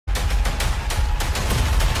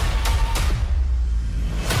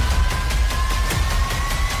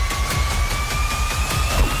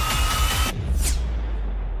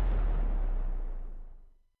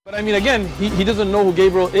I mean, again, he doesn't know who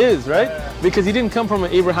Gabriel is, right? Because he didn't come from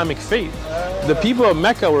an Abrahamic faith. The people of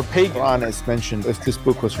Mecca were pagan. Quran is mentioned, if this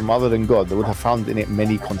book was from other than God, they would have found in it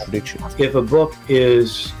many contradictions. If a book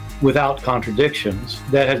is without contradictions,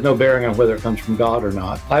 that has no bearing on whether it comes from God or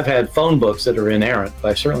not. I've had phone books that are inerrant,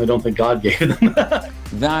 but I certainly don't think God gave them.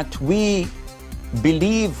 That we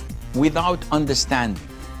believe without understanding.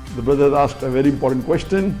 The brother asked a very important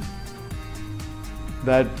question,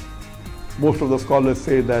 that most of the scholars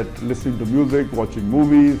say that listening to music, watching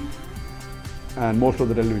movies, and most of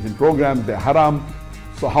the television programs, they're haram.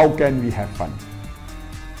 So how can we have fun?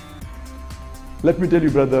 Let me tell you,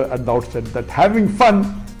 brother, at the outset, that having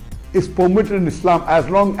fun is permitted in Islam as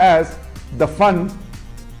long as the fun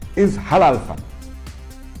is halal fun.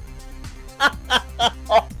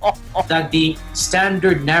 That the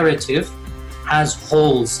standard narrative has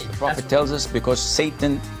holes in it. The Prophet tells us because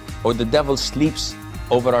Satan or the devil sleeps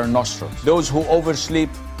over our nostrils. Those who oversleep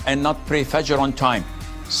and not pray Fajr on time,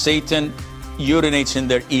 Satan urinates in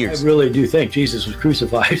their ears. I really do think Jesus was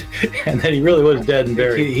crucified and that he really was dead and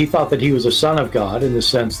buried. He thought that he was a son of God in the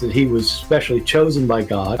sense that he was specially chosen by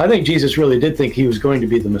God. I think Jesus really did think he was going to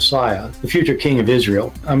be the Messiah, the future king of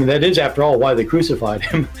Israel. I mean, that is, after all, why they crucified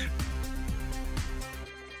him.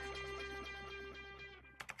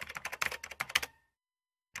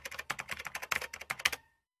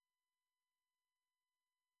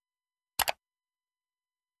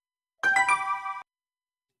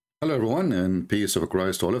 Hello everyone, and peace of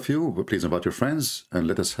Christ to all of you. Please invite your friends and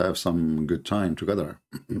let us have some good time together.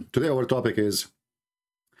 Today our topic is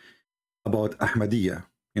about Ahmadiyya.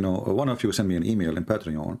 You know, one of you sent me an email in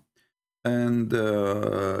Patreon,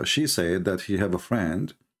 and she said that he have a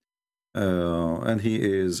friend and he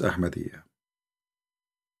is Ahmadiyya.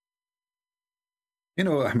 You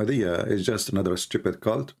know, Ahmadiyya is just another stupid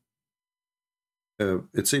cult.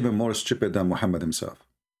 It's even more stupid than Muhammad himself.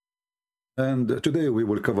 And today we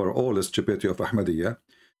will cover all the stupidity of Ahmadiyya,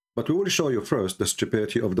 but we will show you first the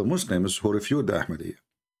stupidity of the Muslims who refute the Ahmadiyya.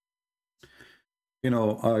 You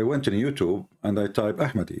know, I went on YouTube and I typed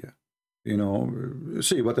Ahmadiyya, you know,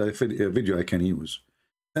 see what video I can use.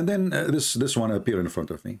 And then this one appeared in front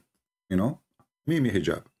of me, you know, Mimi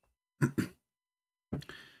Hijab.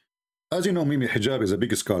 As you know, Mimi Hijab is a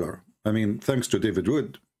big scholar. I mean, thanks to David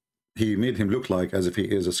Wood, he made him look like as if he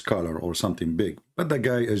is a scholar or something big. But that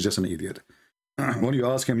guy is just an idiot. When you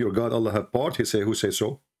ask him, your God, Allah have part, he say, who say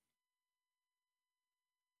so?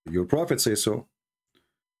 Your prophet say so.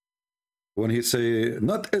 When he say,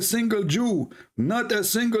 not a single Jew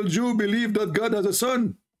believe that God has a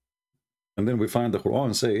son. And then we find the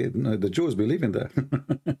Quran say, no, the Jews believe in that.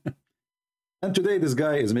 And today this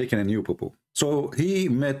guy is making a new poo-poo. So he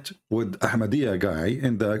met with Ahmadiyya guy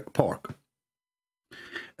in the park.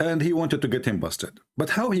 And he wanted to get him busted.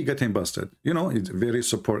 But how he got him busted? You know, he's very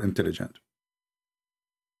super intelligent.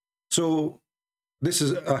 So this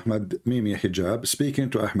is Ahmed Mimi Hijab speaking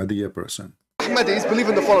to Ahmadiyya person. Ahmadis believe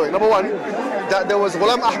in the following. Number one, that there was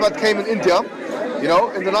Ghulam Ahmad came in India, you know,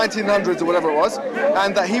 in the 1900s or whatever it was,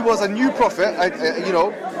 and that he was a new prophet, you know,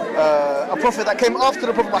 a prophet that came after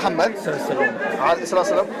the Prophet Muhammad.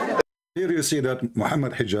 Here you see that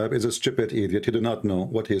Muhammad Hijab is a stupid idiot. He do not know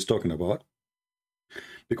what he is talking about.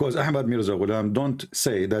 Because Ahmad Mirza Ghulam don't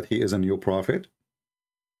say that he is a new prophet.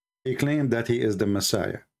 He claimed that he is the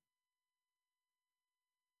Messiah.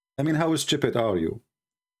 I mean, how stupid are you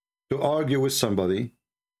to argue with somebody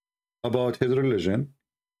about his religion,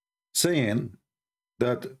 saying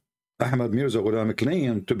that Ahmad Mirza Ghulam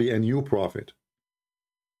claimed to be a new prophet?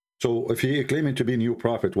 So if he claiming to be a new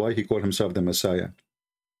prophet, why he called himself the Messiah?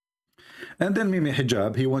 And then Mimi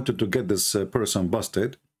Hijab, he wanted to get this person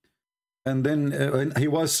busted. And then he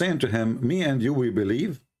was saying to him, me and you, we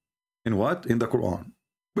believe in what? In the Quran.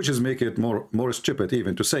 Which is make it more stupid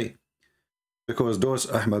even to say. Because those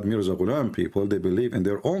Ahmad Mirza Ghulam people, they believe in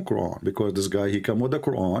their own Quran. Because this guy, he come with the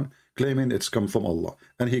Quran, claiming it's come from Allah.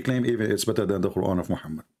 And he claimed even it's better than the Quran of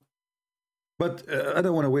Muhammad. But I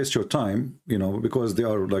don't want to waste your time, you know, because there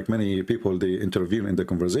are like many people, they intervene in the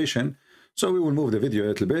conversation. So we will move the video a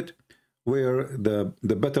little bit where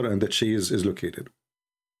the butter and the cheese is located.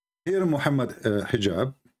 Here Muhammad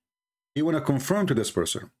Hijab, he want to confirm to this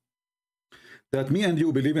person that me and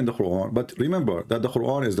you believe in the Quran, but remember that the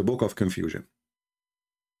Quran is the book of confusion.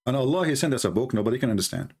 And Allah, he sent us a book nobody can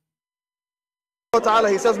understand. He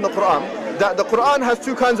says in the Quran that the Quran has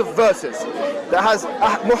two kinds of verses. That has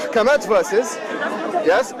muhkamat verses,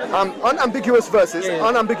 yes, unambiguous verses,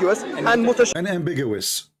 unambiguous, and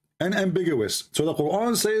unambiguous. So the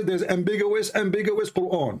Quran says there's ambiguous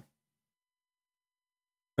Quran.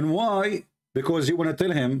 And why? Because you want to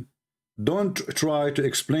tell him don't try to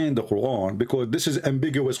explain the Quran, because this is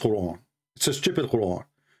ambiguous Quran. It's a stupid Quran.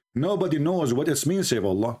 Nobody knows what it means, save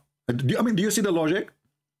Allah. I mean, do you see the logic?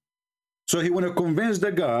 So he want to convince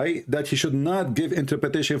the guy that he should not give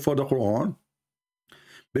interpretation for the Quran,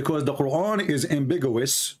 because the Quran is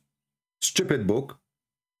ambiguous, stupid book.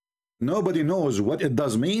 Nobody knows what it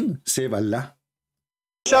does mean, save Allah.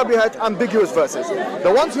 Shabihat, ambiguous verses.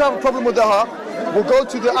 The ones who have a problem with the heart will go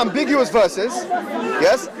to the ambiguous verses,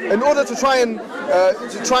 yes, in order to try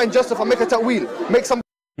and justify, make a ta'wil, make some.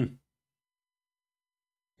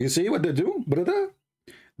 You see what they do, brother?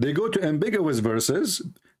 They go to ambiguous verses,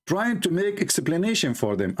 trying to make explanation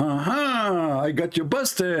for them. Aha, I got you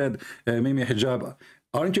busted, Mimi Hijab.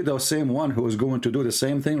 Aren't you the same one who is going to do the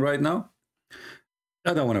same thing right now?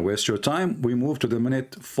 I don't want to waste your time. We move to the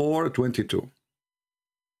minute 4:22.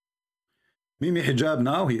 Mimi Hijab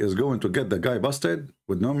now, he is going to get the guy busted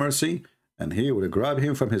with no mercy, and he will grab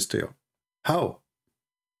him from his tail. How?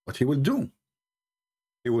 What he will do?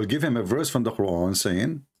 He will give him a verse from the Quran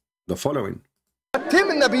saying the following. With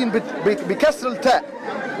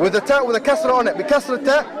a kasra on it, بكسر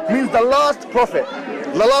التاء means the last prophet.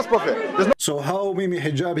 The last prophet. So how Mimi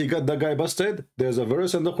Hijab he got the guy busted? There's a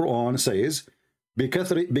verse in the Quran says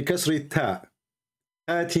بكسر التاء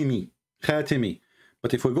خاتمي.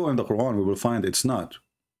 But if we go in the Quran, we will find it's not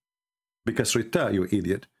بكسر التاء, you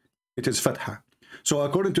idiot. It is fatha. So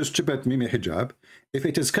according to stupid Mimi Hijab, if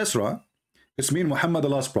it is kasra, it's mean Muhammad the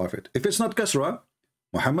last prophet. If it's not kasra,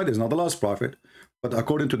 Muhammad is not the last prophet. But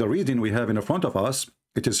according to the reading we have in front of us,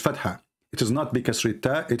 it is fatha. It is not bikasri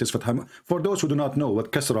ta, it is fatha. For those who do not know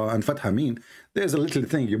what kasra and fatha mean, there's a little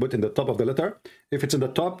thing you put in the top of the letter. If it's in the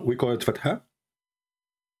top, we call it fatha.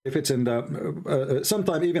 If it's in the,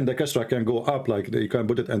 sometimes even the kasra can go up, like you can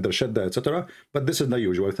put it under shadda, etc. But this is the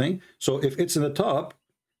usual thing. So if it's in the top,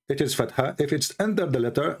 it is fatha. If it's under the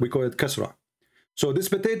letter, we call it kasra. So this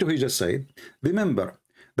potato he just said, remember,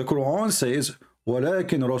 the Quran says,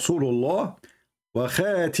 وَلَكِنْ رَسُولُ اللَّهِ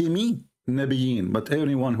وَخَاتِمِ نَبِيِّينَ. But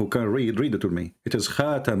anyone who can read it to me. It is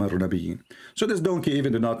خَاتَمَ النَّبِيِّينَ. So this donkey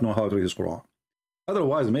even do not know how to read his Quran.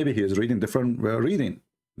 Otherwise, maybe he is reading different reading.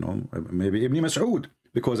 No, maybe Ibn Mas'ud.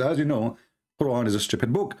 Because as you know, Quran is a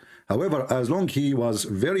stupid book. However, as long as he was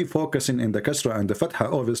very focusing in the kasra and the fatha,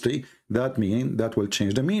 obviously, that will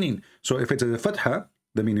change the meaning. So if it's a fatha,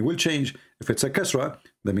 the meaning will change. If it's a kasra,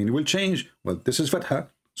 the meaning will change. Well, this is fatha,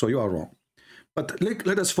 so you are wrong. But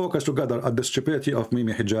let us focus together at the stupidity of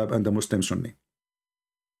Mimi Hijab and the Muslim Sunni,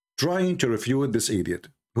 trying to refute this idiot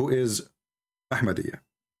who is Ahmadiyya.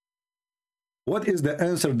 What is the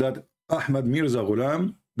answer that Ahmed Mirza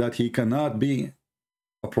Ghulam, that he cannot be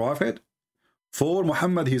a prophet? For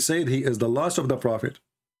Muhammad, he said he is the last of the prophet,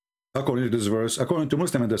 according to this verse, according to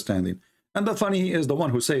Muslim understanding. And the funny, he is the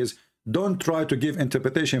one who says, don't try to give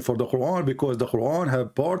interpretation for the Quran, because the Quran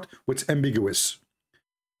have part which is ambiguous.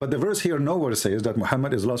 But the verse here nowhere says that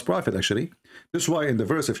Muhammad is the last prophet, actually. This is why in the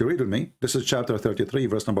verse, if you read with me, this is chapter 33,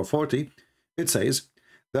 verse number 40, it says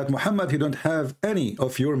that Muhammad, he don't have any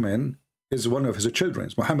of your men is one of his children.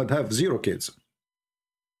 Muhammad have 0 kids.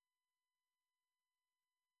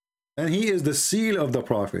 And he is the seal of the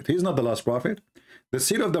prophet. He's not the last prophet. The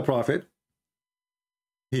seal of the prophet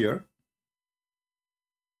here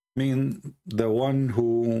mean the one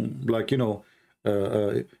who, like, you know,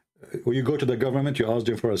 when you go to the government, you ask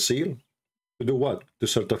them for a seal. To do what? To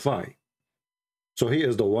certify. So he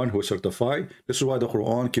is the one who certify. This is why the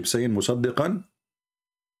Quran keeps saying, Musaddiqan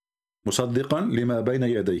lima bayna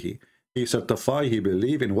yadayhi. He certify, he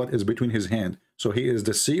believe in what is between his hand. So he is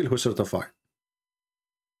the seal who certify.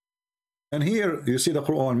 And here you see the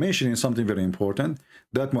Quran mentioning something very important,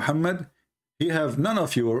 that Muhammad, he is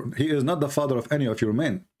not the father of any of your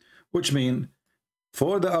men, which means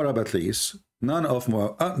for the Arab at least, none of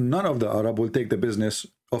the Arab will take the business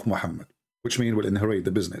of Muhammad, which means will inherit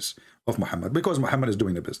the business of Muhammad, because Muhammad is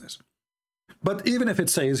doing the business. But even if it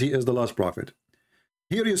says he is the last prophet,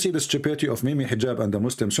 here you see the stupidity of Mimi Hijab and the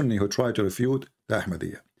Muslim Sunni who try to refute the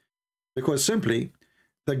Ahmadiyya. Because simply,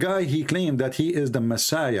 the guy, he claimed that he is the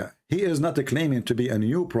Messiah. He is not claiming to be a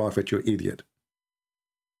new prophet, you idiot.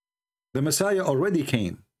 The Messiah already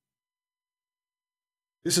came.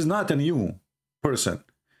 This is not a new person.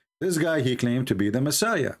 This guy, he claimed to be the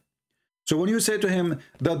Messiah. So when you say to him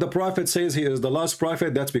that the prophet says he is the last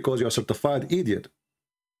prophet, that's because you're a certified idiot.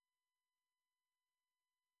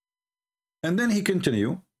 And then he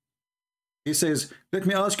continue. He says, let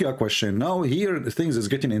me ask you a question. Now here things is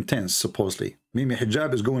getting intense, supposedly. Mimi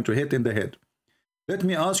Hijab is going to hit in the head. Let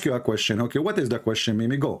me ask you a question. Okay, what is the question,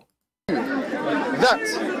 Mimi? Go. That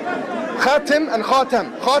Khatim and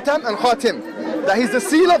Khatam, Khatam and Khatim, that he's the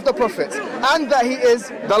seal of the prophets. and that he is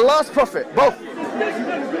the last prophet, both.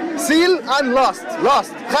 Seal and last.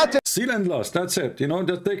 Khatim Seal and last, that's it. You know,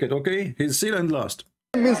 just take it, okay? He's seal and last.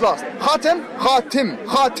 means last. Khatim.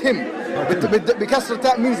 Bikasra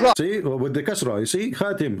ta means last. See, with the kasra, you see?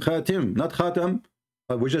 Khatim, not khatam.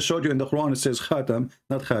 We just showed you in the Quran, it says khatam,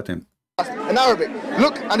 not khatim. In Arabic.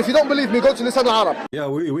 Look, and if you don't believe me, go to Lisan al-Arab. Yeah,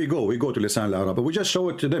 we go to Lisan al-Arab, but we just show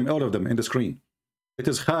it to them, all of them, in the screen. It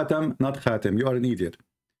is khatam, not khatim. You are an idiot.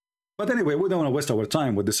 But anyway, we don't want to waste our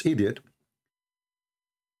time with this idiot.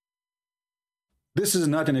 This is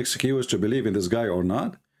not an excuse to believe in this guy or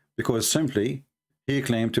not, because simply he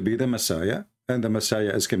claimed to be the Messiah, and the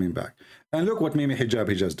Messiah is coming back. And look what Mimi Hijab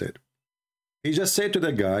he just did. He just said to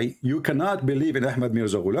the guy, you cannot believe in Ahmed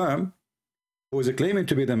Mirza Ghulam, who is claiming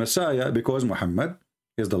to be the Messiah, because Muhammad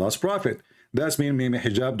is the last prophet. That means Mimi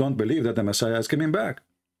Hijab don't believe that the Messiah is coming back.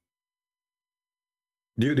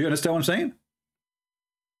 Do you understand what I'm saying?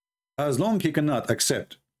 As long as he cannot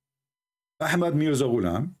accept Ahmed Mirza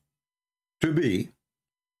Ghulam to be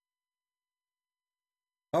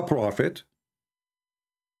a prophet.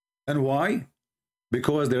 And why?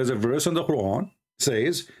 Because there is a verse in the Quran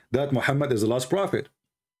says that Muhammad is the last prophet.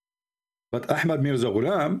 But Ahmed Mirza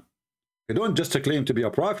Ghulam, he don't just claim to be a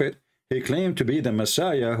prophet, he claimed to be the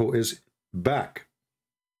Messiah who is back.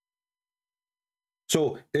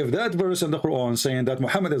 So if that verse in the Quran saying that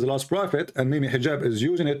Muhammad is the last prophet, and Mimi Hijab is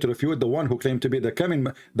using it to refute the one who claimed to be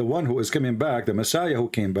the one who is coming back, the Messiah who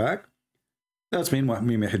came back, that's mean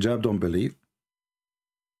Mimi Hijab don't believe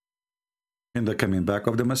in the coming back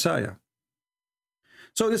of the Messiah.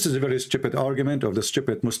 So this is a very stupid argument of the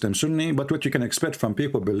stupid Muslim Sunni, but what you can expect from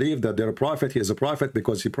people believe that they're a prophet. He is a prophet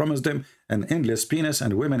because he promised them an endless penis,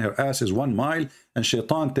 and women, her ass is 1 mile, and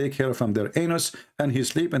shaitan take hair from their anus, and he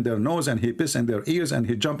sleep in their nose, and he piss in their ears, and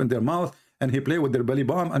he jump in their mouth, and he play with their belly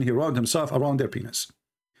bomb, and he round himself around their penis.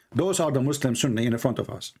 Those are the Muslim Sunni in front of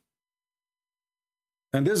us.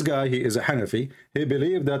 And this guy, he is a Hanafi. He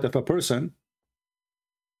believed that if a person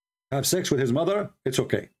have sex with his mother, it's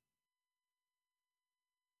okay.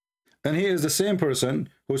 And he is the same person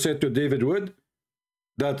who said to David Wood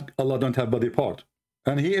that Allah don't have body part.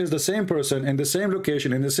 And he is the same person in the same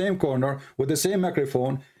location, in the same corner, with the same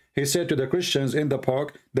microphone. He said to the Christians in the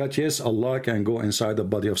park that yes, Allah can go inside the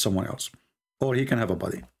body of someone else, or he can have a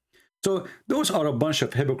body. So those are a bunch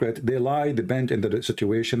of hypocrites. They lie, they bend in the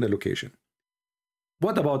situation, the location.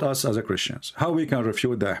 What about us as a Christians? How we can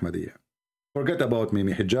refute the Ahmadiyya? Forget about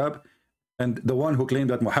Mimi Hijab and the one who claimed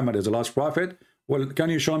that Muhammad is the last prophet. Well, can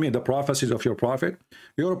you show me the prophecies of your prophet?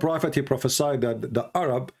 Your prophet, he prophesied that the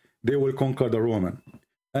Arab, they will conquer the Roman.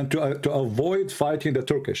 And to avoid fighting the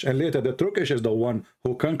Turkish. And later, the Turkish is the one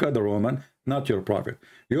who conquered the Roman, not your prophet.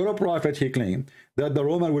 Your prophet, he claimed that the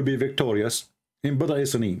Roman will be victorious in Bid'i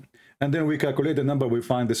Sinin. And then we calculate the number, we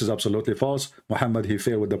find this is absolutely false. Muhammad, he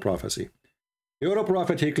failed with the prophecy. Your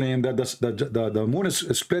prophet, he claimed that the moon is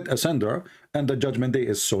split asunder and the judgment day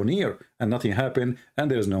is so near and nothing happened and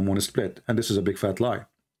there is no moon split. And this is a big fat lie.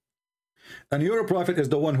 And your prophet is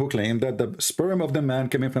the one who claimed that the sperm of the man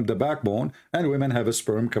coming from the backbone and women have a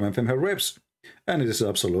sperm coming from her ribs. And this is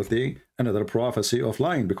absolutely another prophecy of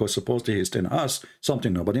lying, because supposedly he's telling us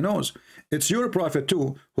something nobody knows. It's your prophet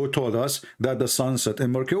too who told us that the sun set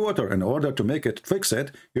in murky water. In order to make it, fix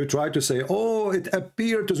it, you try to say, oh, it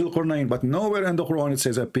appeared to Zulqarnain, but nowhere in the Quran it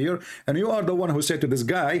says appear. And you are the one who said to this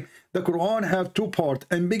guy, the Quran have 2 parts,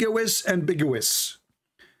 ambiguous, ambiguous.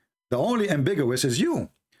 The only ambiguous is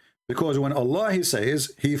you. Because when Allah, he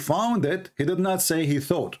says, he found it, he did not say he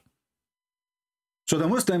thought. So the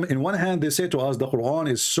Muslim, in one hand, they say to us, the Quran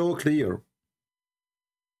is so clear.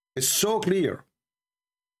 It's so clear.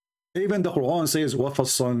 Even the Quran says,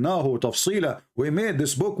 وَفَصَّلْنَاهُ تَفْصِيلًا. We made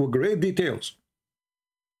this book with great details.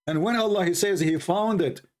 And when Allah, he says he found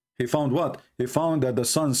it, he found what? He found that the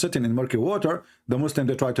sun sitting in murky water. The Muslim,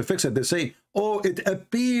 they try to fix it. They say, oh, it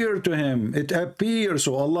appeared to him. It appeared.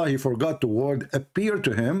 So Allah, he forgot the word appear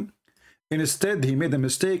to him. Instead, he made a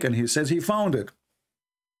mistake and he says he found it.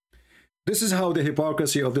 This is how the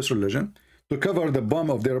hypocrisy of this religion, to cover the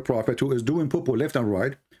bum of their prophet who is doing poo-poo left and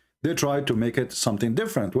right, they try to make it something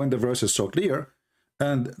different when the verse is so clear,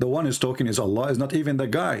 and the one is talking is Allah, is not even the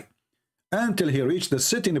guy. Until he reached the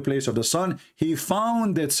sitting place of the sun, he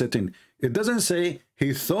found it sitting. It doesn't say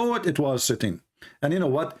he thought it was sitting. And you know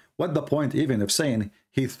what? What the point even of saying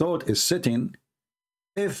he thought is sitting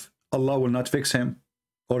if Allah will not fix him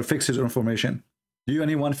or fix his information? Do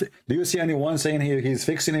you see anyone saying he's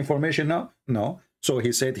fixing information now? No. So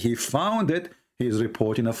he said he found it. He is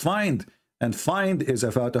reporting a find. And find is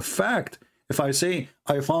about a fact. If I say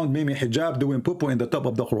I found Mimi Hijab doing poo-poo in the top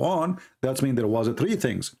of the Quran, that means there was 3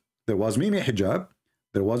 things. There was Mimi Hijab,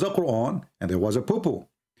 there was a Quran, and there was a poo-poo.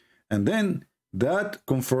 And then that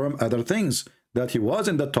confirmed other things, that he was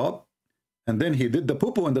in the top, and then he did the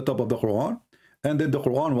poo-poo in the top of the Quran, and then the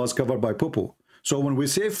Quran was covered by poo-poo. So when we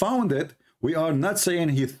say found it, we are not saying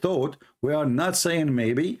he thought, we are not saying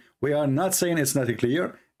maybe, we are not saying it's not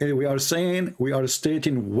clear, we are saying, we are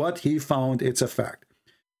stating what he found, it's a fact.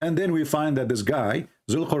 And then we find that this guy,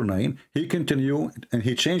 Zulqarnain, he continued and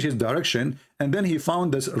he changed his direction, and then he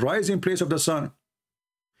found this rising place of the sun.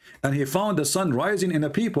 And he found the sun rising in the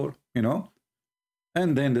people, you know.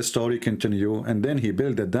 And then the story continued, and then he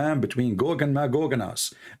built a dam between Gog and Magog and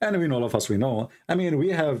us. And I mean, all of us, we know. I mean,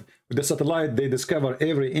 we have the satellite, they discover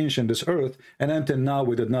every inch in this earth, and until now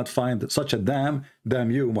we did not find such a dam, damn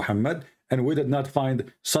you, Muhammad, and we did not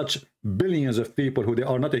find such billions of people who they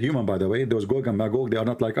are not a human, by the way. Those Gog and Magog, they are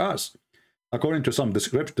not like us. According to some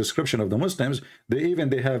description of the Muslims,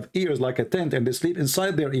 they have ears like a tent, and they sleep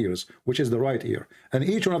inside their ears, which is the right ear. And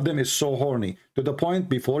each one of them is so horny, to the point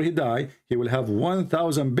before he die, he will have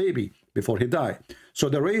 1,000 baby before he die. So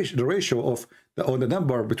the ratio of the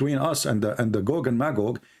number between us and the Gog and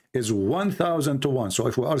Magog is 1,000 to 1. So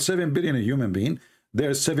if we are 7 billion human being,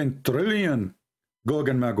 there's 7 trillion Gog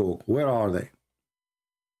and Magog. Where are they?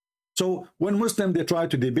 So when Muslims, they try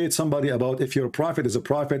to debate somebody about if your prophet is a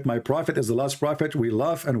prophet, my prophet is the last prophet, we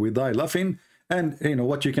laugh and we die laughing, and you know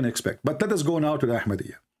what you can expect. But let us go now to the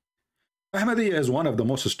Ahmadiyya. Ahmadiyya is one of the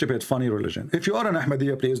most stupid, funny religion. If you are an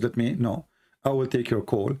Ahmadiyya, please let me know. I will take your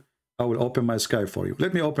call. I will open my Skype for you.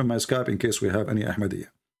 Let me open my Skype in case we have any Ahmadiyya.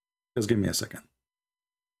 Just give me a second.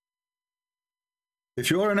 If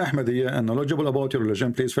you are an Ahmadiyya and knowledgeable about your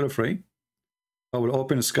religion, please feel free. I will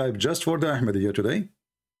open Skype just for the Ahmadiyya today.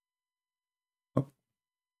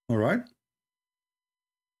 All right.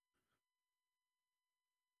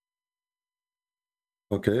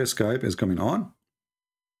 Okay, Skype is coming on.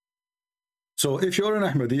 So if you're an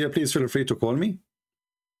Ahmadiyya, please feel free to call me.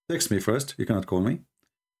 Text me first. You cannot call me.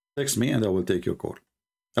 Text me and I will take your call.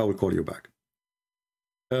 I will call you back.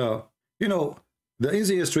 You know, the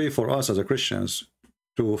easiest way for us as a Christians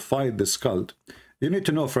to fight this cult, you need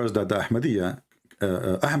to know first that the Ahmadiyya,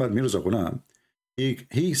 Ahmad Mirza Ghulam,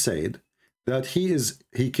 he said that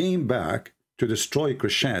he came back to destroy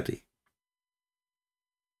Christianity.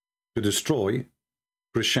 To destroy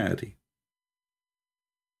Christianity.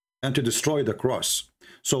 And to destroy the cross.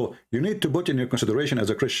 So you need to put in your consideration as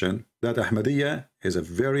a Christian that Ahmadiyya is a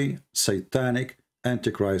very satanic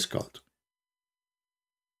antichrist cult.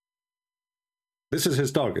 This is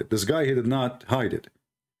his target. This guy, he did not hide it.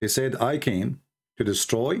 He said, I came to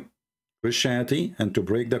destroy Christianity and to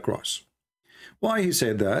break the cross. Why he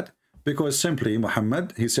said that? Because simply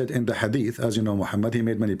Muhammad, he said in the hadith, as you know, Muhammad, he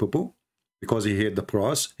made many poo-poo because he hated the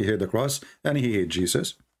cross, and he hated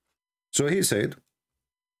Jesus. So he said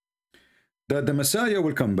that the Messiah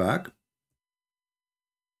will come back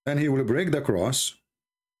and he will break the cross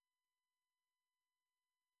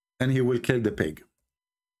and he will kill the pig.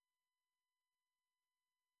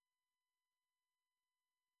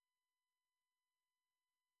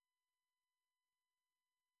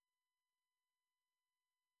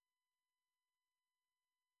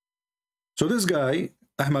 So this guy,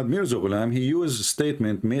 Ahmad Mirza Ghulam, he used a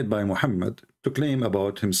statement made by Muhammad to claim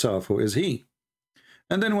about himself, who is he.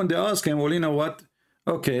 And then when they ask him, well, you know what?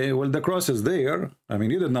 Okay, well, the cross is there. I mean,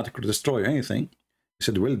 you did not destroy anything. He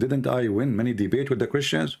said, well, didn't I win many debate with the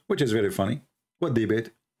Christians? Which is very funny. What debate?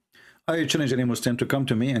 I challenge any Muslim to come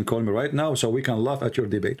to me and call me right now so we can laugh at your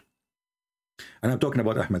debate. And I'm talking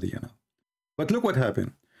about Ahmadiyya now. But look what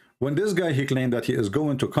happened. When this guy, he claimed that he is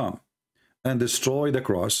going to come and destroy the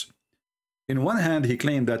cross, in one hand, he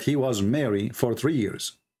claimed that he was married for 3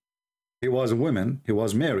 years. He was a woman, he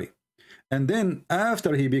was married. And then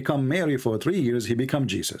after he became married for 3 years, he became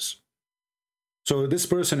Jesus. So this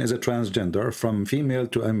person is a transgender from female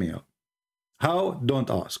to a male. How? Don't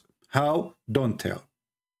ask. How? Don't tell.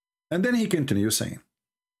 And then he continues saying,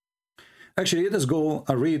 actually, let us go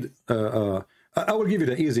and read. I will give you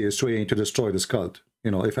the easiest way to destroy this cult.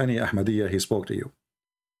 You know, if any Ahmadiyya, he spoke to you.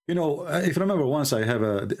 You know, if you remember, once I have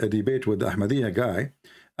a debate with the Ahmadiyya guy,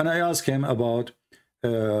 and I asked him about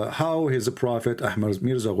how his prophet, Ahmad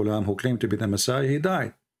Mirza Ghulam, who claimed to be the Messiah, he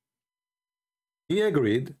died. He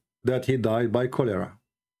agreed that he died by cholera.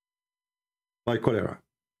 By cholera.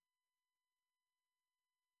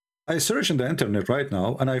 I searched in the internet right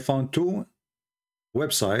now, and I found 2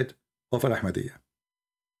 websites of Al-Ahmadiyya.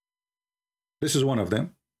 This is one of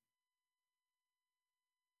them.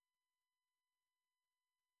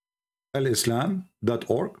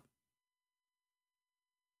 alislam.org.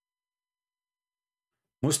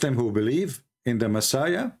 Muslim who believe in the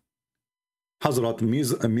Messiah, Hazrat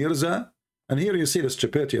Mirza And here you see the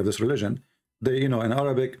stupidity of this religion. They, you know, in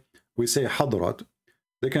Arabic, we say Hadrat.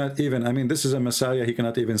 They cannot even, I mean, this is a Messiah. He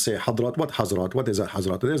cannot even say Hadrat. What Hazrat? What is that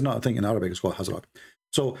Hazrat? There's nothing in Arabic. It's called Hazrat.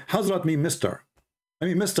 So Hazrat means Mr. I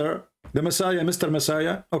mean, Mr. The Messiah, Mr.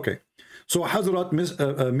 Messiah. Okay. So Hazrat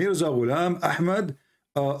Mirza Ghulam Ahmed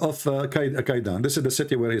of Kaidan. This is the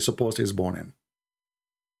city where he's supposed he's born in.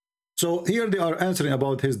 So here they are answering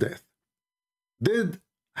about his death. Did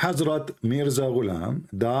Hazrat Mirza Ghulam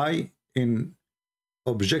die in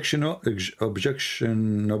objectionable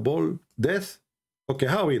death? Okay,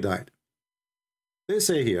 how he died? They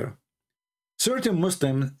say here, certain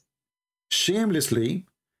Muslims shamelessly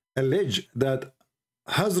allege that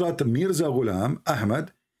Hazrat Mirza Ghulam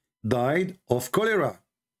Ahmed died of cholera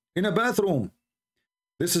in a bathroom.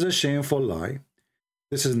 This is a shameful lie.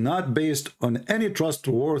 This is not based on any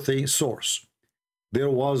trustworthy source. There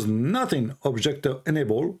was nothing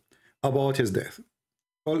objectionable about his death.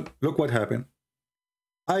 Well, look what happened.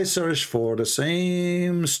 I searched for the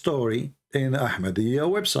same story in Ahmadiyya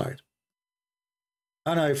website.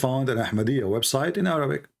 And I found an Ahmadiyya website in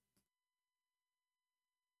Arabic.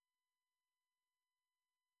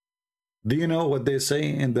 Do you know what they say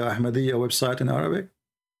in the Ahmadiyya website in Arabic?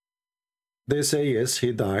 They say, yes,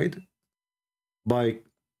 he died by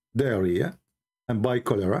diarrhea and by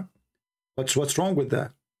cholera. But what's wrong with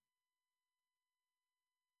that?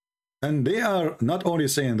 And they are not only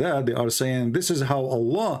saying that, they are saying this is how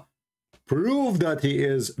Allah proved that he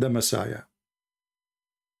is the Messiah.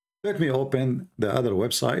 Let me open the other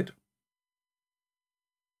website.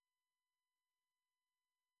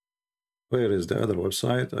 Where is the other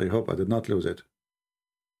website? I hope I did not lose it.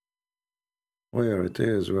 Where it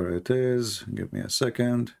is, where it is. Give me a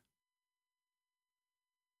second.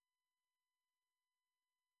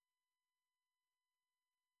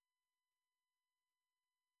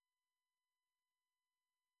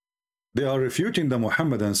 They are refuting the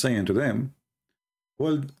Muhammadans, saying to them,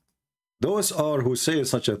 well, those are who say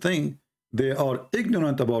such a thing, they are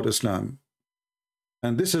ignorant about Islam.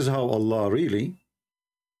 And this is how Allah really,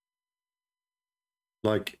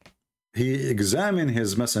 like, he examined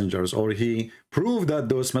his messengers, or he proved that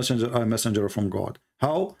those messengers are messengers from God.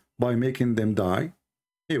 How? By making them die.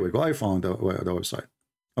 Here we go. I found the website.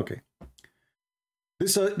 Okay.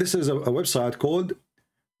 This is a website called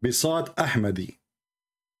Bisat Ahmadi.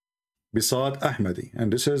 Bisat Ahmadi.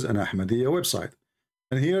 And this is an Ahmadiyya website.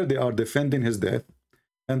 And here they are defending his death.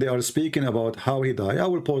 And they are speaking about how he died. I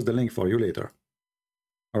will post the link for you later.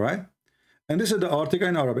 All right. And this is the article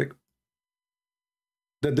in Arabic.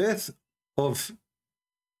 The death of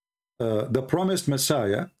the promised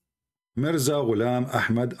Messiah, Mirza Ghulam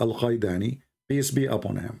Ahmed Al-Qaidani, peace be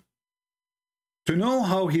upon him. To know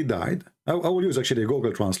how he died, I will use actually a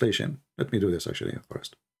Google translation. Let me do this actually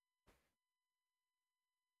first.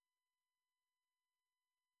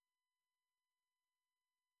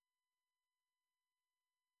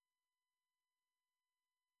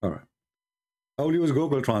 All right. I will use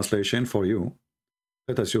Google translation for you.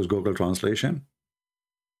 Let us use Google translation.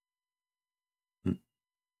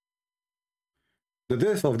 The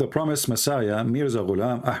death of the promised Messiah, Mirza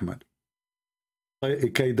Ghulam Ahmed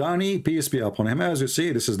Qaidani, peace be upon him. As you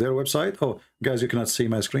see, this is their website. Oh, guys, you cannot see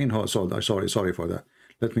my screen. Oh, sorry for that.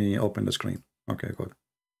 Let me open the screen. Okay, good.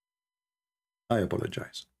 I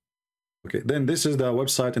apologize. Okay, then this is the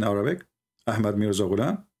website in Arabic, Ahmed Mirza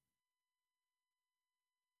Ghulam.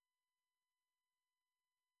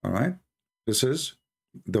 All right, this is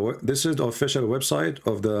the official website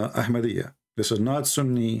of the Ahmadiyya. This is not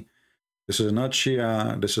Sunni. This is not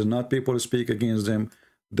Shia. This is not people who speak against them.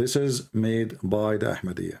 This is made by the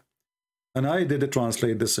Ahmadiyya. And I did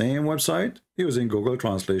translate the same website using Google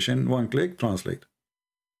translation. One click, translate.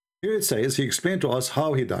 Here it says, he explained to us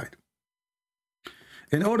how he died.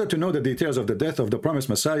 In order to know the details of the death of the promised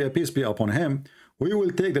Messiah, peace be upon him, we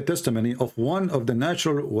will take the testimony of one of the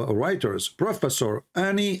natural writers, Professor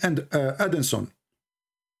Annie and Addison,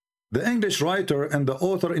 the English writer and the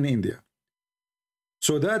author in India.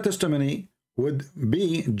 So that testimony would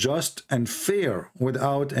be just and fair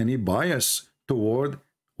without any bias toward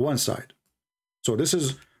one side. So this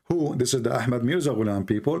is who? This is the Ahmed Mirza Ghulam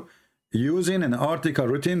people using an article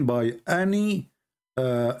written by Annie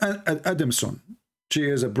Addison. She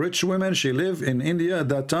is a British woman. She lived in India at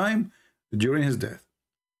that time during his death.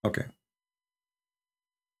 Okay.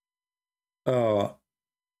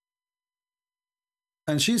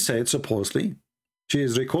 And she said, supposedly, she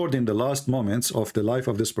is recording the last moments of the life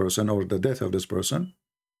of this person or the death of this person.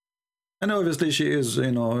 And obviously she is,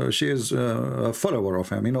 you know, she is a follower of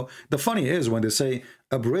him. You know, the funny is when they say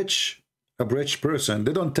a British person,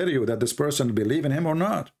 they don't tell you that this person believe in him or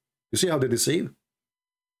not. You see how they deceive?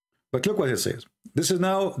 But look what it says. This is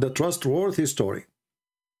now the trustworthy story.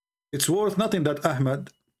 It's worth nothing that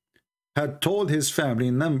Ahmed had told his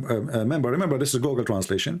family member, remember this is Google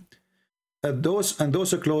translation, and those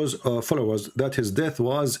close followers that his death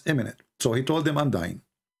was imminent. So he told them, I'm dying.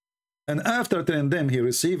 And after telling them, he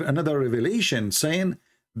received another revelation saying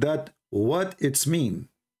that what it's mean.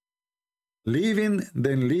 Leaving,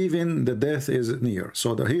 then leaving, the death is near.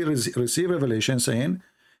 So he received revelation saying,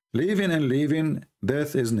 leaving and leaving,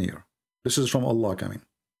 death is near. This is from Allah coming.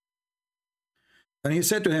 And he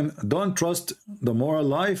said to him, don't trust the moral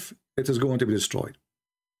life, it is going to be destroyed.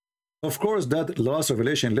 Of course, that last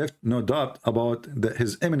revelation left no doubt about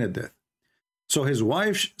his imminent death. So his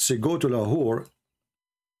wife, she go to Lahore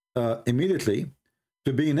immediately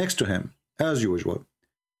to be next to him, as usual,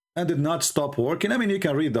 and did not stop working. I mean, you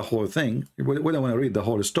can read the whole thing. We don't want to read the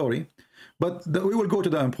whole story, but we will go to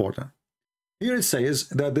the important. Here it says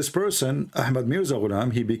that this person, Ahmed Mirza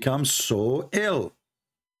Ghulam, he becomes so ill.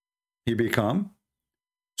 He becomes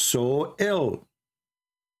so ill.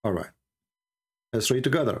 All right. Let's read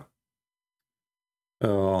together.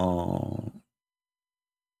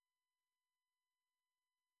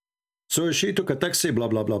 So she took a taxi, blah,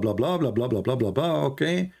 blah, blah, blah, blah, blah, blah, blah, blah, blah, blah.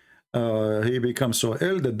 Okay. He becomes so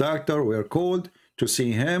ill. The doctor were called to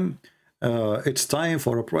see him. It's time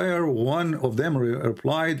for a prayer. One of them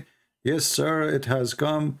replied, yes, sir, it has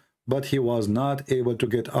come, but he was not able to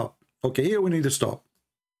get up. Okay, here we need to stop.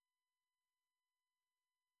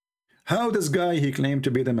 How this guy, he claimed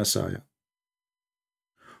to be the Messiah,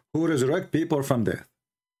 who resurrect people from death,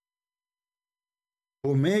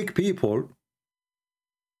 who make people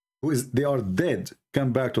they are dead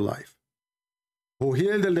come back to life, who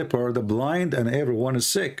heal the leper, the blind, and everyone is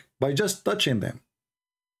sick by just touching them.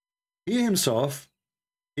 He himself,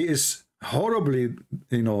 he is horribly,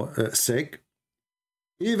 sick.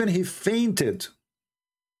 Even he fainted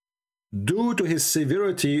due to his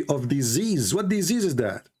severity of disease. What disease is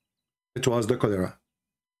that? It was the cholera.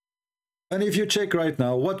 And if you check right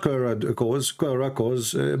now, what cholera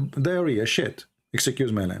causes diarrhea, shit.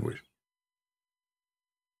 Excuse my language.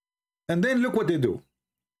 And then look what they do.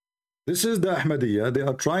 This is the Ahmadiyya. They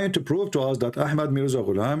are trying to prove to us that Ahmed Mirza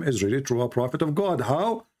Ghulam is really true a prophet of God.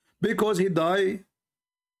 How? Because he died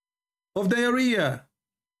of diarrhea.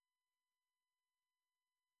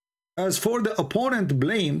 As for the opponent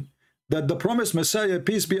blame that the promised Messiah,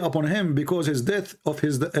 peace be upon him, because his death of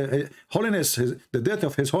his holiness, the death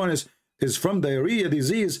of his holiness is from diarrhea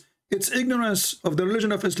disease, it's ignorance of the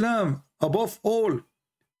religion of Islam above all.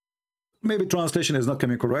 Maybe translation is not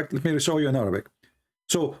coming correct. Let me show you in Arabic.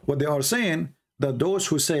 So what they are saying, that those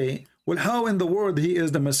who say, well, how in the world he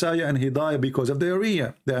is the Messiah and he died because of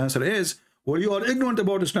diarrhea? The answer is, well, you are ignorant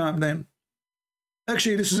about Islam then.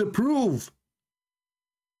 Actually, this is a proof.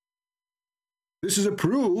 This is a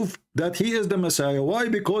proof that he is the Messiah. Why?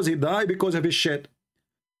 Because he died because of his shit.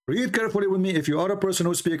 Read carefully with me if you are a person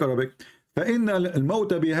who speaks Arabic. فَإِنَّ الْمَوْتَ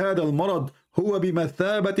بِهَذَا الْمَرَض هُوَ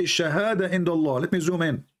بِمَثَابَةِ الشَّهَادَةِ عِنْدَ اللَّهِ. Let me zoom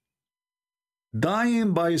in.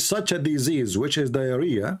 Dying by such a disease, which is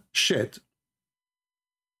diarrhea, shit,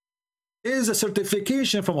 is a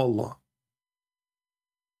certification from Allah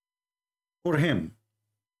for him.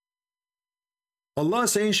 Allah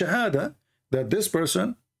saying shahada that this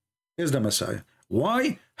person is the Messiah.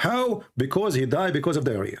 Why? How? Because he died because of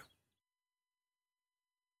diarrhea.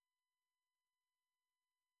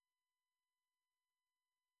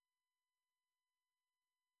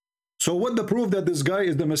 So what the proof that this guy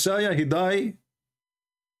is the Messiah? He died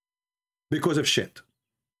because of shit.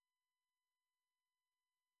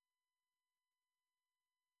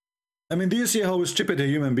 I mean, do you see how stupid a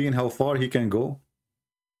human being, how far he can go?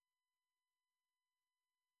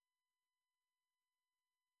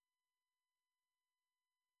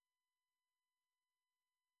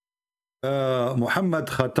 Muhammad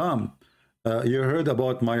Khatam, you heard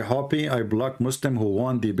about my hobby. I blocked Muslim who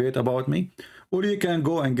want debate about me. Or you can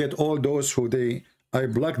go and get all those who I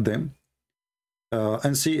blocked them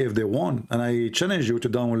and see if they won. And I challenge you to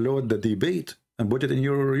download the debate and put it in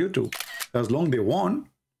your YouTube. As long as they won,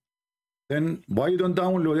 then why you don't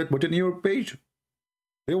download it, put it in your page?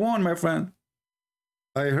 They won, my friend.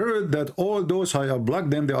 I heard that all those I have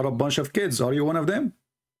blocked them, they are a bunch of kids. Are you one of them?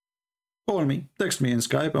 Call me, text me in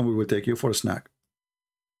Skype, and we will take you for a snack.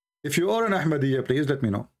 If you are an Ahmadiyya, please let me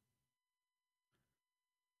know.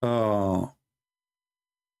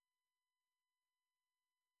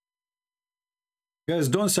 Guys,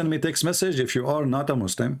 don't send me text message if you are not a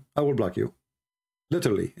Muslim. I will block you.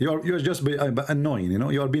 Literally, you're just annoying.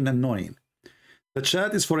 You are being annoying. The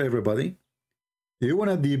chat is for everybody. You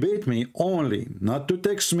want to debate me only, not to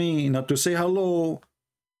text me, not to say hello.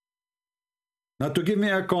 Now, to give me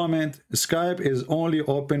a comment, Skype is only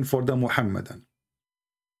open for the Muhammadan.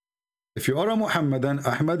 If you are a Muhammadan,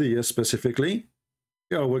 Ahmadiyya specifically,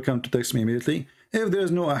 you are welcome to text me immediately. If there is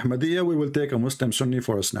no Ahmadiyya, we will take a Muslim Sunni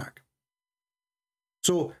for a snack.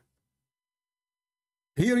 So,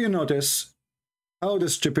 here you notice how the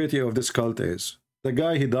stupidity of this cult is. The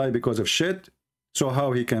guy, he died because of shit, so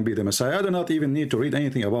how he can be the Messiah? I do not even need to read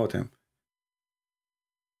anything about him.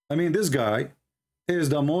 I mean, this guy is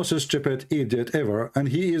the most stupid idiot ever, and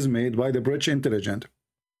he is made by the British intelligence.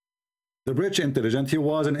 The British intelligence, he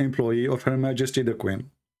was an employee of Her Majesty the Queen.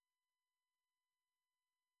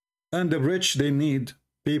 And the British, they need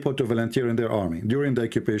people to volunteer in their army during the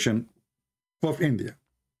occupation of India.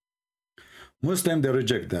 Muslims, they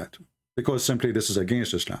reject that because simply this is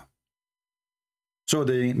against Islam. So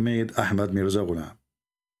they made Ahmad Mirza Ghulam.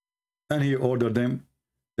 And he ordered them,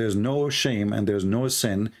 there's no shame and there's no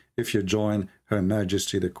sin if you join Her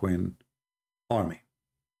Majesty the Queen army.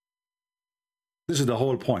 This is the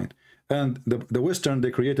whole point. And the Western,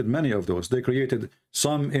 they created many of those. They created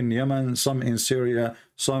some in Yemen, some in Syria,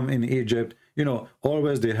 some in Egypt. You know,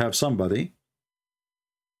 always they have somebody.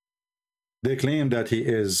 They claim that he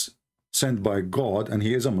is sent by God and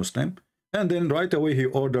he is a Muslim. And then right away he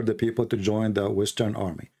ordered the people to join the Western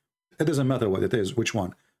army. It doesn't matter what it is, which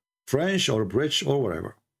one. French or British or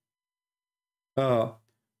whatever. To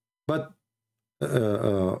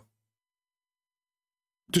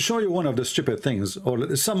show you one of the stupid things,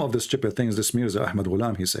 or some of the stupid things this Mirza Ahmad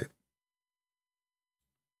Ghulam, he said.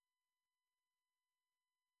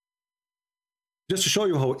 Just to show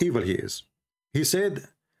you how evil he is. He said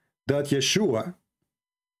that Yeshua,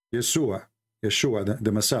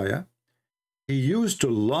 the Messiah, he used to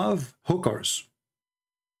love hookers.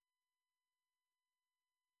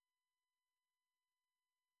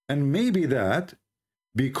 And maybe that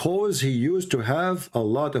because he used to have a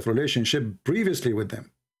lot of relationship previously with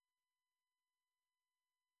them.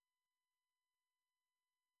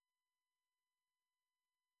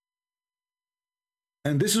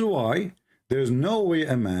 And this is why there's no way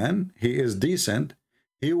a man, he is decent,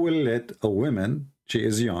 he will let a woman, she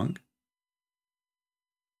is young,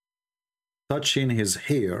 touching his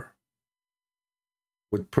hair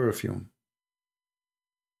with perfume.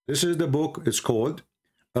 This is the book, it's called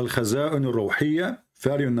Al-Khaza'in al-Ruhiyya,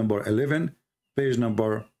 volume number 11, page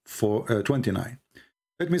number 29.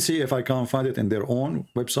 Let me see if I can find it in their own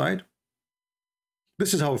website.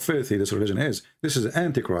 This is how filthy this religion is. This is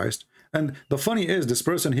Antichrist. And the funny is, this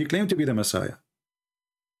person, he claimed to be the Messiah.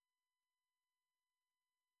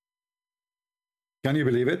 Can you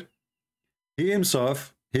believe it? He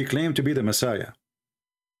himself, he claimed to be the Messiah.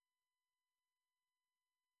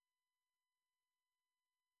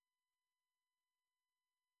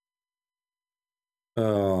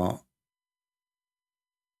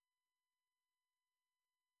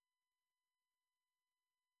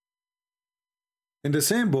 In the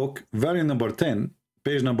same book, volume number 10,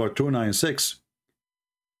 page number 296,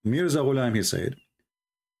 Mirza Ghulam, he said,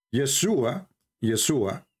 Yeshua,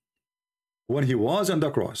 when he was on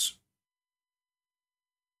the cross,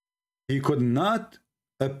 he could not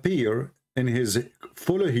appear in his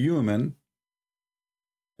full human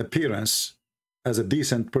appearance as a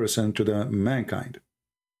decent person to the mankind.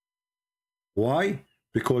 Why?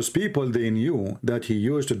 Because people, they knew that he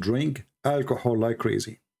used to drink alcohol like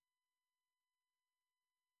crazy.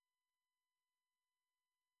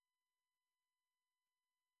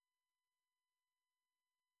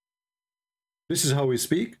 This is how we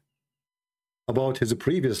speak about his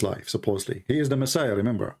previous life, supposedly. He is the Messiah,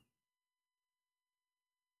 remember?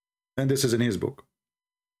 And this is in his book.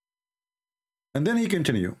 And then he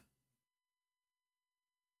continued.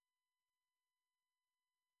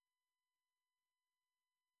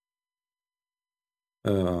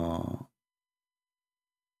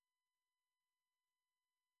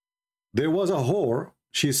 There was a whore,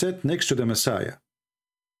 she sat next to the Messiah,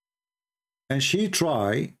 and she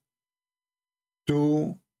tried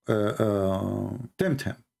to tempt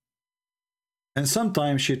him, and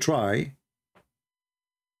sometimes she tried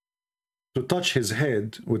to touch his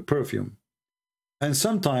head with perfume, and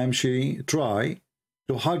sometimes she tried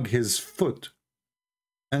to hug his foot,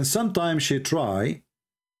 and sometimes she tried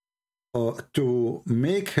to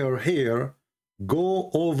make her hair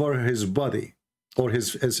go over his body or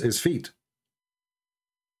his feet.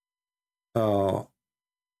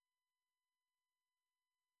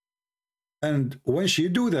 And when she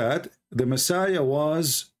do that, the Messiah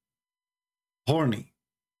was horny.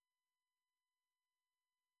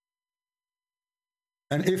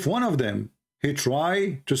 And if one of them, he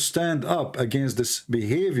tried to stand up against this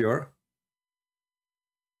behavior,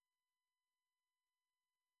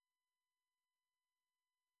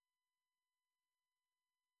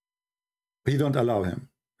 he don't allow him.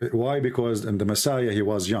 Why? Because in the Messiah, he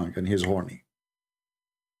was young and he's horny.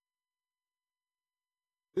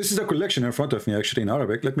 This is a collection in front of me, actually, in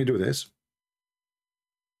Arabic. Let me do this.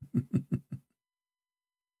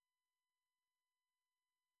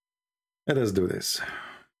 Let us do this.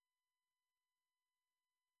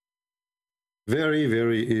 Very,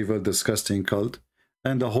 very evil, disgusting cult.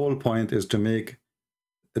 And the whole point is to make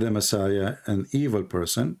the Messiah an evil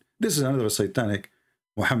person. This is another satanic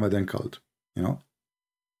Muhammadan cult, you know.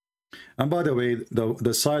 And by the way,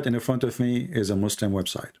 the site in front of me is a Muslim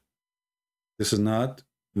website. This is not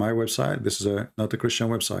my website. This is not a Christian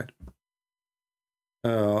website.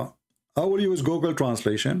 I will use Google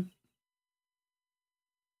translation.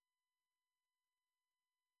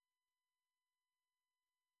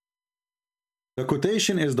 The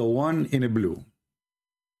quotation is the one in blue.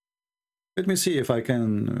 Let me see if I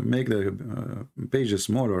can make the pages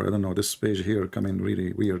smaller. I don't know, this page here coming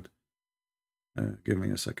really weird. Give me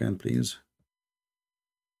a second, please.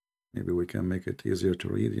 Maybe we can make it easier to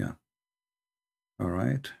read. Yeah. All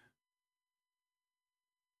right.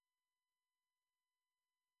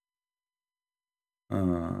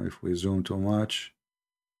 If we zoom too much,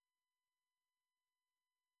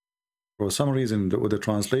 for some reason with the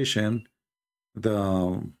translation,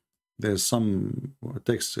 there's some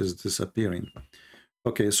text is disappearing.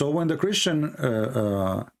 Okay, so when the Christian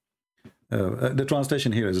the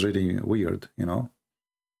translation here is really weird, you know.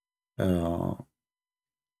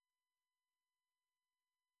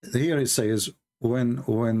 Here it says when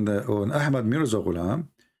Ahmed Mirza Ghulam,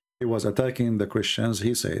 he was attacking the Christians,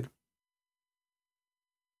 he said,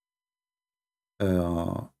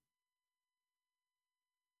 no,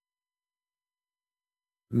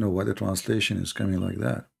 why the translation is coming like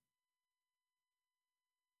that?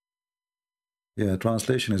 Yeah,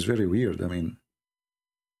 translation is very weird. I mean,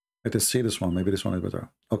 let us see this one. Maybe this one is better.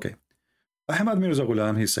 Okay. Ahmed Mirza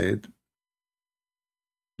Ghulam, he said,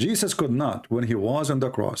 Jesus could not, when he was on the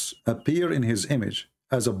cross, appear in his image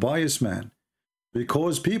as a pious man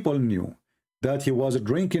because people knew that he was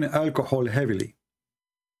drinking alcohol heavily.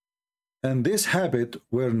 And this habit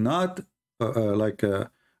were not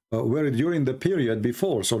were during the period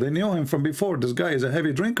before. So they knew him from before. This guy is a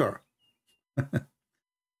heavy drinker.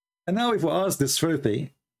 And now if we ask this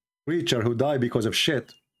filthy preacher who died because of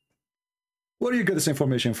shit, where do you get this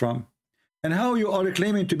information from? And how you are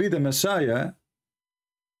claiming to be the Messiah?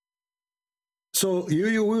 So you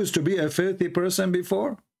used to be a filthy person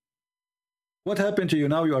before? What happened to you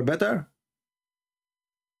now? You are better?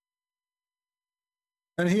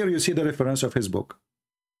 And here you see the reference of his book.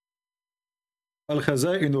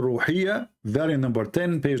 Al-Khazain al-Ruhiyya, variant number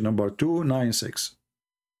 10, page number 296.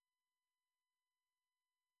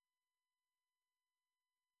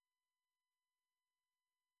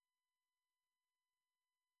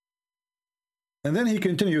 And then he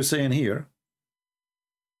continues saying here,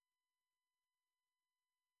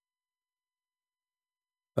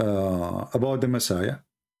 about the Messiah,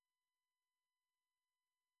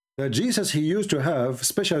 that Jesus, he used to have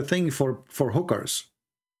special thing for hookers.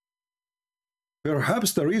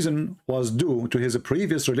 Perhaps the reason was due to his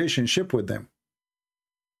previous relationship with them.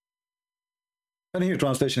 And here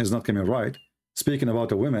translation is not coming right. Speaking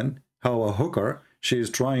about a woman, how a hooker, she is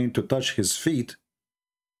trying to touch his feet,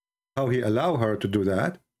 how he allowed her to do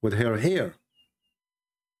that with her hair.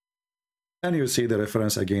 And you see the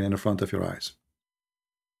reference again in front of your eyes.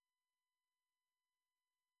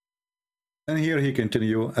 And here he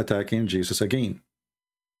continued attacking Jesus again.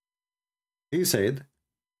 He said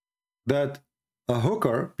that a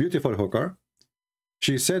hooker, beautiful hooker,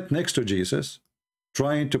 she sat next to Jesus,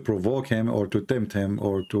 trying to provoke him or to tempt him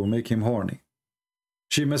or to make him horny.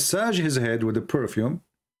 She massaged his head with the perfume,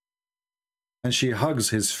 and she hugs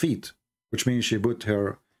his feet, which means she put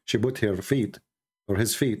her feet, or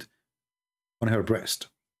his feet, on her breast.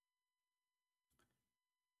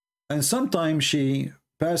 And sometimes she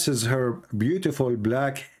passes her beautiful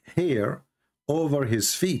black hair over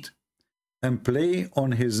his feet and play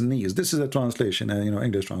on his knees. This is a translation,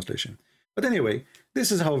 English translation. But anyway,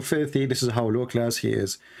 this is how filthy, this is how low class he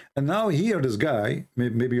is. And now here, this guy,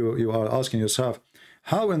 maybe you are asking yourself,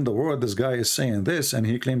 how in the world this guy is saying this and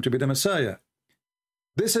he claimed to be the Messiah?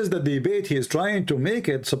 This is the debate he is trying to make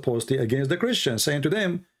it supposedly against the Christians, saying to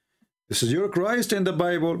them, this is your Christ in the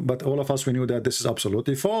Bible, but all of us, we knew that this is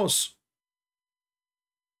absolutely false.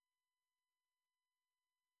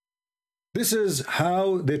 This is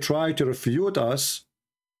how they try to refute us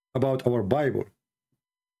about our Bible.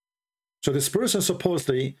 So this person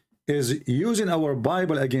supposedly is using our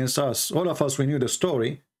Bible against us. All of us, we knew the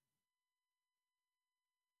story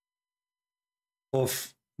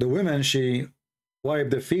of the woman, she wipe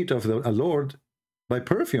the feet of the Lord by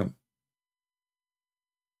perfume.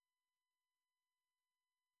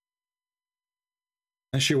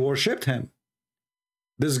 And she worshipped him.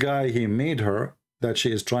 This guy, he made her that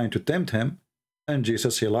she is trying to tempt him, and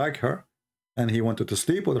Jesus, he liked her, and he wanted to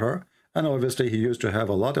sleep with her, and obviously he used to have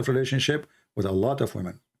a lot of relationship with a lot of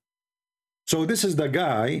women. So this is the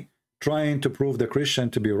guy trying to prove the Christian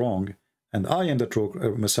to be wrong, and I am the true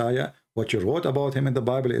Messiah. What you wrote about him in the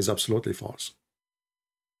Bible is absolutely false.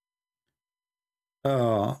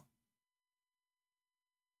 But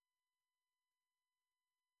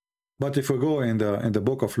if we go in the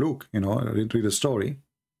book of Luke, you know, read the story,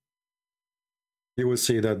 you will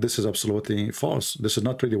see that this is absolutely false. This is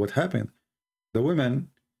not really what happened. The woman,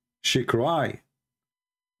 she cried.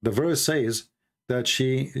 The verse says that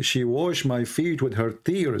she washed my feet with her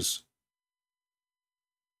tears.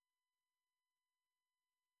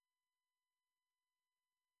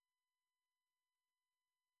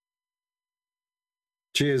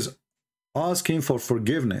 She is asking for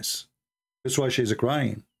forgiveness. That's why she's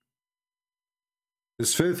crying.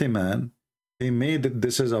 This filthy man, he made it,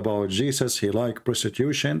 this is about Jesus. He liked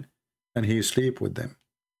prostitution and he sleep with them.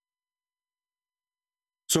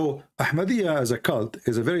 So Ahmadiyya as a cult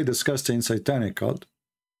is a very disgusting satanic cult.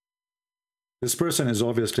 This person is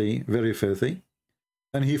obviously very filthy,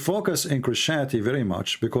 and he focused in Christianity very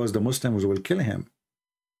much because the Muslims will kill him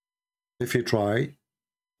if he try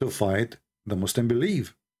to fight the Muslim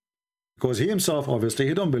belief, because he himself obviously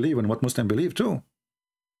he don't believe in what Muslim believe too.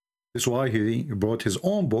 This is why he brought his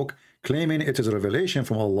own book claiming it is a revelation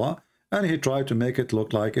from Allah, and he tried to make it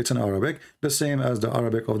look like it's in Arabic, the same as the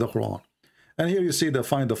Arabic of the Quran. And here you see the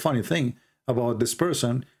funny thing about this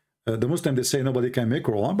person. The Muslim, they say nobody can make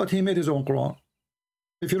Quran, but he made his own Quran.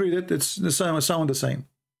 If you read it, it's the same, sound the same.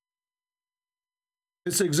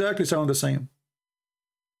 It's exactly sound the same.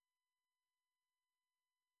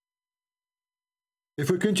 If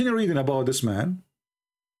we continue reading about this man,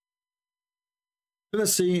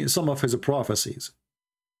 let's see some of his prophecies.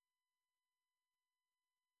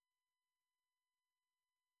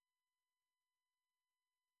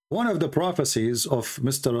 One of the prophecies of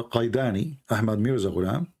Mr. Qaidani, Ahmad Mirza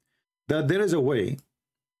Ghulam, that there is a way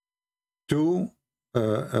to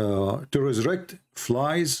resurrect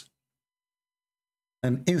flies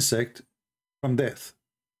and insect from death.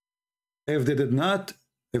 If they did not,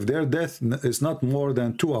 if their death is not more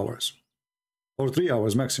than 2 hours or 3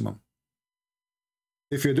 hours maximum.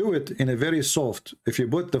 If you do it in a very soft, if you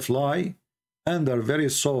put the fly under very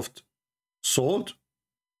soft salt,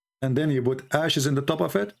 and then you put ashes in the top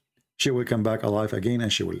of it, she will come back alive again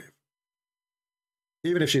and she will live.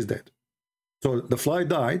 Even if she's dead. So the fly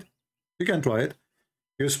died, you can try it.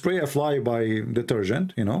 You spray a fly by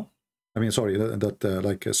detergent, you know. I mean, sorry,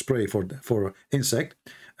 like a spray for insect.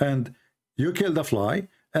 And you kill the fly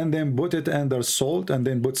and then put it under salt and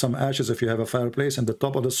then put some ashes if you have a fireplace in the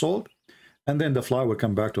top of the salt. And then the fly will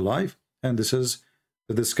come back to life. And this is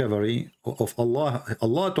the discovery of Allah.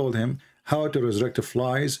 Allah told him how to resurrect the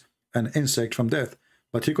flies and insect from death.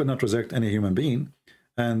 But he could not resurrect any human being.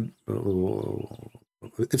 And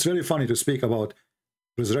it's very funny to speak about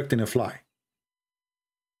resurrecting a fly.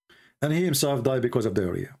 And he himself died because of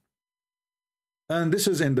diarrhea. And this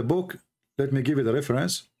is in the book. Let me give you the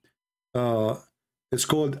reference. It's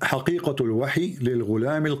called Haqiqatul Wahi lil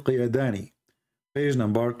Ghulam al-Qiyadani, page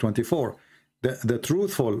number 24. The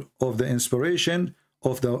truthful of the inspiration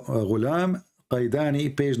of the Ghulam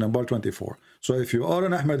Qaidani, page number 24. So if you are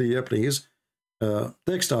an Ahmadiyya, please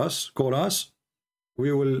text us, call us.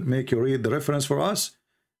 We will make you read the reference for us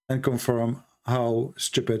and confirm how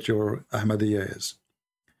stupid your Ahmadiyya is.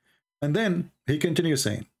 And then he continues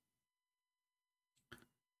saying,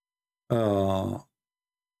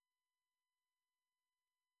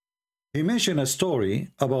 he mentioned a story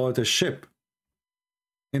about a ship.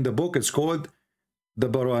 In the book, it's called The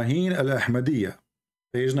Barahin al-Ahmadiyya,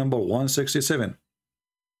 page number 167.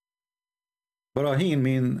 Barahin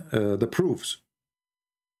mean the proofs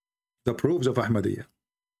of Ahmadiyya.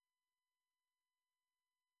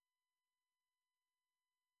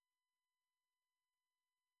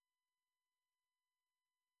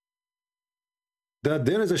 That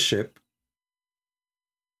there is a ship,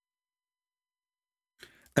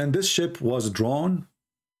 and this ship was drawn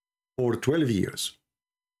for 12 years.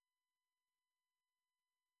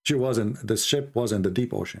 This ship was in the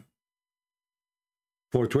deep ocean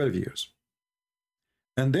for 12 years.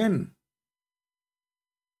 And then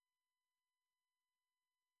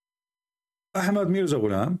Ahmad Mirza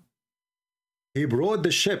Ghulam, he brought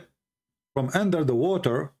the ship from under the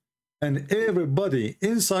water, and everybody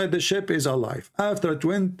inside the ship is alive after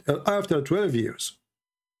 12 years.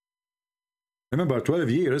 Remember, 12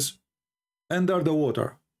 years under the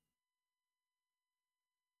water.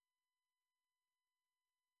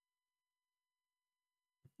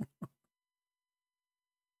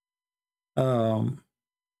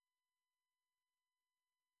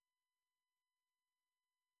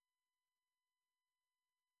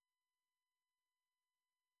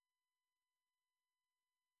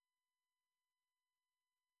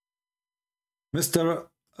 Mr.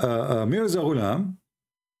 Mirza Ghulam,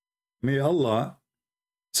 may Allah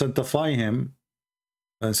sanctify him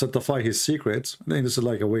and sanctify his secrets. I think this is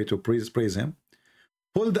like a way to praise him.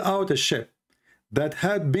 Pulled out a ship that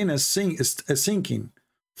had been a sinking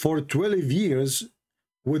for 12 years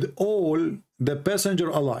with all the passenger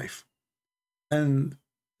alive. And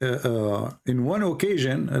in one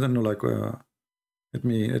occasion, I don't know, like let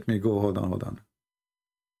me go. Hold on.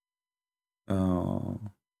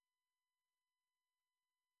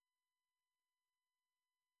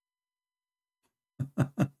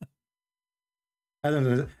 I don't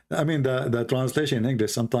know. I mean, the translation in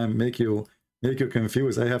English sometimes make you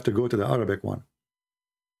confused. I have to go to the Arabic one.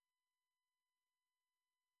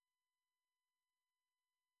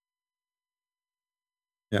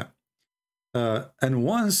 Yeah. And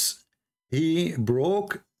once he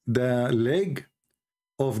broke the leg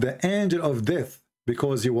of the angel of death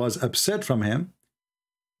because he was upset from him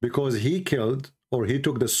because he killed or he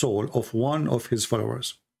took the soul of one of his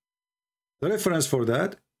followers. The reference for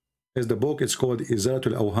that is the book. It's called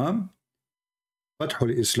Izalatul Awham,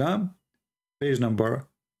 Fathul Islam, page number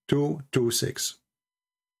 226.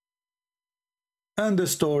 And the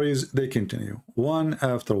stories, they continue, one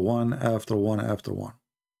after one after one after one.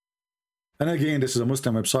 And again, this is a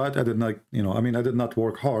Muslim website. I did not, I did not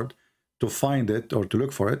work hard to find it or to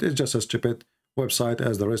look for it. It's just a stupid website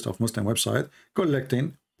as the rest of Muslim website,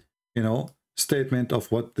 collecting, statement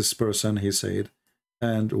of what this person he said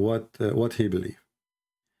and what he believed.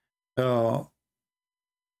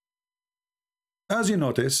 As you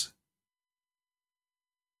notice,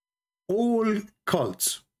 all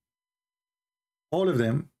cults, all of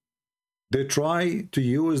them, they try to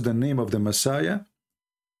use the name of the Messiah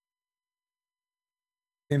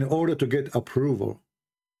in order to get approval.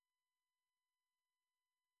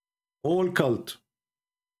 All cult.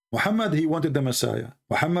 Muhammad, he wanted the Messiah.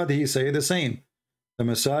 Muhammad, he said the same. The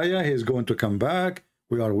Messiah, he is going to come back.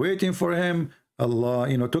 We are waiting for him.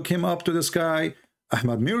 Allah, took him up to the sky.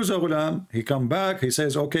 Ahmed Mirza Ghulam, he come back. He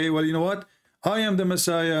says, okay, well, you know what? I am the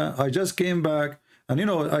Messiah. I just came back. And,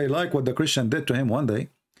 I like what the Christian did to him one day.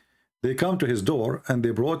 They come to his door and they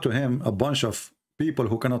brought to him a bunch of people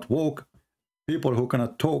who cannot walk, people who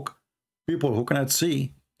cannot talk, people who cannot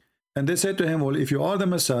see. And they said to him, well, if you are the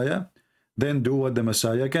Messiah, then do what the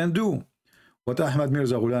Messiah can do. What Ahmed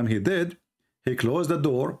Mirza Ghulam, he did, he closed the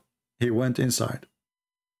door, he went inside.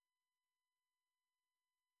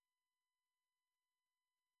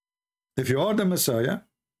 If you are the Messiah,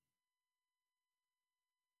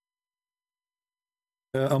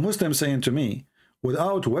 a Muslim saying to me,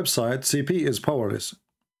 without website, CP is powerless.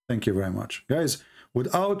 Thank you very much. Guys,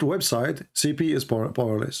 without website, CP is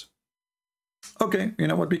powerless. Okay, you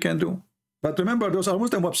know what we can do. But remember, those are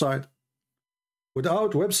Muslim website.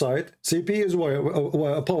 Without website, CP is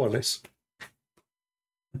powerless.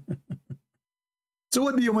 So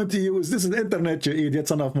what do you want to use? This is the internet, you idiot,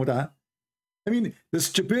 son of Muta. I mean, the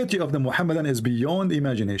stupidity of the Muhammadan is beyond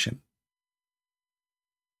imagination.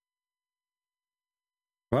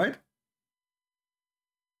 Right?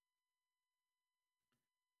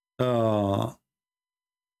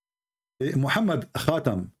 Muhammad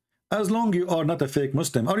Khatam, as long you are not a fake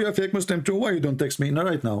Muslim, are you a fake Muslim too? Why you don't text me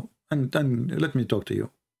right now and let me talk to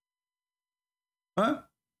you? Huh?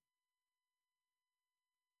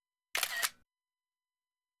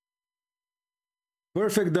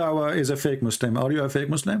 Perfect Dawah is a fake Muslim. Are you a fake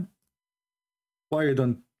Muslim? Why you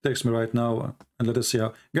don't text me right now and let us see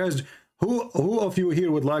how. Guys, who of you here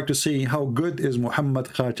would like to see how good is Muhammad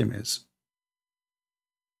Khatim is?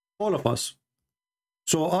 All of us.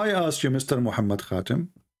 So I ask you, Mr. Muhammad Khatim,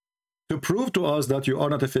 to prove to us that you are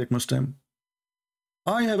not a fake Muslim.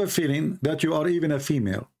 I have a feeling that you are even a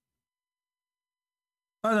female.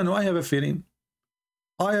 I don't know, I have a feeling.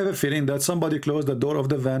 I have a feeling that somebody closed the door of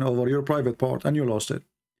the van over your private part and you lost it.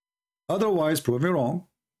 Otherwise, prove me wrong.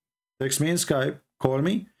 Text me in Skype, call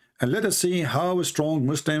me, and let us see how a strong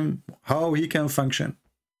Muslim, how he can function.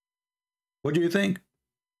 What do you think?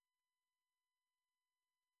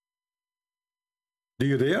 Do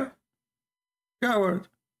you dare? Coward.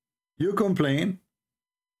 You complain,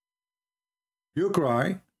 you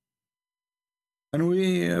cry, and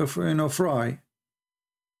we, fry.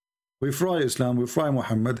 We fry Islam, we fry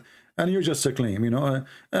Muhammad, and you just claim, you know,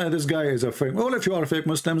 this guy is a fake. Well, if you are fake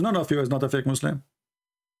Muslims, none of you is not a fake Muslim.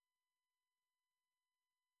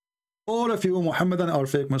 All of you Muhammadan are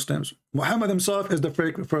fake Muslims. Muhammad himself is the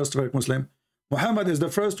first fake Muslim. Muhammad is the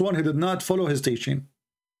first one who did not follow his teaching.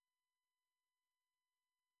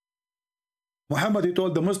 Muhammad, he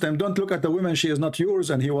told the Muslim, don't look at the woman, she is not yours,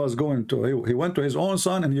 and he was going to, he went to his own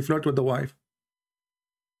son and he flirted with the wife.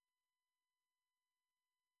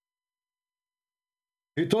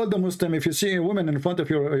 He told the Muslim, if you see a woman in front of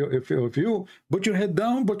you, put your head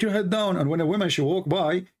down, put your head down. And when a woman, she walked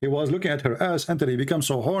by, he was looking at her ass until he became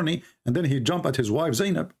so horny, and then he jumped at his wife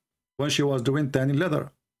Zainab when she was doing tanning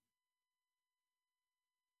leather.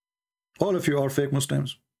 All of you are fake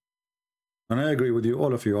Muslims. And I agree with you,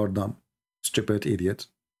 all of you are dumb, stupid idiots.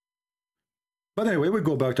 But anyway, we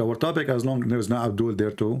go back to our topic as long as there's no Abdul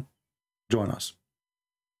there to join us.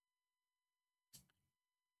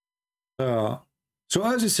 So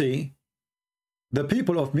as you see, the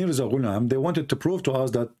people of Mirza Ghulam, they wanted to prove to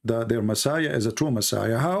us that their Messiah is a true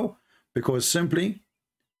Messiah. How? Because simply,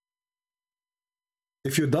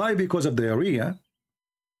 if you die because of diarrhea,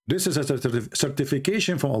 this is a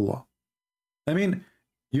certification from Allah. I mean,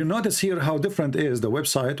 you notice here how different is the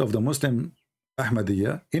website of the Muslim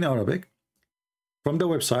Ahmadiyya in Arabic from the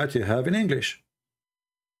website you have in English.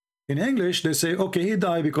 In English, they say, okay, he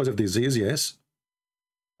died because of disease, yes.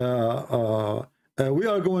 We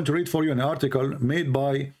are going to read for you an article made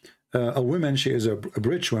by a woman. She is a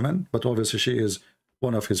British woman, but obviously she is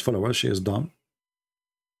one of his followers. She is dumb.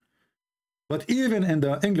 But even in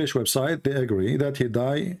the English website, they agree that he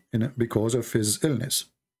died because of his illness.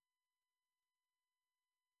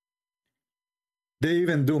 They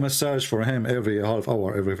even do massage for him every half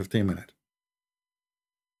hour, every 15 minutes.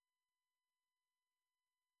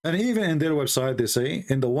 And even in their website, they say,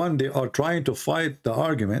 in the one they are trying to fight the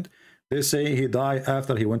argument, they say he died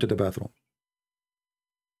after he went to the bathroom.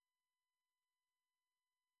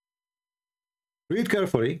 Read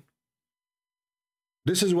carefully.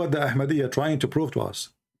 This is what the Ahmadiyya are trying to prove to us.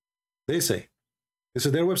 They say, this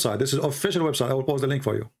is their website. This is official website. I will post the link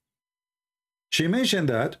for you. She mentioned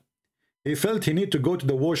that he felt he need to go to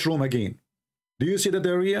the washroom again. Do you see the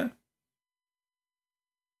diarrhea?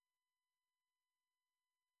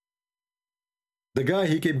 The guy,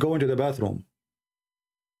 he kept going to the bathroom,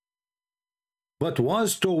 but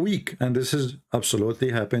was too weak. And this is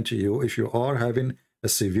absolutely happened to you if you are having a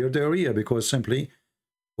severe diarrhea, because simply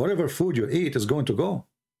whatever food you eat is going to go.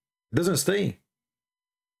 It doesn't stay.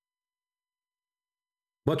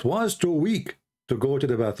 But was too weak to go to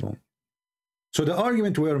the bathroom. So the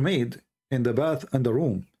argument were made in the bath and the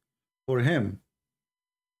room for him.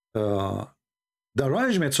 The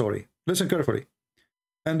arrangement, sorry, listen carefully.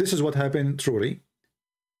 And this is what happened truly.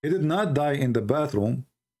 He did not die in the bathroom.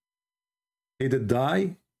 He did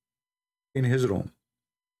die in his room,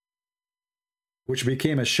 which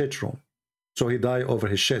became a shit room. So he died over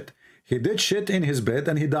his shit. He did shit in his bed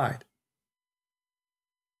and he died.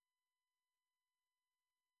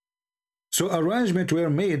 So arrangements were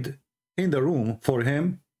made in the room for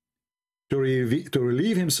him to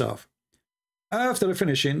relieve himself after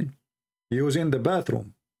finishing using the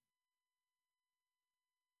bathroom.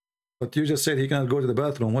 But you just said he cannot go to the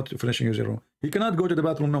bathroom. What finishing using room? He cannot go to the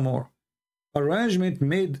bathroom no more. Arrangement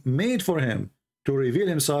made for him to reveal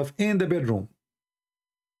himself in the bedroom.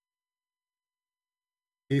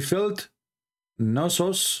 He felt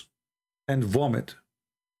nausea and vomit.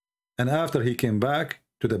 And after he came back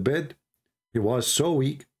to the bed, he was so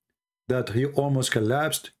weak that he almost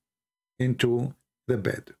collapsed into the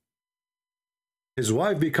bed. His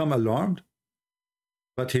wife became alarmed,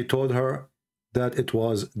 but he told her that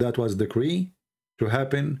that was decree to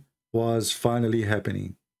happen was finally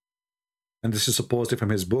happening. And this is supposedly from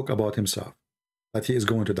his book about himself, that he is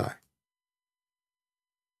going to die.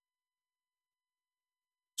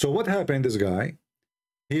 So what happened, this guy,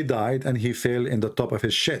 he died and he fell in the top of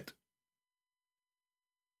his shit.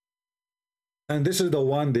 And this is the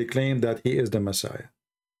one they claim that he is the Messiah.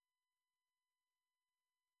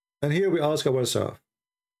 And here we ask ourselves,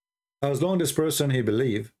 as long as this person, he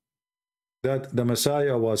believed that the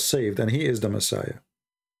Messiah was saved and he is the Messiah,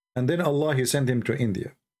 and then Allah, he sent him to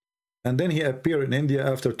India, and then he appeared in India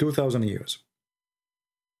after 2,000 years.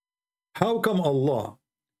 How come Allah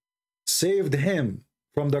saved him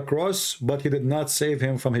from the cross, but he did not save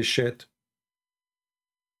him from his shit?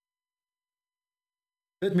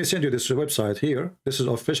 Let me send you this website here. This is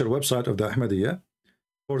the official website of the Ahmadiyya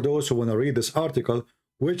for those who want to read this article,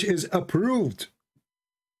 which is approved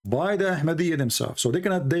by the Ahmadiyya themselves. So they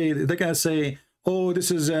cannot say, oh,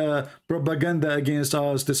 this is propaganda against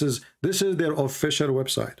us. This is their official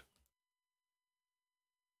website.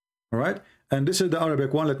 All right, and this is the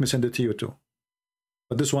Arabic one. Let me send it to you too.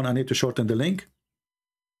 But this one I need to shorten the link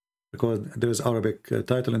because there is Arabic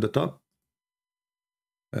title in the top.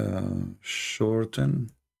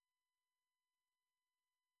 Shorten.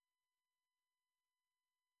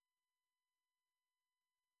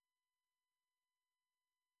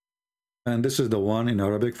 And this is the one in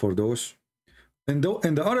Arabic for those. In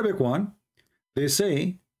the Arabic one, they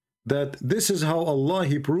say that this is how Allah,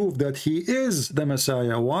 He proved that He is the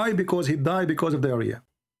Messiah. Why? Because He died because of the area.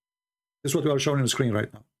 This is what we are showing on the screen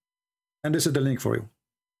right now. And this is the link for you.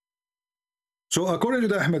 So according to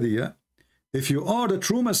the Ahmadiyya, if you are the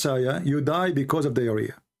true Messiah, you die because of the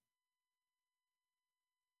area.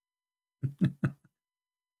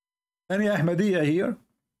 Any Ahmadiyya here?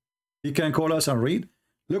 You can call us and read.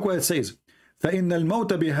 Look what it says. فإن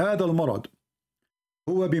الموت بهذا المرض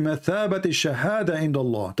هو بمثابة الشهادة عند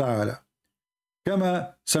الله تعالى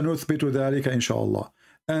كما سنثبت ذلك إن شاء الله.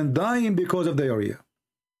 And dying because of the area,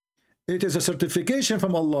 it is a certification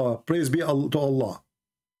from Allah, praise be to Allah,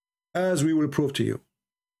 as we will prove to you.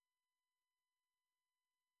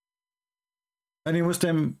 Any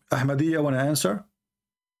Muslim Ahmadiyya want to answer?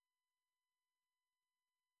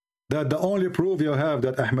 That the only proof you have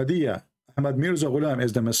that Ahmadiyya, Ahmad Mirza Ghulam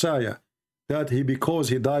is the Messiah, that because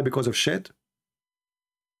he died because of shit?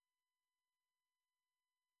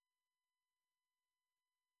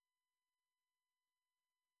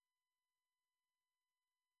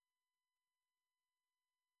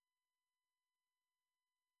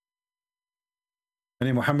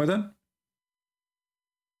 Any Muhammadan?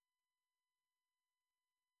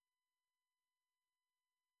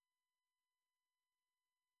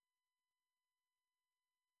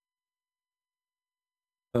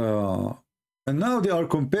 And now they are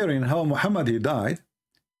comparing how Muhammad he died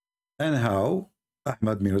and how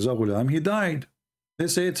Ahmad Mirza Ghulam he died. They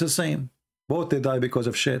say it's the same. Both they die because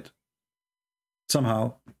of shit.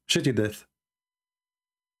 Somehow, shitty death.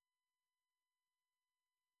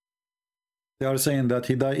 They are saying that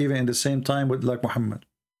he died even in the same time with like Muhammad.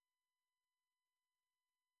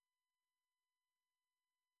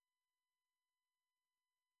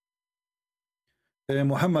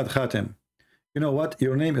 Muhammad Khatim. You know what?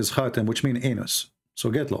 Your name is Khatim, which means anus. So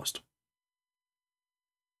get lost.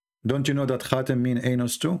 Don't you know that Khatim means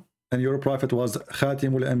anus too? And your prophet was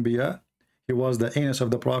Khatimul Anbiya. He was the anus of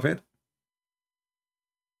the prophet.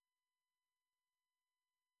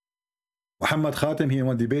 Muhammad Khatim, he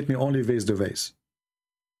want to debate me only vase to vase.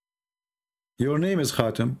 Your name is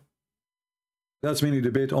Khatim. That's mean you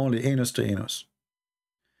debate only anus to anus.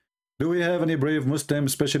 Do we have any brave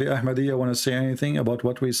Muslims, especially Ahmadiyya, want to say anything about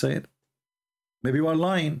what we said? Maybe you are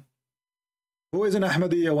lying. Who is an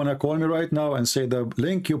Ahmadiyya want to call me right now and say the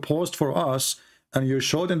link you post for us and you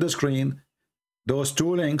showed in the screen, those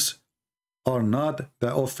two links are not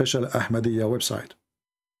the official Ahmadiyya website.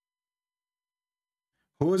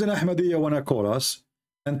 Who is an Ahmadiyya want to call us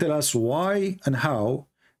and tell us why and how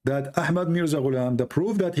that Ahmad Mirza Ghulam, the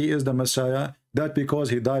proof that he is the Messiah, that because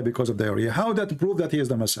he died because of the area. How that prove that he is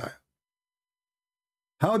the Messiah?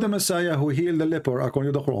 How the Messiah who healed the leper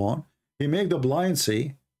according to the Quran, he make the blind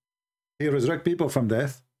see, he resurrect people from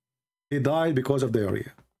death, he died because of the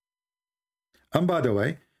area. And by the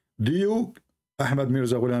way, do you, Ahmad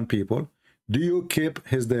Mirza Ghulam people, do you keep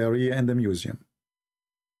his diarrhea in the museum?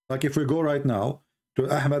 Like if we go right now to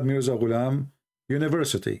Ahmad Mirza Ghulam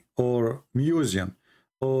University or museum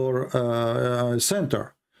or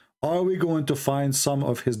center, are we going to find some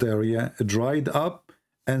of his diarrhea dried up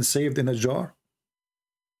and saved in a jar?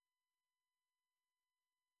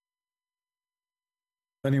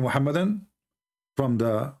 Any Muhammadan from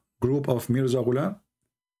the group of Mirza Ghulam?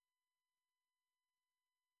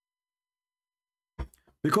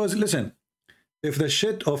 Because listen, if the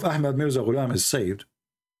shit of Ahmad Mirza Ghulam is saved,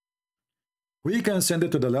 we can send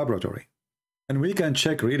it to the laboratory and we can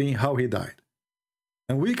check really how he died.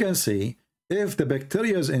 And we can see if the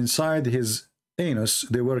bacteria inside his anus,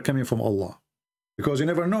 they were coming from Allah. Because you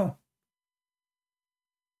never know.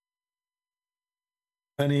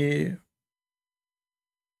 Any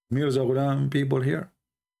Mirza Ghulam people here?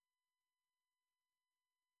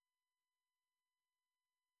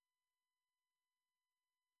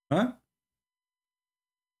 Huh?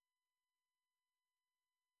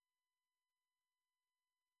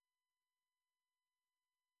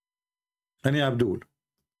 Any Abdul?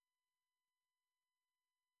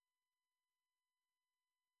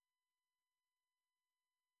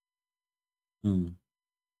 And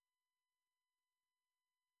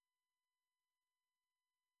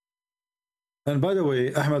by the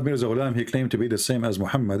way, Ahmad Mirza Ghulam, he claimed to be the same as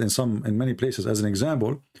Muhammad in many places. As an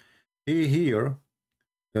example, he hear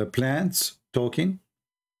plants talking,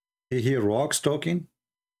 He hear rocks talking.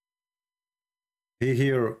 He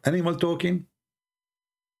hear animal talking.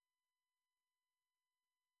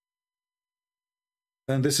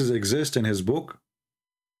 And this is exist in his book,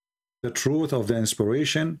 The Truth of the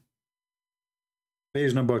Inspiration,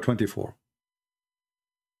 page number 24.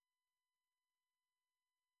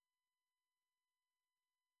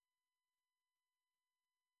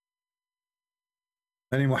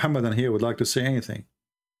 Any Muhammadan here would like to say anything?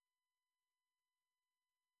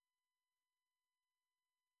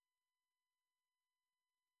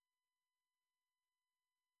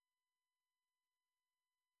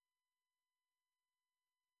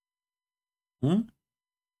 Hmm?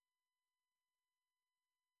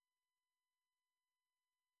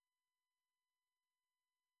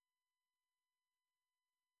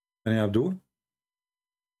 Any Abdul?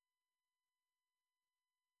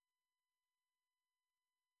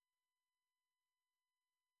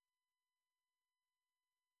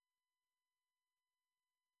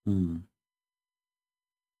 Hmm.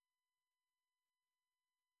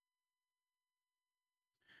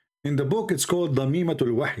 In the book, it's called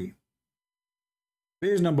Damimatul Wahi.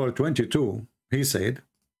 Page number 22, he said,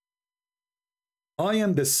 I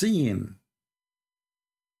am the seeing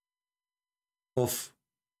of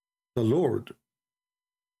the Lord,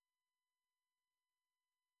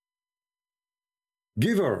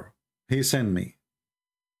 giver, he sent me,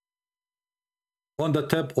 on the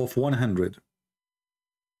top of 100,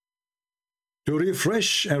 to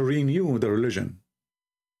refresh and renew the religion,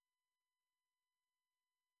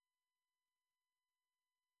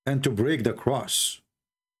 and to break the cross,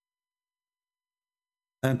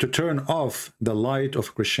 and to turn off the light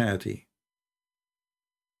of Christianity,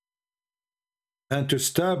 and to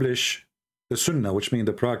establish the Sunnah, which means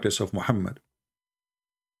the practice of Muhammad.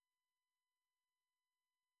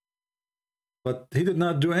 But he did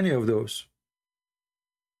not do any of those.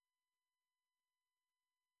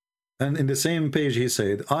 And in the same page he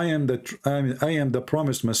said, I am the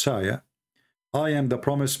promised Messiah, I am the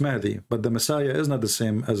promised Mahdi, but the Messiah is not the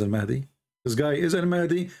same as al-Mahdi. This guy is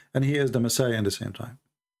al-Mahdi and he is the Messiah at the same time.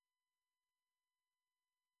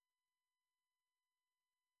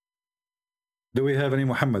 Do we have any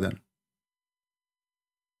Muhammadan?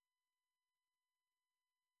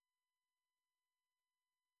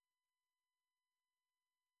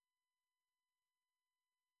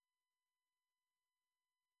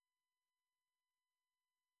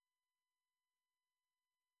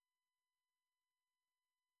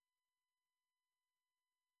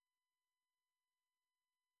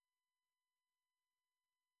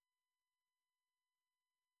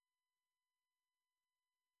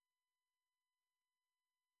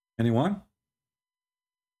 Anyone?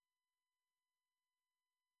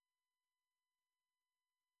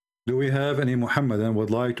 Do we have any Muhammadan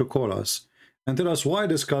would like to call us and tell us why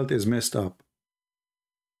this cult is messed up?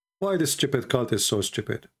 Why this stupid cult is so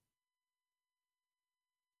stupid?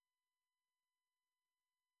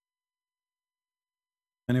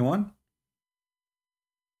 Anyone?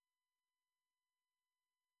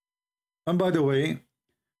 And by the way,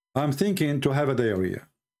 I'm thinking to have a diarrhea.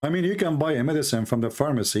 I mean, you can buy a medicine from the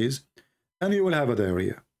pharmacies and you will have a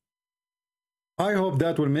diarrhea. I hope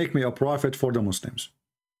that will make me a profit for the Muslims.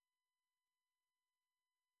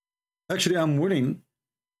 Actually, I'm willing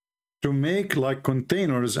to make like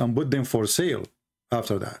containers and put them for sale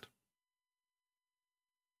after that.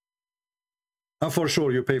 And for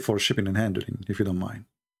sure, you pay for shipping and handling, if you don't mind.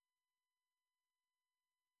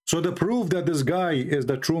 So the proof that this guy is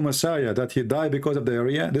the true Messiah, that he died because of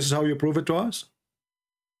diarrhea, this is how you prove it to us?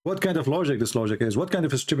 What kind of logic this logic is? What kind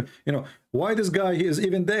of a stupid, you know, why this guy, he is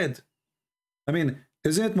even dead? I mean,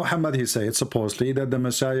 isn't it Muhammad, he said, supposedly, that the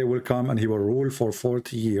Messiah will come and he will rule for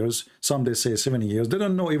 40 years. Some they say 70 years. They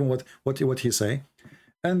don't know even what he say.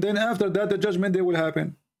 And then after that, the judgment day will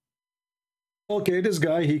happen. Okay, this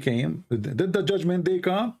guy, he came. Did the judgment day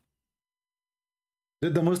come?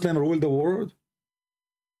 Did the Muslim rule the world?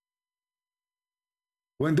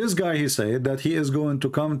 When this guy, he said that he is going to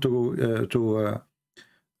come to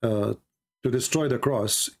destroy the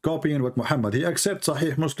cross, copying what Muhammad, he accepts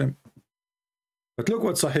Sahih Muslim. But look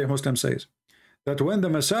what Sahih Muslim says, that when the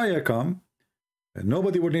Messiah come,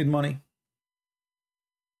 nobody will need money.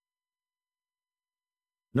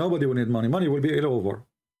 Nobody will need money. Money will be all over.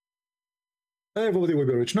 Everybody will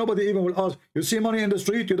be rich. Nobody even will ask. You see money in the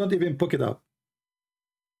street, you don't even pick it up.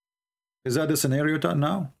 Is that the scenario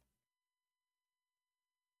now?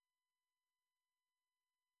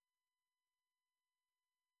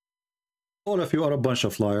 All of you are a bunch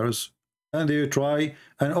of liars, and you try,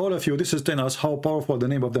 and all of you, this is telling us how powerful the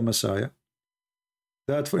name of the Messiah,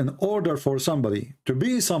 that in order for somebody to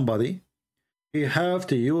be somebody, he have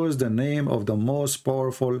to use the name of the most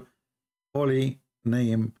powerful, holy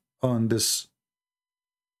name on this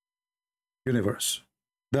universe.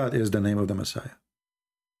 That is the name of the Messiah.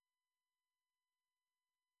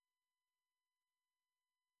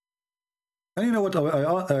 And you know what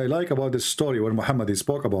I like about this story when Muhammad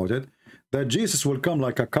spoke about it, that Jesus will come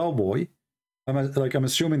like a cowboy. I'm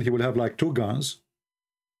assuming he will have like 2 guns,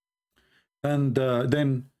 and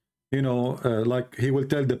then, you know, like he will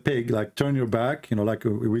tell the pig, like, turn your back, you know, like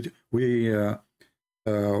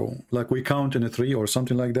we count in a 3 or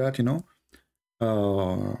something like that, you know.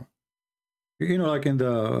 You know, like in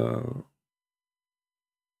the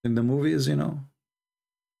movies, you know,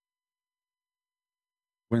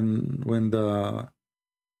 when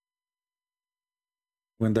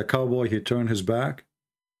the cowboy, he turned his back,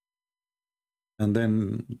 and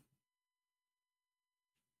then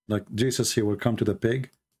like Jesus, he will come to the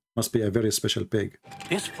pig. Must be a very special pig,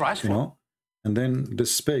 this price, you know. And then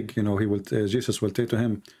this pig, you know, he will Jesus will say to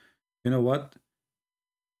him, you know what,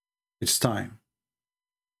 it's time.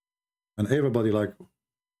 And everybody, like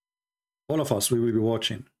all of us, we will be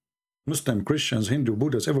watching. Muslim, Christians, Hindu,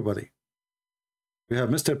 Buddhists, everybody. We have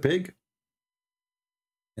Mr. Pig.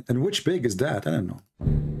 And which pig is that? I don't know.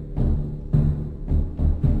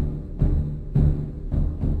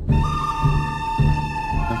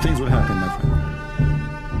 And things will happen, my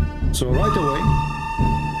friend. So right away,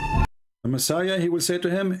 the Messiah, he will say to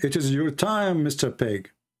him, it is your time, Mr.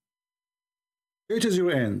 Pig. It is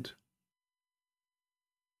your end.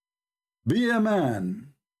 Be a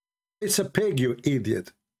man. It's a pig, you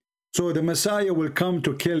idiot. So the Messiah will come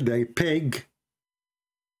to kill the pig.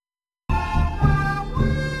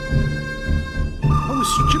 How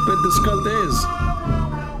stupid this cult is.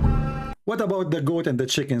 What about the goat and the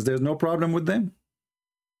chickens? There's no problem with them?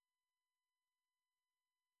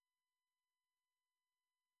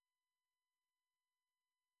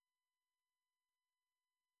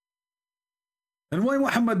 And why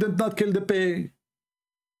Muhammad did not kill the pig?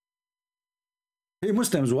 Hey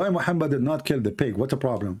Muslims, why Muhammad did not kill the pig? What a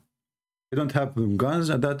problem. They don't have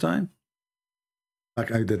guns at that time? Like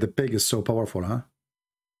the pig is so powerful, huh?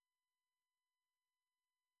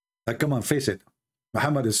 Like, come on, face it.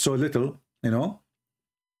 Muhammad is so little, you know.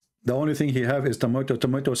 The only thing he have is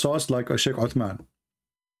tomato sauce, like a Sheikh Uthman.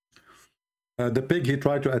 The pig, he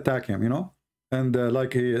tried to attack him, you know. And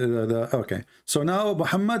like okay. So now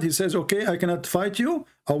Muhammad, he says, okay, I cannot fight you.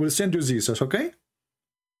 I will send you Jesus, okay?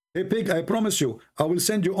 Hey pig, I promise you, I will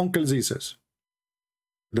send you Uncle Jesus.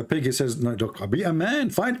 The pig, he says, no, be a man,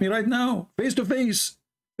 fight me right now, face to face,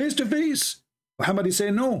 face to face. Muhammad, he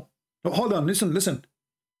say, no. Oh, hold on, listen.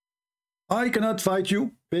 I cannot fight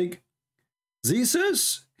you, pig.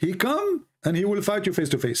 Jesus, he come and he will fight you face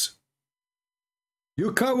to face.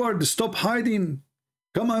 You coward, stop hiding.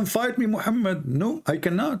 Come and fight me, Muhammad. No, I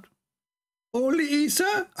cannot. Only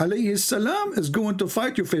Isa, alayhi salam, is going to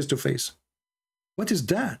fight you face to face. What is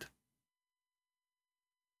that?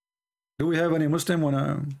 Do we have any Muslim want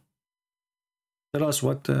to tell us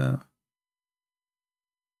what?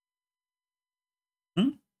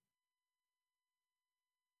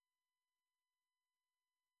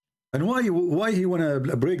 And why he want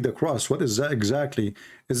to break the cross? What is that exactly?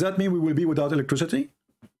 Does that mean we will be without electricity?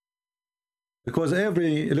 Because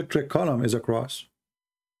every electric column is a cross.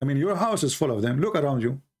 I mean, your house is full of them. Look around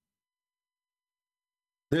you.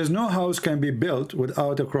 There's no house can be built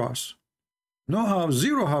without a cross. No house,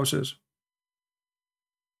 0 houses.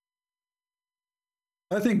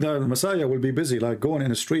 I think the Messiah will be busy, like going in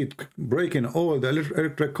the street, breaking all the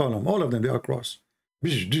electric column. All of them, they are cross.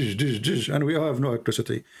 And we have no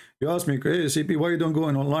electricity. You ask me, hey, CP, why you don't go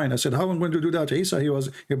in online? I said, how am I going to do that? Isa,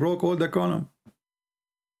 he broke all the column.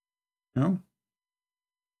 You know?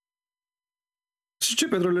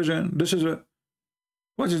 Stupid religion. This is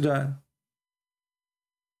what is that?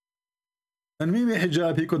 And Mimi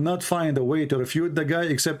Hijab, he could not find a way to refute the guy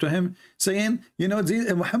except to him saying, you know,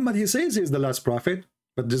 Muhammad, he says he's the last prophet,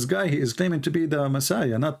 but this guy, he is claiming to be the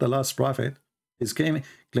Messiah, not the last prophet. He's claiming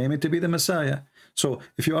to be the Messiah. So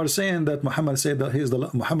if you are saying that Muhammad said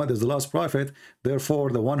that Muhammad is the last prophet,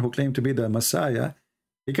 therefore the one who claimed to be the Messiah,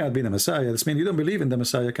 he can't be the Messiah. This means you don't believe in the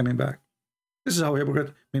Messiah coming back. This is how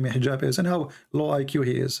hypocrite Mimi Hijab is and how low IQ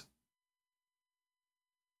he is.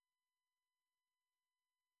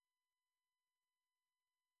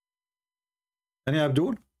 Any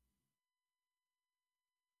Abdul?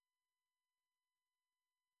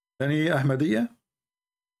 Any Ahmadiyya?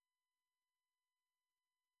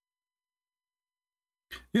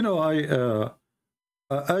 You know,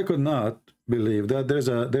 I could not believe that there's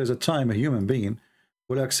a time a human being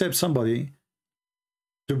will accept somebody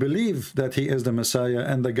to believe that he is the Messiah,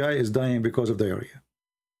 and the guy is dying because of diarrhea.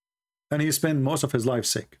 And he spent most of his life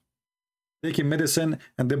sick, taking medicine,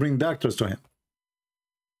 and they bring doctors to him.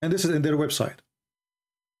 And this is in their website.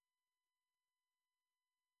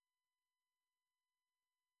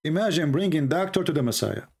 Imagine bringing doctor to the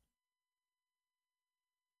Messiah.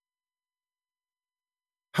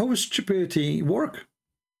 How does stupidity work?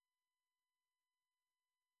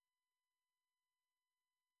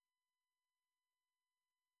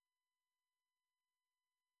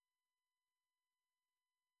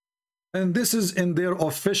 And this is in their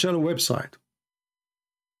official website.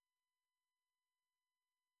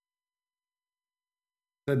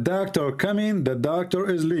 The doctor coming, the doctor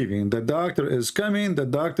is leaving. The doctor is coming, the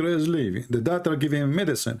doctor is leaving. The doctor giving him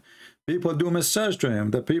medicine. People do massage to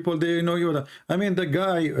him. The people, they know you. I mean, the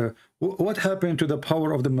guy, what happened to the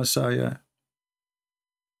power of the Messiah?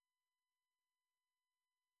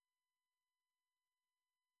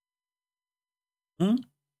 Hmm?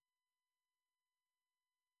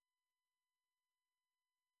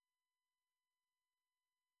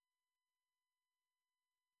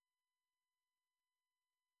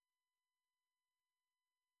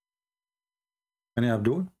 Any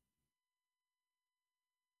Abdul?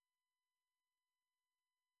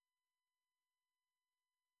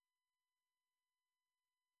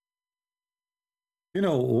 You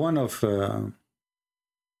know, one of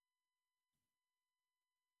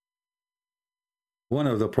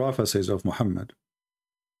the prophecies of Muhammad,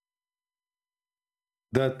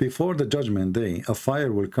 that before the judgment day, a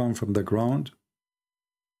fire will come from the ground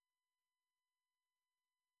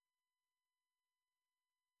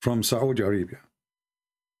from Saudi Arabia.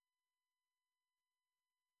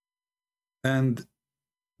 And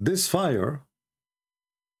this fire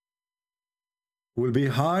will be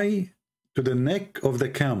high to the neck of the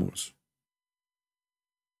camels.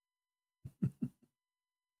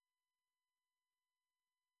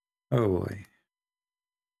 Oh boy.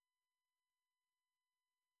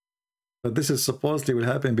 But this is supposedly will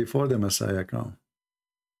happen before the Messiah comes.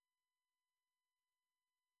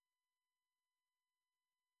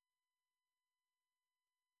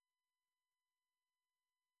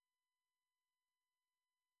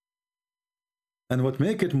 And what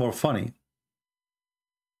make it more funny,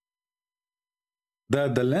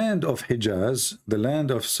 that the land of Hijaz, the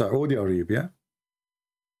land of Saudi Arabia,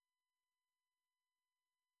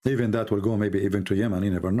 even that will go maybe even to Yemen,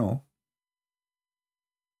 you never know,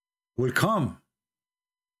 will come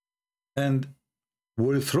and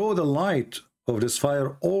will throw the light of this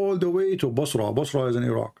fire all the way to Basra. Basra is in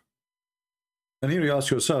Iraq. And here you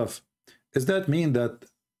ask yourself, does that mean that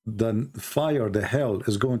the fire, the hell,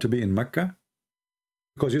 is going to be in Mecca?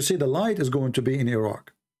 Because you see, the light is going to be in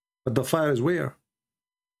Iraq, but the fire is where?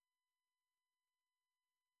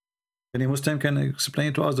 Any Muslim can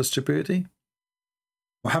explain to us the stupidity?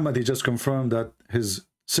 Muhammad, he just confirmed that his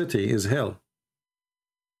city is hell.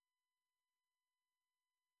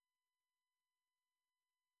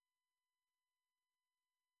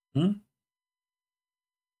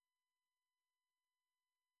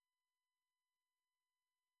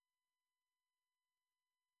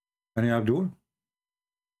 Any Abdul?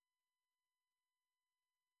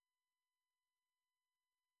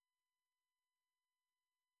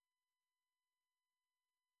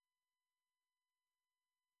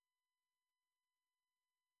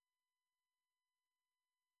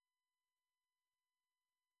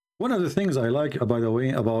 One of the things I like, by the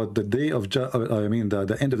way, about the day of,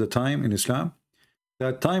 the end of the time in Islam,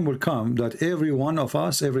 that time will come that every one of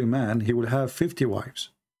us, every man, he will have 50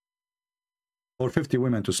 wives or 50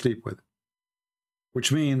 women to sleep with,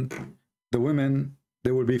 which means the women,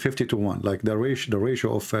 they will be 50 to 1, like the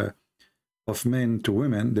ratio of men to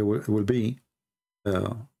women, there will be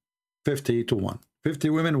 50 to 1, 50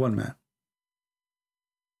 women, 1 man.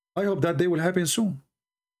 I hope that day will happen soon.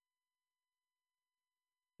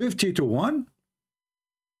 50 to 1.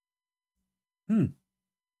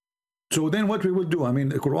 So then what we will do, I mean,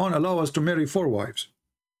 the Quran allows us to marry 4 wives.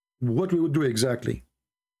 What we would do exactly?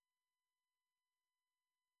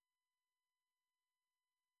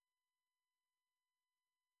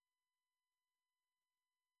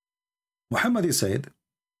 Muhammad said,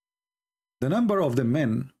 the number of the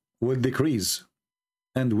men will decrease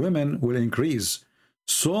and women will increase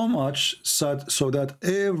so much so that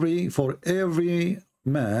for every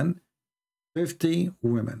man, 50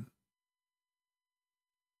 women.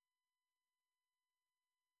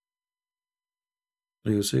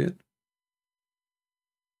 Do you see it?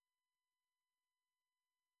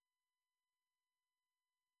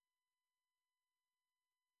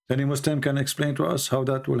 Any Muslim can explain to us how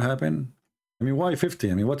that will happen I mean, why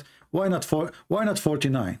 50? I mean, why not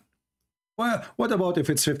 49? What about if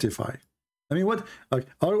it's 55? I mean, what, like,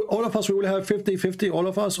 all of us, we will have 50, all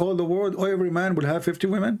of us, all the world, or every man will have 50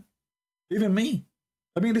 women? Even me?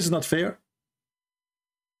 I mean, this is not fair.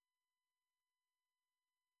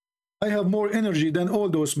 I have more energy than all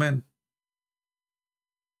those men.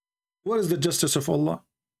 What is the justice of Allah?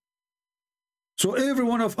 So every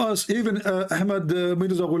one of us, even Ahmed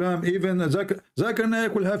Mirza Ghulam, even Zakir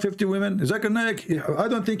Naik will have 50 women. Zakir Naik, I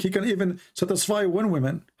don't think he can even satisfy one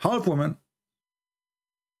woman, half woman.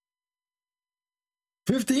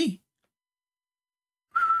 50?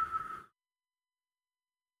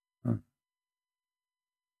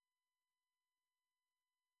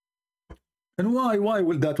 And why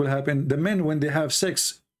will that will happen? The men, when they have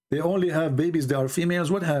sex, they only have babies, they are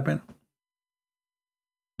females. What happened?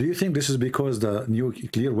 Do you think this is because the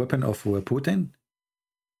nuclear weapon of Putin?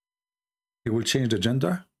 He will change the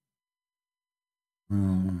gender?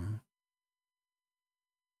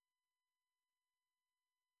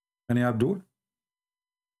 Any Abdul?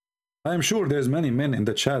 I am sure there's many men in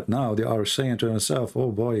the chat now, they are saying to themselves,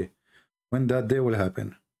 oh boy, when that day will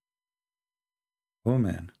happen. Oh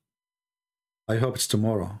man, I hope it's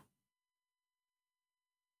tomorrow.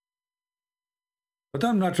 But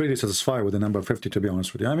I'm not really satisfied with the number 50, to be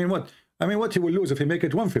honest with you. I mean, what he will lose if he make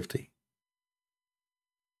it 150?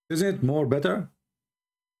 Isn't it more better?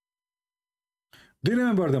 Do you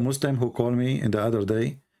remember the Muslim who called me in the other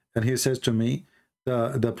day, and he says to me,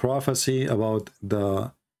 the prophecy about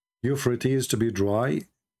the Euphrates to be dry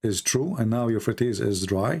is true, and now Euphrates is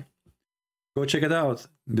dry? Go check it out.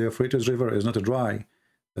 The Euphrates River is not dry.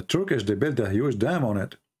 The Turkish, they built a huge dam on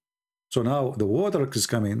it. So now the water is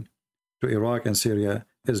coming to Iraq and Syria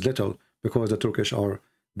is little because the Turkish are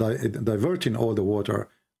diverting all the water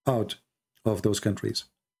out of those countries.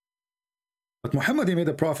 But Muhammad, he made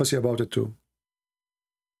a prophecy about it too.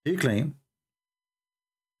 He claimed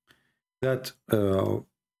that a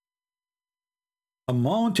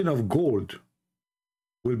mountain of gold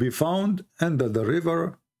will be found under the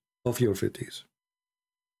river of Euphrates.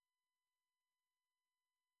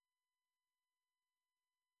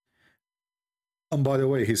 And by the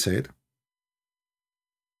way, he said,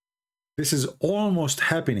 this is almost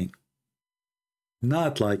happening,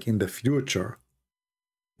 not like in the future.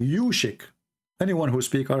 Yushik, anyone who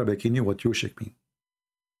speaks Arabic, he knew what Yushik means.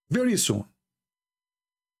 Very soon.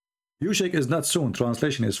 Yushik is not soon,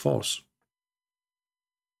 translation is false.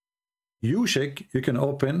 Yushik, you can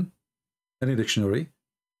open any dictionary.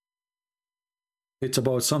 It's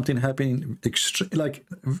about something happening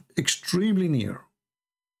extremely near.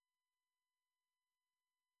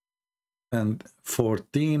 And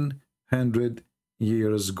 1400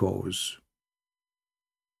 years goes.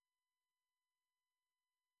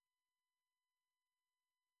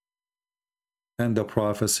 And the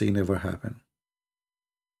prophecy never happened.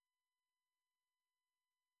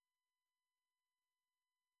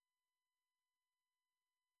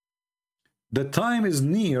 The time is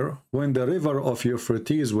near when the river of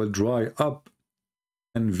Euphrates will dry up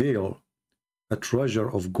and veil a treasure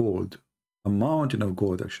of gold, a mountain of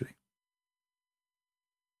gold actually.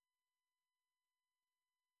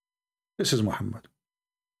 This is Muhammad.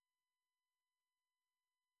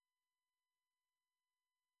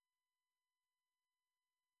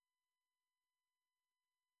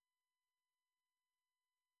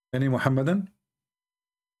 Any Muhammadan?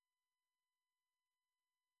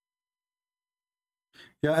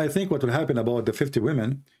 Yeah, I think what will happen about the 50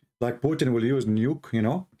 women, like Putin will use nuke, you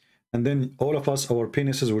know, and then all of us, our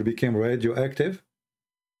penises will become radioactive,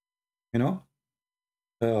 you know.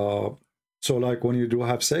 So like when you do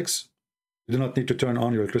have sex, you do not need to turn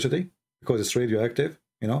on your electricity because it's radioactive,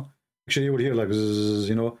 you know. Actually, you will hear like, zzz,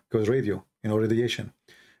 you know, because radio, you know, radiation.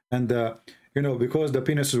 And, you know, because the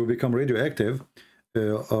penises will become radioactive,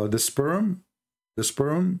 the sperm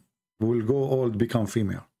will go all become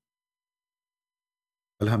female.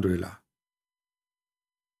 Alhamdulillah.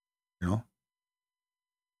 You know.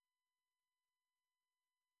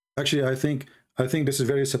 Actually, I think this is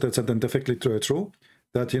very scientifically true.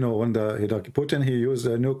 That, you know, when Putin, he used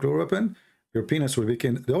a nuclear weapon, your penis will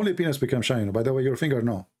become, the only penis become shiny. By the way, your finger,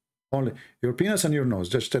 no. Only your penis and your nose.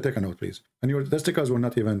 Just take a note, please. And your testicles will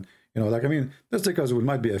not even, you know, like, I mean, testicles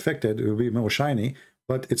might be affected. It will be more shiny,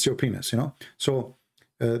 but it's your penis, you know. So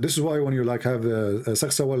this is why when you like have a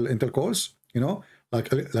sexual intercourse, you know,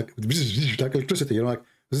 like electricity, you know, like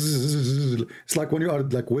it's like when you are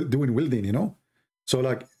like doing welding, you know. So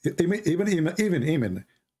like even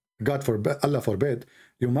God forbid, Allah forbid,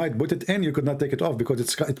 you might put it in, you could not take it off because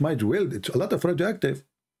it might weld. It's a lot of radioactive,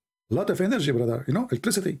 a lot of energy, brother, you know,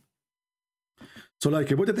 electricity. So like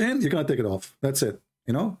you put it in, you cannot take it off. That's it.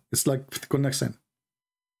 You know, it's like it connects in.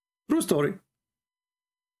 True story.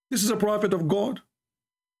 This is a prophet of God.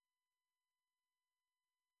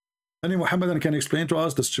 Any Muhammadan can explain to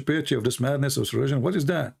us the stupidity of this madness of religion. What is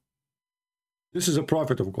that? This is a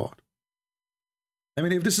prophet of God. I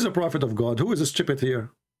mean, if this is a prophet of God, who is the stupid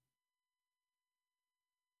here?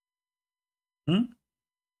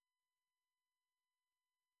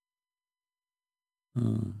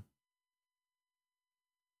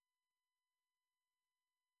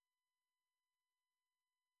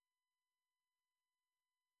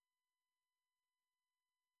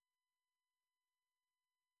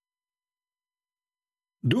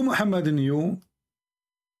 Do Muhammad knew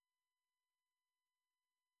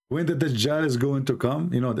when the Dajjal is going to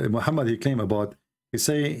come? You know, Muhammad, he claimed about, he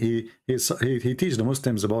say he teach the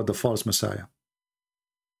Muslims about the false Messiah.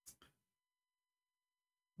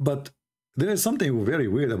 But there is something very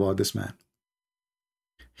weird about this man.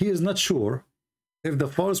 He is not sure if the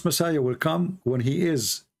false Messiah will come when he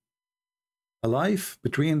is alive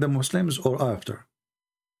between the Muslims or after.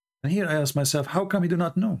 And here I ask myself, how come he do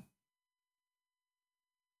not know?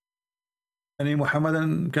 Any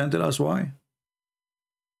Muhammadan can tell us why?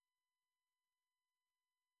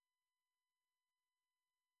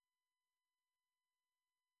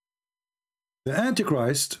 The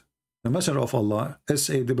Antichrist, the messenger of Allah,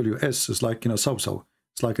 S-A-W-S, is like, you know, so-so.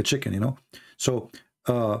 It's like a chicken, you know. So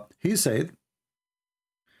he said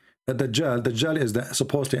that Dajjal is the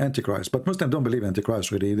supposed Antichrist. But Muslims don't believe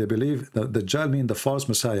Antichrist, really. They believe that Dajjal means the false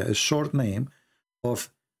Messiah, a short name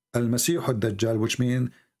of Al-Masih al-Dajjal, which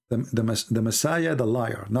means the Messiah, the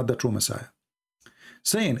liar, not the true Messiah.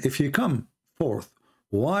 Saying, if you come forth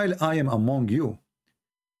while I am among you,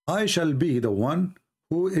 I shall be the one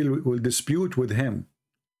who will dispute with him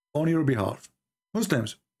on your behalf.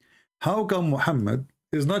 Muslims, how come Muhammad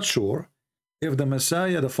is not sure if the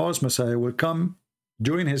Messiah, the false Messiah, will come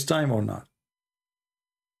during his time or not?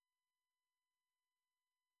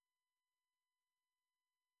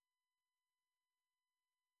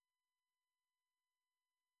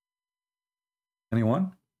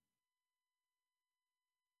 Anyone?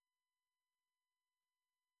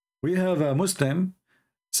 We have a Muslim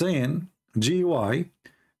saying, GY,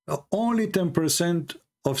 only 10%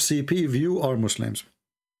 of CP view are Muslims.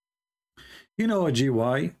 You know,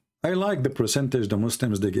 GY, I like the percentage the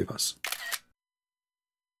Muslims they give us.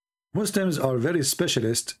 Muslims are very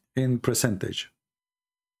specialist in percentage.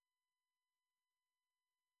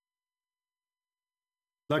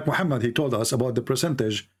 Like Muhammad, he told us about the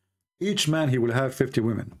percentage. Each man, he will have 50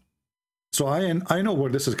 women. So I know where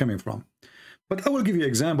this is coming from. But I will give you an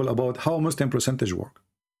example about how Muslim percentage work.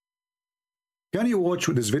 Can you watch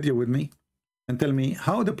this video with me and tell me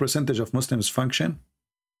how the percentage of Muslims function?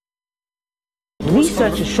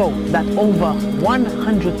 Researchers show that over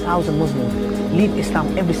 100,000 Muslims leave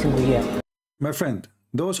Islam every single year. My friend,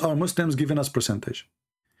 those are Muslims giving us percentage.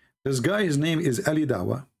 This guy, his name is Ali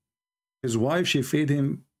Dawah. His wife, she feed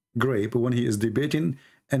him grape when he is debating,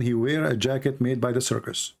 and he wear a jacket made by the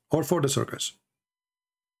circus or for the circus,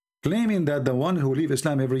 claiming that the one who leave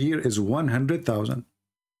Islam every year is 100,000.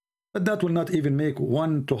 But that will not even make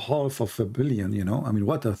 1/2 billion, you know. I mean,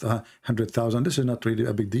 what, 100,000? This is not really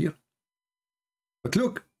a big deal. But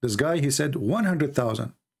look, this guy, he said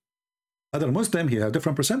 100,000. Other Muslim, he has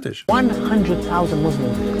different percentage. 100,000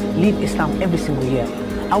 Muslims leave Islam every single year.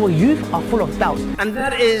 Our youth are full of doubts. And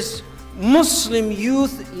that is Muslim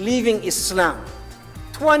youth leaving Islam.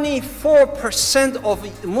 24% of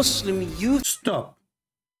Muslim youth. Stop.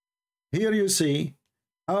 Here you see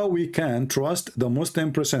how we can trust the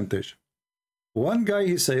Muslim percentage. One guy,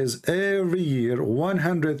 he says every year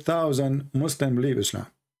 100,000 Muslims leave Islam,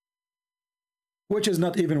 which is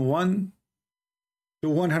not even 1 to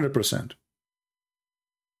 100%.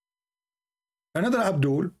 Another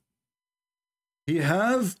Abdul, he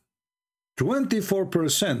have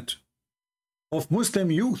 24% of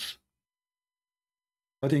Muslim youth.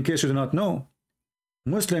 But in case you do not know,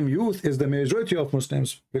 Muslim youth is the majority of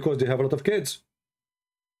Muslims because they have a lot of kids.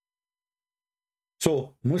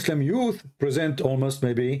 So Muslim youth present almost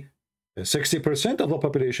maybe 60% of the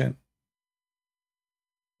population,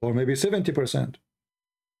 or maybe 70%.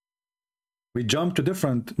 We jump to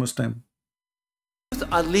different Muslim.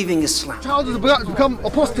 Are leaving Islam. Your child is about to become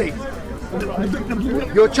apostate.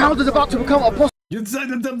 Your child is about to become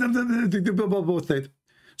apostate.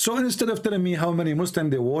 So instead of telling me how many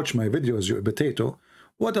Muslims they watch my videos, you potato,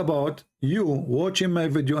 what about you watching my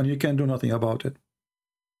video and you can do nothing about it?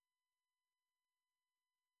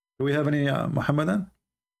 Do we have any Muhammadan?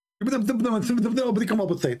 Become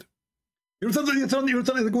apostate. You're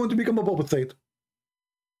going to become apostate.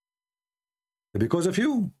 Because of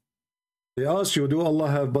you. They ask you, do Allah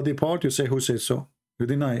have body part? You say, who says so? You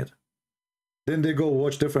deny it. Then they go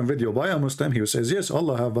watch different video by a Muslim. He says, yes,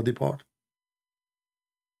 Allah have body part.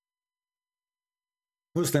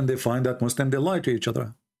 Muslim, they find that Muslim, they lie to each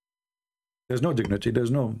other. There's no dignity.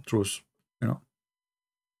 There's no truth. You know.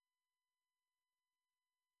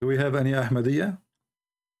 Do we have any Ahmadiyya?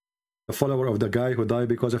 A follower of the guy who died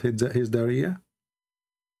because of his diarrhea?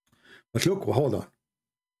 But look, hold on.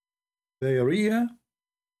 Diarrhea,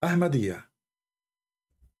 Ahmadiyya.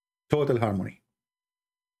 Total harmony.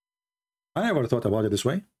 I never thought about it this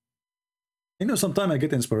way. You know, sometimes I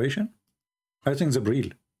get inspiration. I think it's real.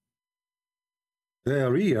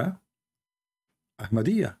 Diarrhea,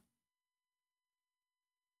 Ahmadiyya.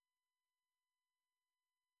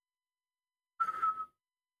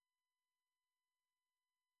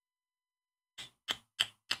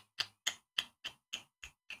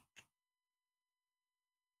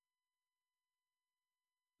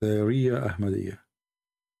 Diarrhea, Ahmadiyya.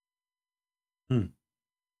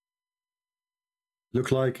 Look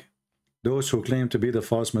like those who claim to be the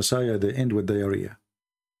false Messiah, they end with diarrhea.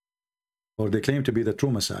 Or they claim to be the true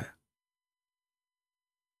Messiah.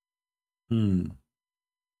 Thank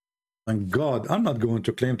God, I'm not going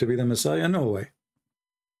to claim to be the Messiah, no way.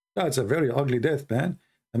 That's a very ugly death, man.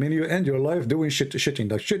 I mean, you end your life doing shitting,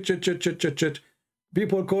 like shit.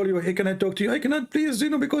 People call you, hey, can I talk to you? I cannot, please, you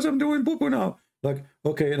know, because I'm doing poo-poo now. Like,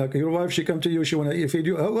 okay, like your wife, she come to you, she want to feed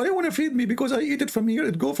you. Oh, I want to feed me because I eat it from here,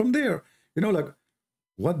 it go from there. You know, like,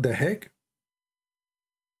 what the heck?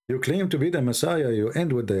 You claim to be the Messiah, you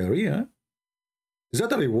end with diarrhea. Is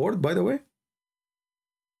that a reward, by the way?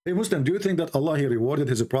 Hey, Muslim, do you think that Allah, he rewarded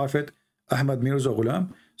his prophet, Ahmad Mirza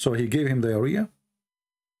Ghulam, so he gave him diarrhea?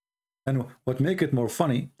 And what make it more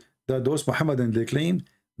funny, that those Muhammadan, they claim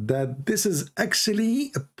that this is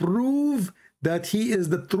actually a proof that he is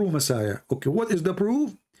the true Messiah. Okay, what is the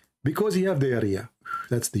proof? Because he have diarrhea.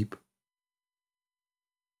 That's deep.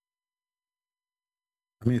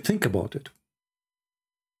 I mean, think about it.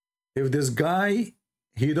 If this guy,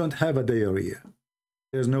 he don't have a diarrhea,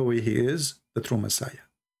 there's no way he is the true Messiah.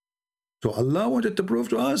 So Allah wanted to prove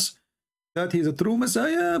to us that he's a true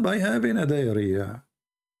Messiah by having a diarrhea.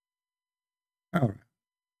 All right.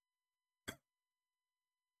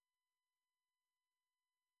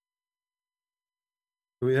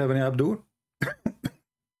 Do we have any Abdul?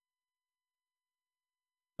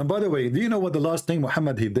 And by the way, do you know what the last thing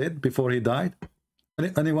Muhammad he did before he died?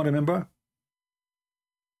 Anyone remember?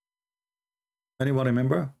 Anyone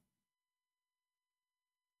remember?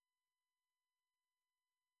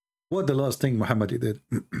 What the last thing Muhammad he did?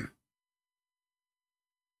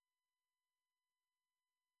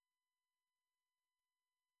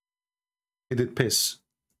 He did piss.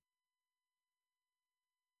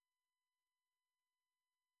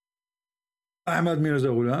 Ahmad Mirza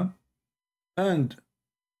Ghulam and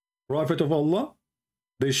Prophet of Allah,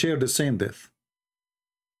 they share the same death.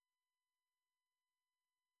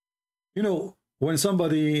 You know, when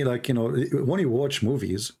somebody, like, you know, when you watch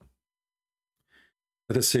movies,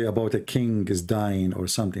 let's say about a king is dying or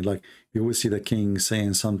something, like you will see the king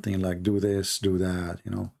saying something like, do this, do that,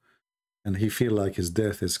 you know, and he feel like his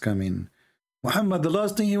death is coming. Muhammad, the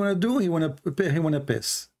last thing he want to do, he want to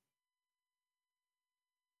piss.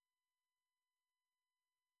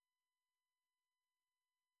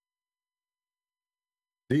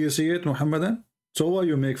 Do you see it, Muhammadan? So why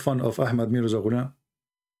you make fun of Ahmad Mirza Ghulam?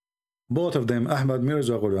 Both of them, Ahmad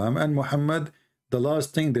Mirza Ghulam and Muhammad, the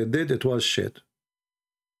last thing they did, it was shit.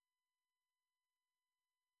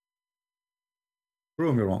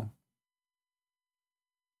 Prove me wrong.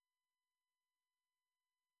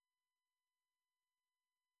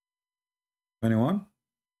 Anyone?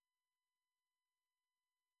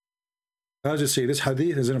 As you see, this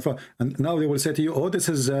hadith is in front, and now they will say to you, oh, this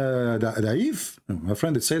is da'if. My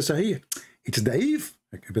friend, it says sahih. It's da'if,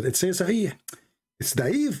 but it says sahih. It's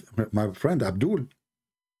da'if, my friend Abdul.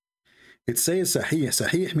 It says sahih.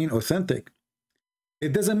 Sahih means authentic.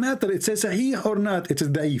 It doesn't matter, it says sahih or not, it is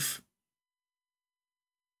da'if.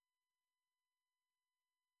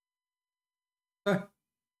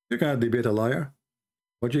 You cannot debate a liar.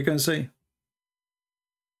 What you can say?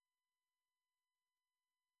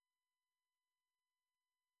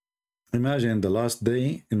 Imagine the last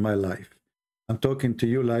day in my life. I'm talking to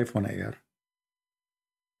you live on air.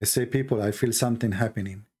 I say, people, I feel something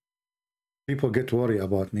happening. People get worried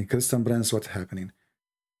about me. Christian Brands, what's happening?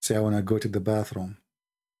 Say, I want to go to the bathroom.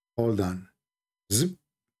 Hold on. Zip.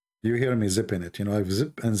 You hear me zipping it. You know, I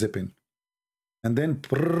zip and zipping. And then,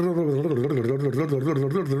 you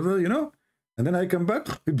know, and then I come back,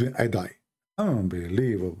 I die.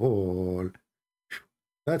 Unbelievable.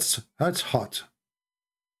 That's hot.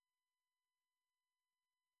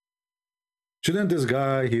 Shouldn't this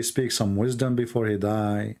guy, he speak some wisdom before he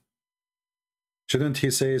die? Shouldn't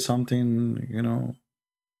he say something, you know?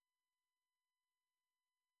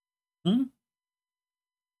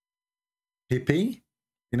 He pee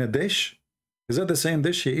in a dish? Is that the same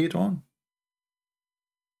dish he eat on?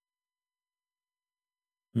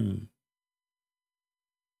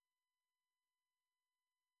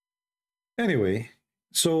 Anyway,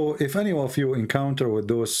 so if any of you encounter with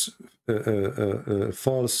those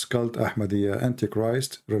false cult Ahmadiyya,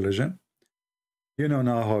 Antichrist religion, you know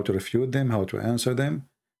now how to refute them, how to answer them.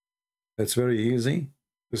 It's very easy.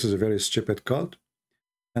 This is a very stupid cult.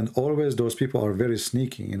 And always those people are very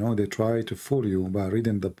sneaky, you know, they try to fool you by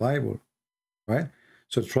reading the Bible, right?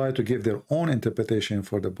 So try to give their own interpretation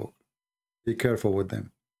for the book. Be careful with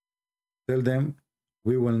them. Tell them,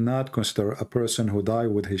 we will not consider a person who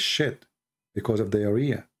died with his shit because of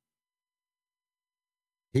diarrhea.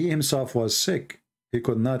 He himself was sick. He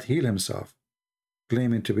could not heal himself,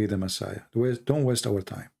 claiming to be the Messiah. Don't waste our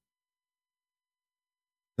time.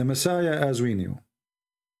 The Messiah, as we knew,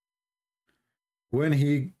 when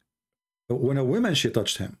a woman, she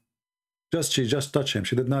touched him, she just touched him.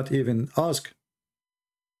 She did not even ask.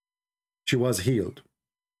 She was healed.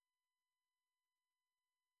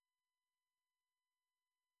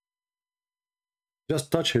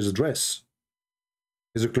 Just touch his dress,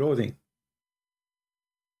 his clothing.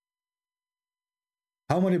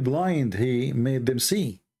 How many blind he made them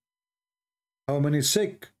see? How many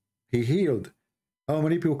sick he healed? How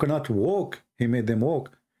many people cannot walk, he made them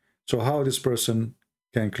walk? So how this person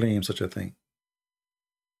can claim such a thing?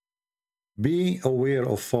 Be aware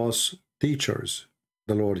of false teachers,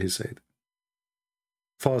 the Lord, he said.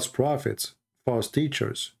 False prophets, false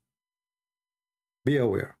teachers. Be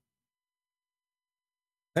aware.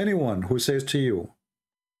 Anyone who says to you,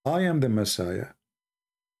 I am the Messiah,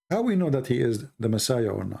 how we know that he is the Messiah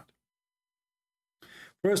or not?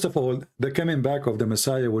 First of all, the coming back of the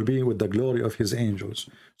Messiah will be with the glory of his angels.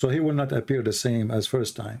 So he will not appear the same as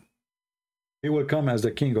first time. He will come as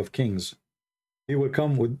the King of Kings. He will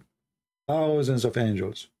come with thousands of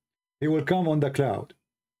angels. He will come on the cloud.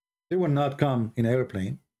 He will not come in an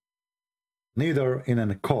airplane, neither in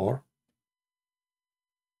a car.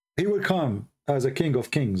 He will come as a King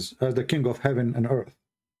of Kings, as the King of heaven and earth.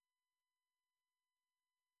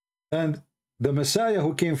 And the Messiah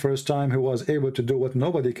who came first time, who was able to do what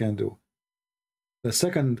nobody can do, the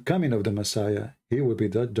second coming of the Messiah, he will be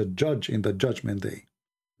the judge in the judgment day.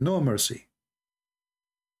 No mercy.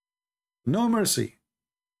 No mercy.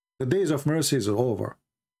 The days of mercy is over.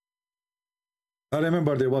 I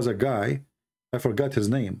remember there was a guy, I forgot his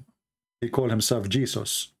name. He called himself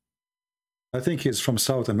Jesus. I think he's from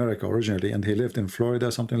South America originally, and he lived in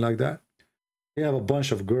Florida, something like that. He had a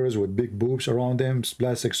bunch of girls with big boobs around them,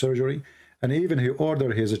 plastic surgery, and even he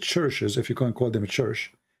ordered his churches, if you can call them a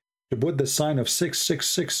church, to put the sign of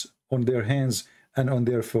 666 on their hands and on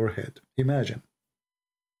their forehead. Imagine.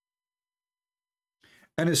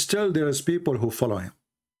 And still there is people who follow him.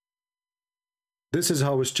 This is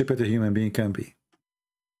how stupid a human being can be.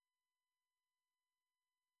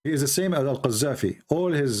 He is the same as Al-Qadhafi.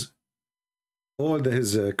 All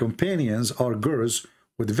his companions are girls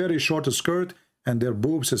with very short skirt and their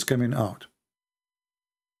boobs is coming out.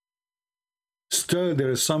 Still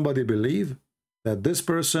there is somebody believe that this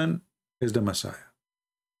person is the Messiah.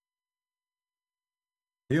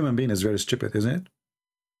 Human being is very stupid, isn't it?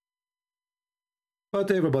 But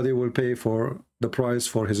everybody will pay for the price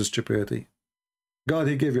for his stupidity. God,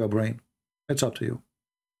 he gave you a brain. It's up to you.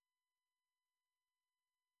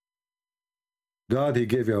 God, he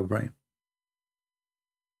gave you a brain.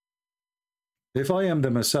 If I am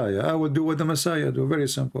the Messiah, I will do what the Messiah do. Very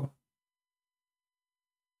simple.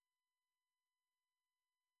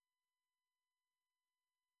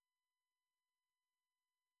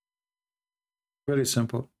 Very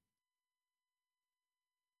simple.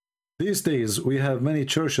 These days, we have many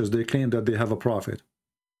churches, they claim that they have a prophet.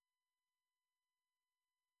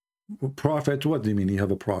 Prophet, what do you mean you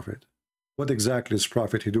have a prophet? What exactly is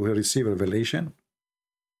prophet? He receive a revelation?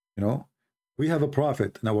 You know? We have a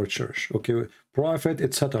prophet in our church, okay? Prophet,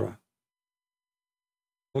 etc.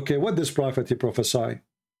 Okay, what does prophet he prophesy?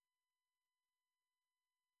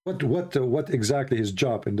 What exactly his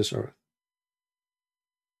job in this earth?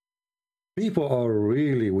 People are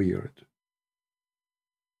really weird.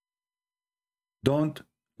 Don't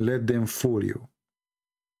let them fool you.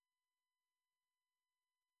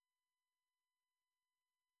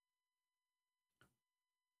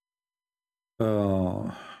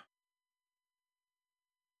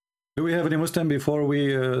 Do we have any Muslim before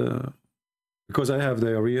we Because I have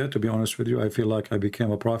diarrhea, to be honest with you, I feel like I became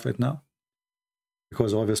a prophet now.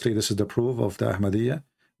 Because obviously this is the proof of the Ahmadiyya.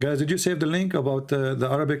 Guys, did you save the link about the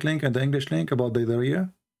Arabic link and the English link about the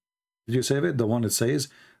diarrhea? Did you save it? The one that says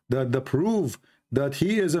that the proof that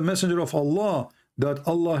he is a messenger of Allah, that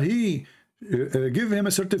Allah, he give him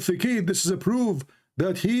a certificate, this is a proof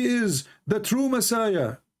that he is the true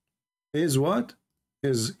Messiah, is what?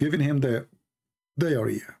 Is giving him the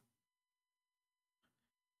diarrhea.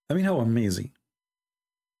 I mean, how amazing.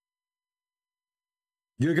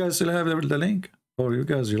 You guys still have the link? Or you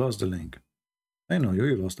guys, you lost the link? I know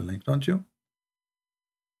you lost the link, don't you?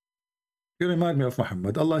 You remind me of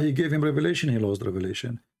Muhammad. Allah, he gave him revelation, he lost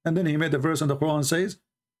revelation. And then he made a verse in the Quran says,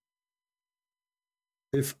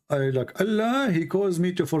 if I like Allah, he caused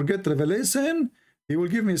me to forget revelation, he will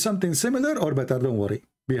give me something similar or better, don't worry,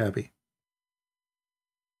 be happy.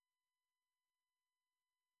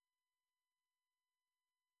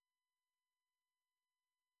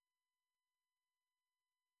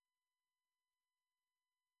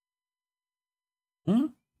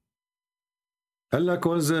 Allah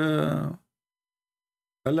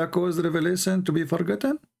caused revelation to be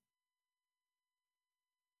forgotten?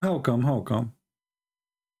 How come? How come?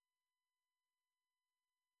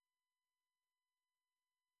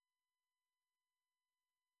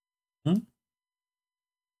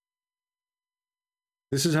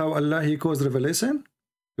 This is how Allah, he caused revelation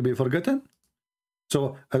to be forgotten.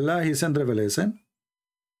 So Allah, he sent revelation,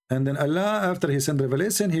 and then Allah, after he sent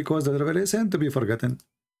revelation, he caused the revelation to be forgotten.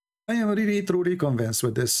 I am really truly convinced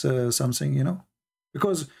with this something, you know,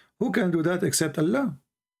 because who can do that except Allah?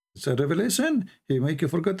 It's a revelation. He make you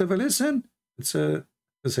forget the revelation. It's a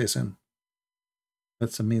assassin.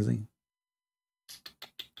 That's amazing.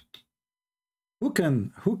 Who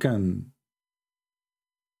can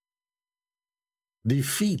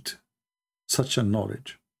defeat such a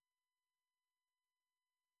knowledge?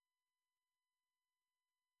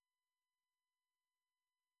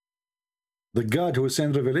 The God who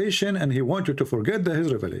sent revelation, and he wants you to forget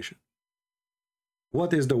his revelation.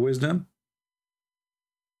 What is the wisdom?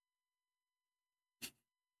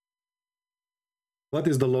 What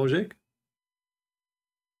is the logic?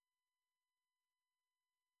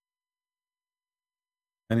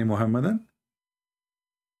 Any Muhammadan?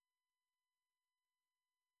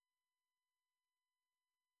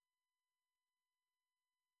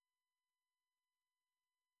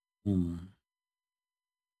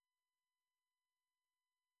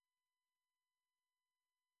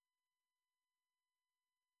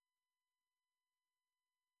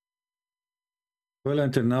 Well,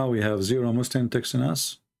 until now we have 0 Muslim texting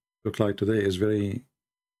us. Look like today is very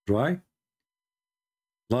dry.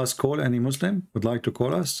 Last call, any Muslim would like to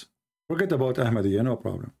call us? Forget about Ahmadiyya, no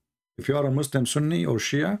problem. If you are a Muslim Sunni or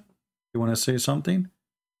Shia, you want to say something,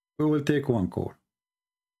 we will take one call.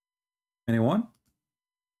 Anyone?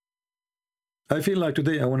 I feel like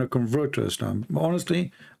today I want to convert to Islam.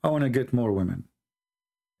 Honestly, I want to get more women.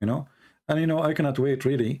 You know? And you know, I cannot wait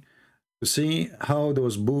really to see how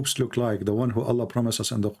those boobs look like, the one who Allah promised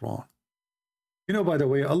us in the Quran. You know, by the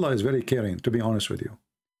way, Allah is very caring, to be honest with you.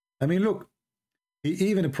 I mean, look, he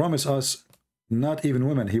even promised us, not even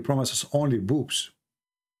women, he promised us only boobs.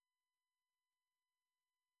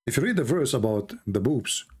 If you read the verse about the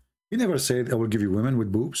boobs, he never said, I will give you women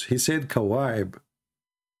with boobs. He said, kawaib,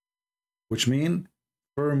 which mean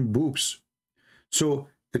firm boobs. So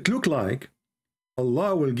it looked like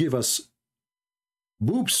Allah will give us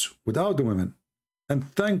boobs without the women.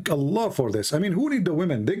 And thank Allah for this. I mean, who need the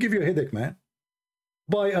women? They give you a headache, man.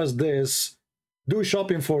 Buy us this, do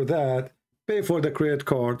shopping for that, pay for the credit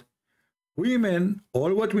card. Women,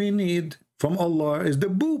 all what we need from Allah is the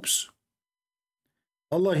boobs.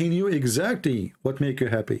 Allah, he knew exactly what make you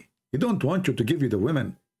happy. He don't want you to give you the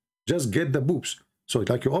women. Just get the boobs. So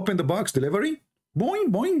like you open the box, delivery, boing,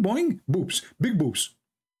 boing, boing, boobs, big boobs.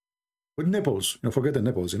 With nipples. You know, forget the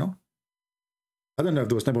nipples, you know. I don't know if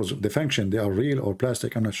those nipples, they function, they are real or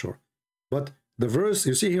plastic, I'm not sure. But the verse,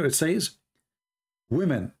 you see here, it says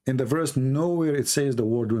women. In the verse, nowhere it says the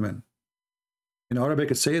word women. In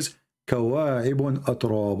Arabic, it says kawaibun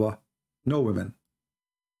atraba. No women.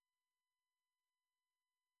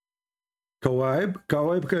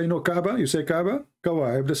 Kawaib, you know Kaaba? You say Kaaba?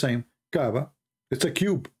 Kawaib, the same. Kaaba. It's a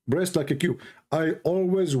cube, breast like a cube. I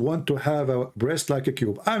always want to have a breast like a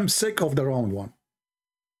cube. I'm sick of the round one.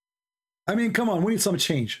 I mean, come on, we need some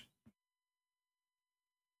change.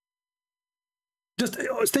 Just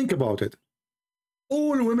think about it.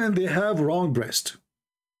 All women, they have round breast.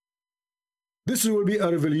 This will be a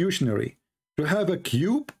revolutionary to have a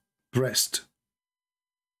cube breast.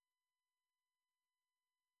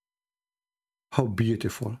 How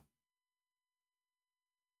beautiful.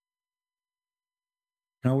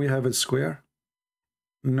 Now we have a square.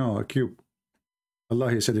 No, a cube.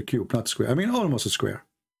 Allah, he said a cube, not square. I mean, almost a square.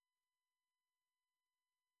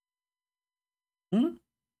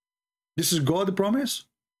 This is God promise.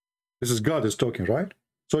 This is God is talking, right?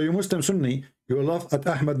 So you Muslim Sunni, you laugh at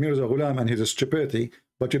Ahmed Mirza Ghulam and his stupidity,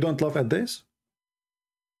 but you don't laugh at this?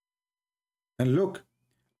 And look,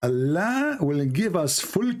 Allah will give us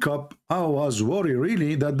full cup. I was worried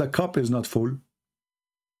really that the cup is not full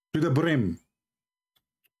to the brim.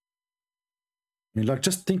 I mean, like,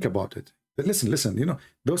 just think about it. But listen, you know,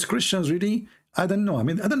 those Christians really, I don't know. I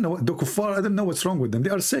mean, I don't know, the kuffar, I don't know what's wrong with them. They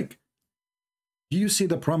are sick. Do you see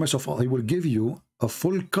the promise of Allah? He will give you a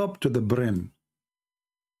full cup to the brim.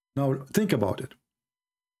 Now, think about it.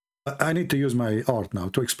 I need to use my art now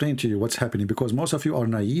to explain to you what's happening, because most of you are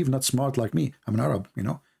naive, not smart like me. I'm an Arab, you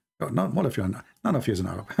know. Not all of you are not. None of you is an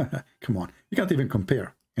Arab. Come on. You can't even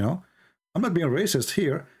compare, you know. I'm not being racist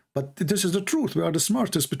here, but this is the truth. We are the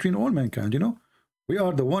smartest between all mankind, you know. We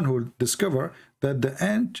are the one who discover that the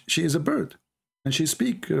ant, she is a bird, and she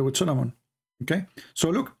speak with Solomon. Okay, so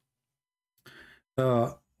look,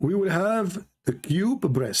 we will have a cube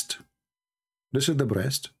breast. This is the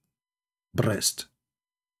breast,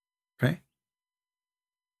 okay,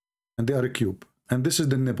 and they are a cube, and this is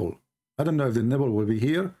the nipple. I don't know if the nipple will be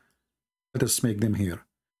here. Let us make them here,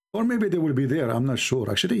 or maybe they will be there. I'm not sure.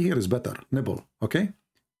 Actually, here is better, nipple. Okay,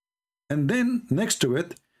 and then next to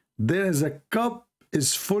it, there is a cup.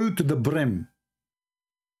 Is full to the brim.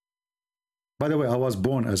 By the way, I was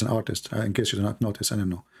born as an artist, in case you do not notice. I don't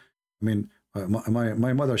know. I mean,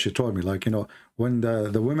 my mother, she told me, like, you know, when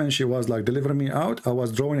the woman, she was like delivering me out, I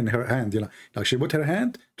was drawing in her hand, you know, like she put her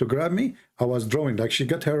hand to grab me, I was drawing, like she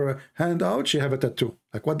got her hand out, she have a tattoo.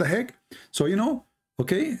 Like, what the heck? So, you know,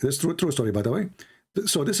 okay, this true story, by the way.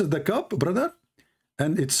 So this is the cup, brother,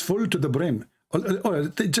 and it's full to the brim.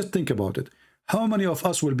 Just think about it. How many of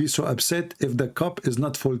us will be so upset if the cup is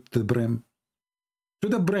not full to the brim? To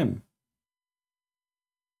the brim.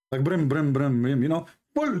 Like brim, you know,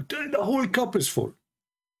 full, the whole cup is full.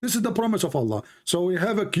 This is the promise of Allah. So we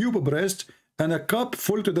have a cube breast and a cup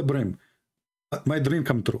full to the brim. My dream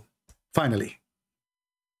come true. Finally.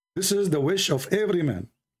 This is the wish of every man.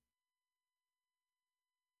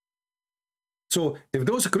 So if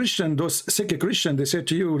those Christians, those sick Christians, they say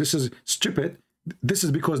to you, this is stupid, this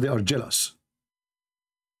is because they are jealous.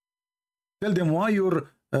 Tell them why your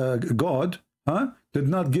God did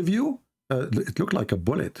not give you, it looked like a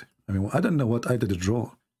bullet. I mean, I don't know what I did to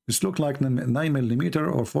draw. It looked like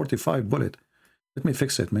 9mm or 45 bullet. Let me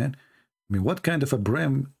fix it, man. I mean, what kind of a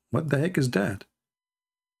brim? What the heck is that?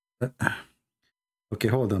 Okay,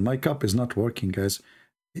 hold on. My cup is not working, guys.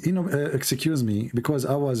 You know, excuse me, because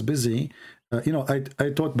I was busy. You know, I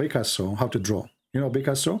taught Picasso how to draw. You know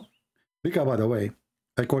Picasso? Bika, by the way,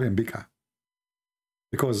 I call him Bika.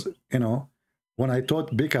 Because, you know, when I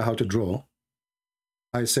taught Bika how to draw,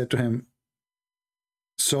 I said to him,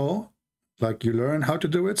 so, like, you learn how to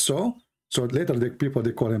do it, so later the people,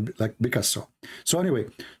 they call him like Picasso. So anyway,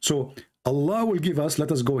 so Allah will give us,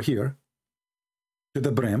 let us go here, to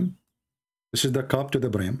the brim. This is the cup to the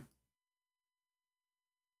brim.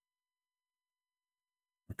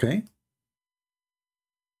 Okay.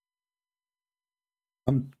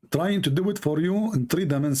 I'm trying to do it for you in 3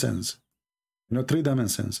 dimensions. You know, 3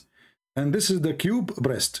 dimensions. And this is the cube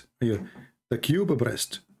breast here, the cube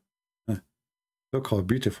breast. Look how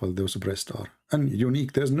beautiful those breasts are, and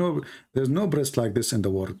unique. There's no breast like this in the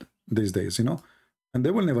world these days, you know, and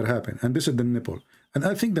they will never happen. And this is the nipple, and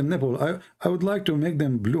I think the nipple, I would like to make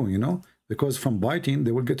them blue, you know, because from biting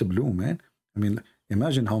they will get a blue, man. I mean,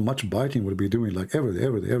 imagine how much biting will be doing, like every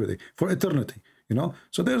day for eternity, you know.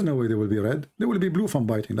 So there's no way they will be red. They will be blue from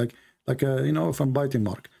biting, like you know, from biting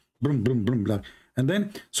mark. Boom, boom, boom, like. And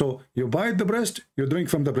then, so you bite the breast, you drink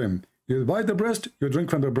from the brim. You bite the breast, you drink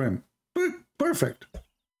from the brim. Perfect.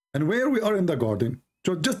 And where we are in the garden,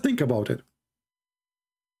 so just think about it.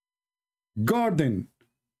 Garden,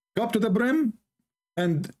 cup to the brim,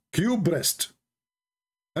 and cube breast.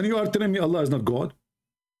 And you are telling me Allah is not God?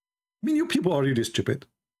 I mean, you people are really stupid.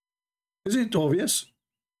 Isn't it obvious?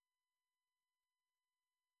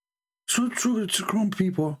 So true, it's grown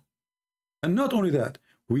people. And not only that,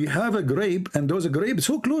 we have a grape, and those grapes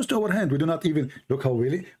so close to our hand, we do not even look how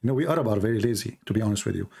really. You know, we Arab are very lazy, to be honest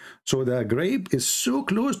with you. So the grape is so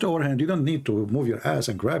close to our hand, you don't need to move your ass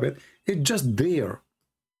and grab it. It's just there.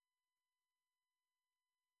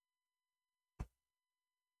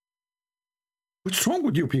 What's wrong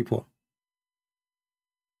with you people?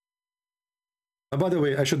 By the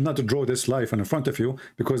way, I should not draw this life in front of you,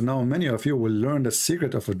 because now many of you will learn the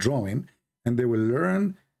secret of a drawing, and they will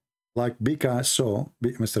learn, like Picasso,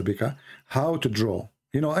 Mr. Bika, how to draw.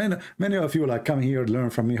 You know, and many of you like come here, learn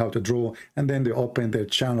from me how to draw, and then they open their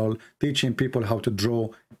channel teaching people how to draw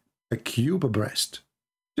a cube breast.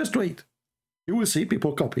 Just wait. You will see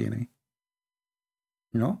people copying it.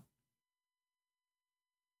 You know?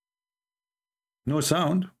 No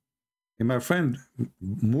sound. And my friend,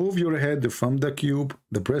 move your head from the cube,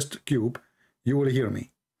 the breast cube, you will hear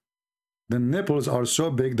me. The nipples are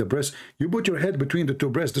so big, the breast, you put your head between the two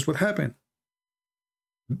breasts, this would happen.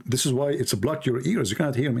 This is why it's blocked your ears. You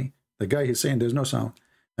cannot hear me. The guy, he's saying there's no sound.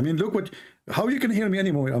 I mean, look what, how you can hear me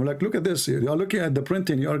anymore? I'm like, look at this. You're looking at the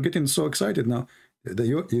printing. You are getting so excited now.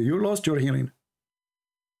 You lost your hearing.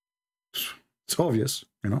 It's obvious,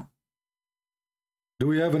 you know. Do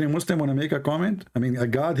we have any Muslim want to make a comment? I mean, a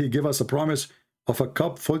God, he gave us a promise of a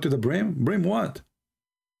cup full to the brim. Brim what?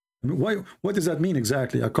 I mean, why? What does that mean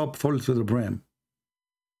exactly? A cup full to the brim.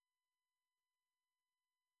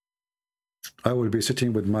 I will be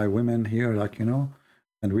sitting with my women here, like, you know,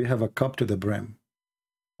 and we have a cup to the brim.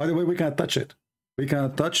 By the way, we can't touch it. We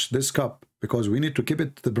can't touch this cup because we need to keep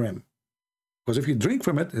it to the brim. Because if you drink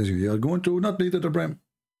from it, you are going to not be to the brim.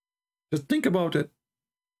 Just think about it.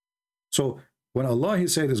 So when Allah, he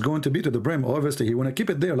said, is going to be to the brim, obviously he want to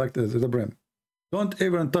keep it there like the brim. Don't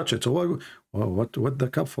even touch it. So what the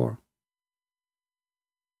cup for?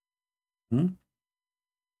 And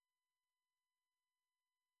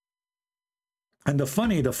the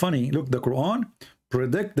funny, look, the Quran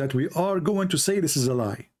predict that we are going to say this is a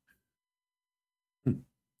lie.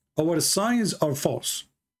 Our signs are false.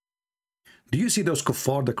 Do you see those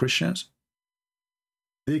kuffar, the Christians?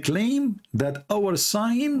 They claim that our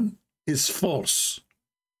sign is false.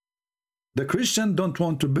 The Christian don't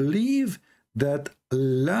want to believe that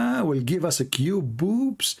Allah will give us a cube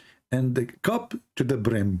boobs and the cup to the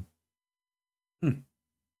brim.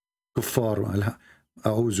 Kuffar.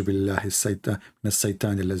 أعوذ بالله من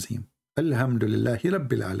الشيطان الرجيم. الحمد لله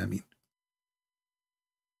رب العالمين.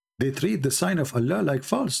 They treat the sign of Allah like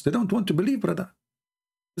false. They don't want to believe, brother.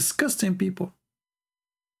 Disgusting people.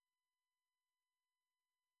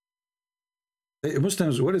 Hey,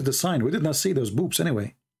 Muslims, what is the sign? We did not see those boobs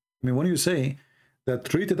anyway. I mean, when you say that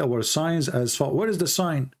treated our signs as false, what is the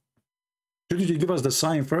sign? Shouldn't you give us the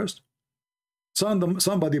sign first?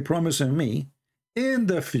 Somebody promising me in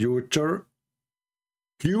the future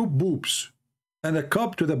cube boobs and a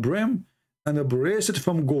cup to the brim and a bracelet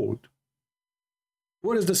from gold.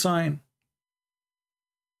 What is the sign?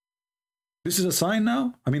 This is a sign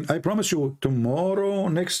now? I mean, I promise you tomorrow,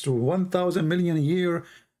 next 1,000 million year,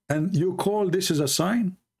 and you call this is a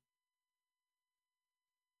sign?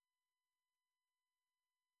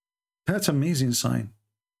 That's amazing sign.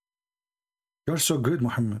 You're so good,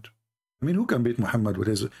 Muhammad. I mean, who can beat Muhammad with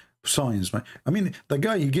his signs, man? I mean, the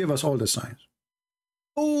guy, he gave us all the signs.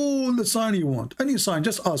 All the sign you want. Any sign,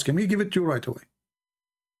 just ask him. He'll give it to you right away.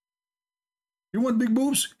 You want big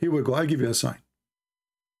boobs? Here we go. I'll give you a sign.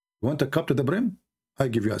 You want a cup to the brim? I'll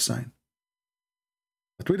give you a sign.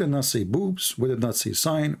 But we did not see boobs. We did not see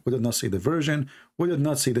sign. We did not see the virgin. We did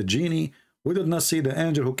not see the genie. We did not see the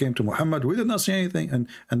angel who came to Muhammad. We did not see anything.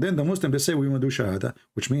 And then the Muslims, they say we want to do shahada,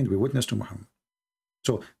 which means we witness to Muhammad.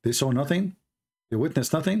 So they saw nothing. They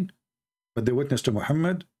witnessed nothing. But they witnessed to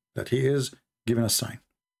Muhammad that he is giving a sign.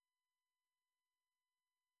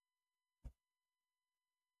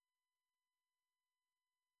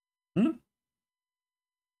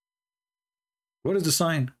 What is the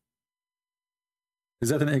sign? Is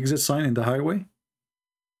that an exit sign in the highway?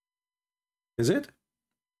 Is it?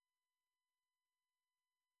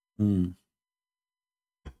 And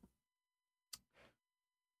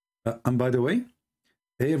by the way,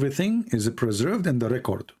 everything is preserved in the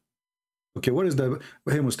record. Okay, what is the,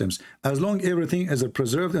 hey Muslims, as long everything is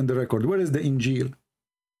preserved in the record, where is the Injil?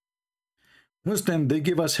 Muslim, they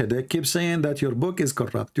give us headache, keep saying that your book is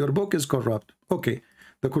corrupt, your book is corrupt. Okay,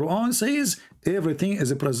 the Quran says everything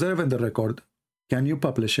is preserved in the record. Can you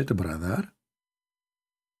publish it, brother?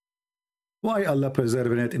 Why Allah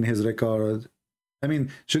preserving it in his record? I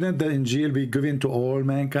mean, shouldn't the Injil be given to all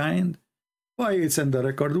mankind? Why it's in the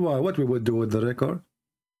record? Why? What we would do with the record?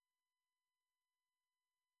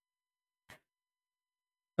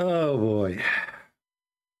 Oh boy.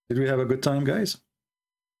 Did we have a good time, guys?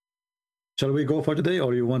 Shall we go for today,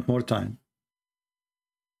 or you want more time?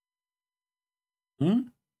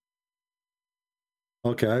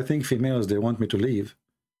 Okay, I think females, they want me to leave.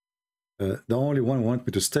 The only one who want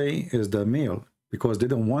me to stay is the male, because they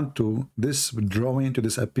don't want to this drawing to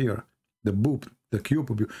disappear. The boob, the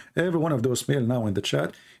cube. Every one of those male now in the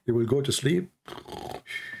chat, he will go to sleep.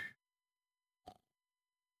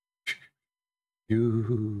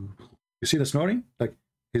 You see the snoring? Like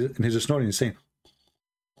he's snoring, he's saying.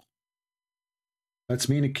 That's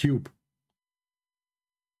mean a cube.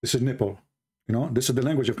 This is nipple. You know, this is the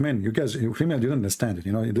language of men. You guys, female, you don't understand it.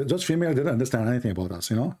 You know, just female didn't understand anything about us.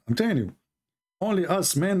 You know, I'm telling you, only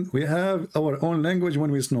us men, we have our own language when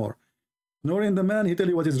we snore. Snoring the man, he tell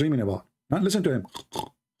you what he's dreaming about. Now listen to him.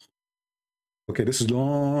 Okay, this is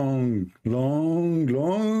long, long,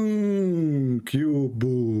 long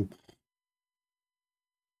cube.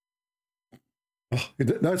 Oh,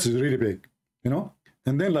 that's really big, you know.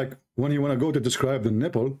 And then, like, when you want to go to describe the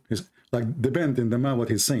nipple, it's like depend in the man what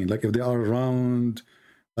he's saying. Like if they are round,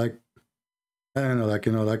 like I don't know, like,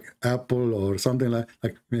 you know, like apple or something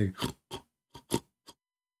like maybe.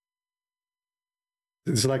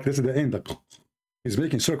 It's like this is the end. Like he's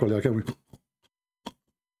making circle. Like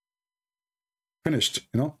finished,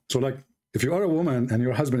 you know. So like if you are a woman and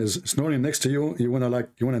your husband is snoring next to you, you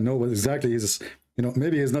wanna know what exactly is. You know,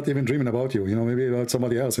 maybe he's not even dreaming about you. You know, maybe about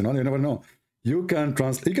somebody else. You know, you never know. You can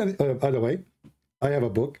translate. You can. By the way, I have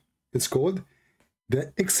a book. It's called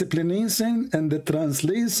 "The Explanation and the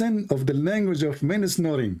Translation of the Language of Men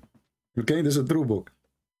Snoring." Okay, this is a true book.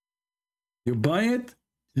 You buy it.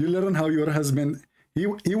 You learn how your husband.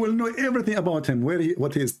 He will know everything about him.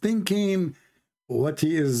 What he is thinking, what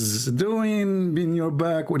he is doing in your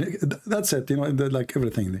back. That's it. You know, like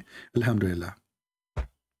everything. Alhamdulillah.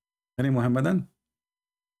 Any Muhammadan?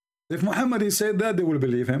 If Muhammad he said that, they will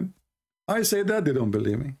believe him. I say that, they don't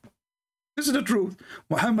believe me. This is the truth.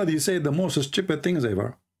 Muhammad he said the most stupid things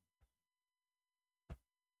ever.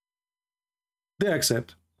 They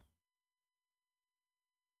accept.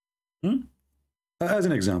 As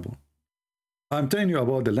an example, I'm telling you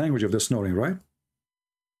about the language of the snoring, right?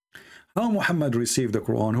 How Muhammad received the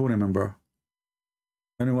Quran, who remember?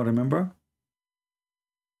 Anyone remember?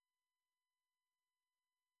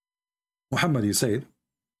 Muhammad he said,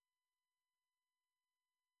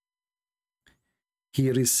 he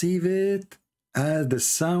received it as the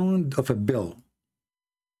sound of a bell.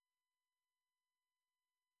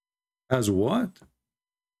 As what?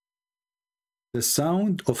 The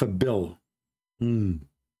sound of a bell.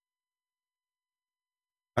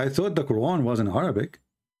 I thought the Quran was in Arabic.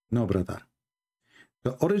 No, brother.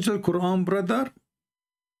 The original Quran, brother,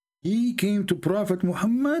 he came to Prophet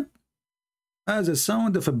Muhammad as a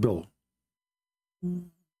sound of a bell.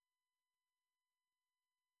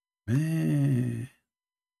 Man.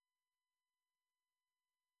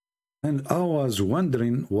 And I was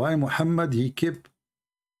wondering why Muhammad he kept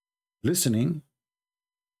listening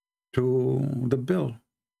to the bell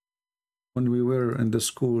when we were in the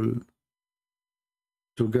school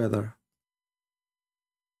together.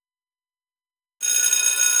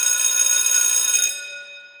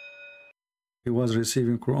 He was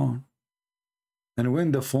receiving Quran. And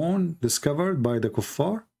when the phone discovered by the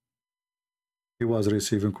kuffar, he was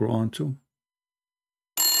receiving Quran too.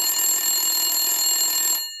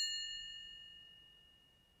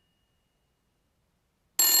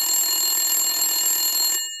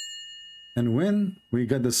 And when we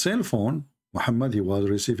got the cell phone, Muhammad he was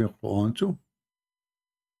receiving Quran too.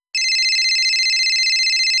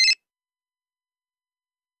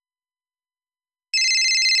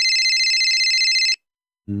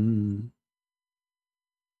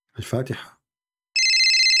 Al-Fatiha.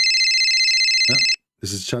 Yeah,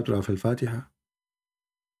 this is chapter of Al-Fatiha.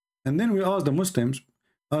 And then we asked the Muslims,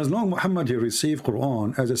 as long Muhammad he received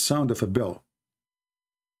Quran as a sound of a bell,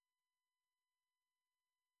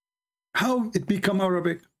 how it become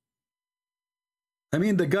Arabic? I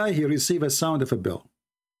mean, the guy he received a sound of a bell.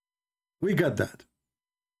 We got that.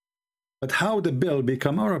 But how the bell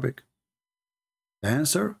become Arabic? The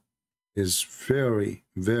answer is very,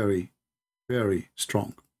 very, very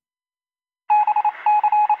strong.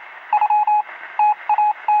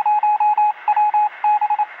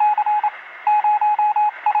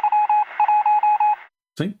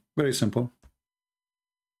 See? Very simple.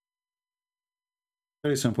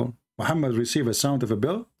 Very simple. Muhammad received a sound of a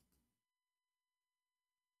bell,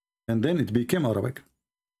 and then it became Arabic.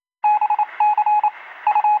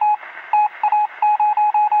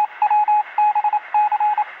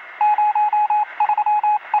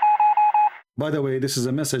 By the way, this is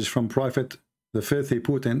a message from Prophet, the filthy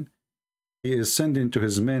Putin. He is sending to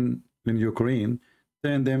his men in Ukraine,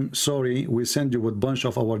 telling them, sorry, we send you with a bunch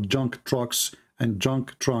of our junk trucks and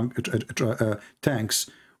junk tanks,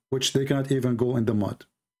 which they cannot even go in the mud.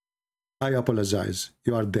 I apologize.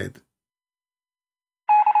 You are dead.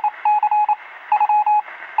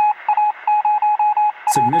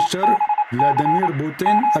 Signature, Vladimir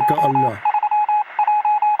Putin, aka Allah.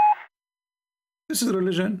 This is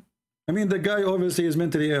religion. I mean, the guy obviously is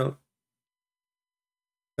mentally ill.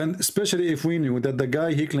 And especially if we knew that the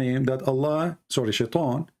guy he claimed that Allah, sorry,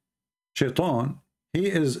 Shaitan, He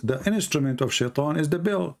is the instrument of shaitan, is the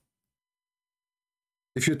bell.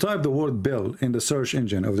 If you type the word bell in the search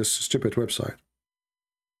engine of this stupid website,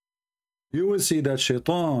 you will see that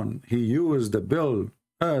shaitan, he used the bell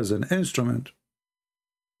as an instrument.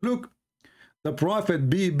 Look, the prophet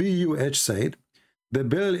B.B.U.H. said, the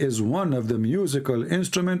bell is one of the musical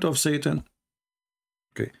instrument of Satan.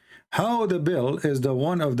 Okay, how the bell is the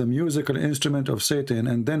one of the musical instrument of Satan,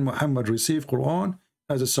 and then Muhammad received Quran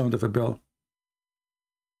as a sound of a bell?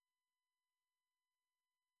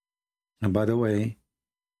 And by the way,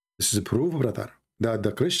 this is a proof, brother, that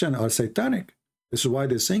the Christians are satanic. This is why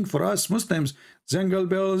they sing for us Muslims, jungle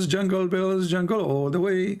bells, jungle all the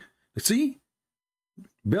way. See?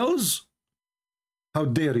 Bells? How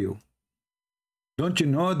dare you? Don't you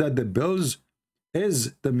know that the bells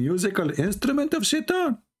is the musical instrument of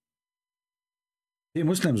Satan? Hey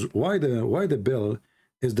Muslims, why the bell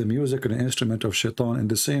is the musical instrument of Shaitan? In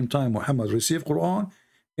the same time, Muhammad received Quran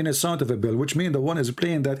in a sound of a bell, which means the one is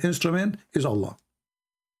playing that instrument is Allah.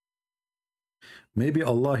 Maybe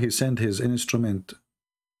Allah, he sent his instrument,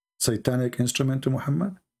 satanic instrument, to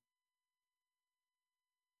Muhammad.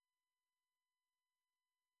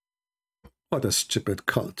 What a stupid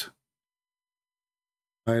cult.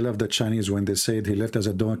 I love the Chinese when they said he left as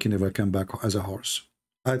a donkey, never came back as a horse.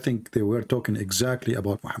 I think they were talking exactly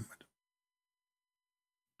about Muhammad.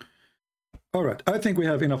 All right, I think we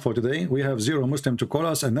have enough for today. We have 0 Muslim to call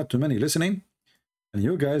us and not too many listening. And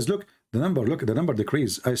you guys, look, the number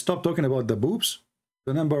decreased. I stopped talking about the boobs.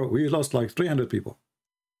 The number, we lost like 300 people.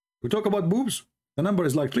 We talk about boobs, the number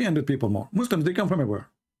is like 300 people more. Muslims, they come from everywhere.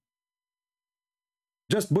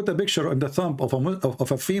 Just put a picture on the thumb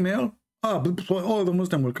of a female. All the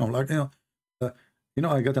Muslims will come. Like,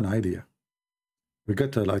 I got an idea. We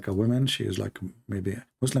get like a woman. She is like, maybe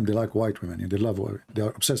Muslim. They like white women. They love. They are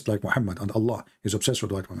obsessed like Muhammad, and Allah is obsessed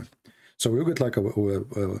with white women. So we get like a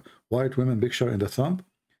white woman picture in the thumb,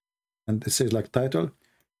 and it says like title,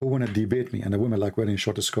 "Who wanna debate me?" And a woman like wearing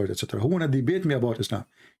short skirt, etc. Who wanna debate me about Islam?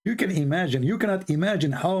 You can imagine. You cannot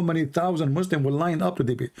imagine how many thousand Muslims will line up to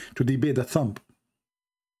debate the thumb.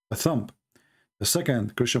 The thumb. The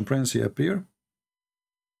second Christian prince, he appear.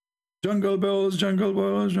 Jungle bells,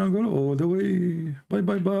 all the way. Bye,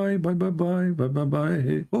 bye, bye, bye, bye, bye, bye, bye,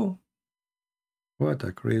 bye. Oh, what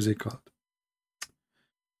a crazy cult.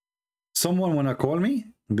 Someone wanna call me?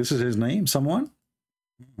 This is his name, someone?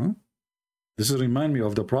 This is remind me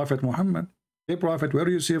of the Prophet Muhammad. Hey, Prophet, where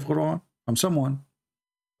do you see of Quran? I'm someone.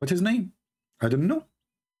 What's his name? I don't know.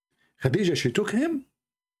 Khadija, she took him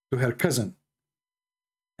to her cousin.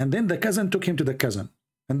 And then the cousin took him to the cousin.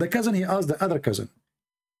 And the cousin, he asked the other cousin.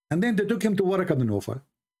 And then they took him to Waraq ibn Nawfal.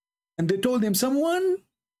 And they told him, someone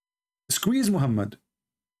squeezed Muhammad.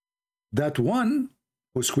 That one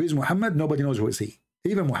who squeezed Muhammad, nobody knows who is he.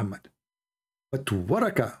 Even Muhammad. But to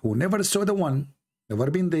Waraq, who never saw the one, never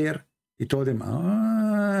been there, he told him,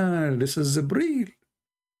 this is Jibreel.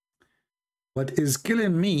 What is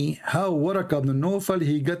killing me, how Waraq ibn Nawfal,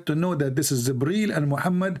 he got to know that this is Jibreel, and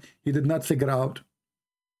Muhammad, he did not figure out.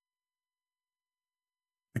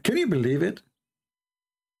 Can you believe it?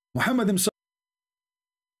 Muhammad himself.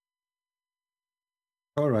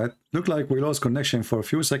 All right, look like we lost connection for a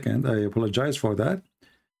few seconds. I apologize for that.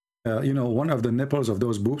 One of the nipples of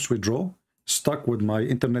those boobs we draw stuck with my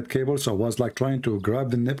internet cable, so I was like trying to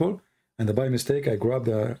grab the nipple, and by mistake I grabbed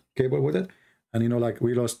the cable with it, and like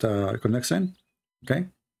we lost connection. Okay,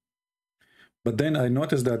 but then I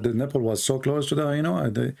noticed that the nipple was so close to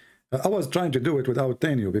the I was trying to do it without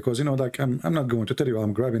telling you, because like I'm not going to tell you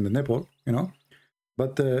I'm grabbing the nipple,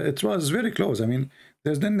 but it was very close. I mean,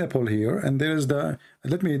 there's the nipple here, and there's the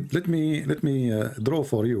let me draw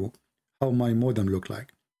for you how my modem looked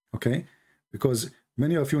like. Okay, because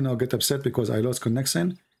many of you now get upset because I lost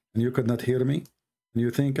connection and you could not hear me, and you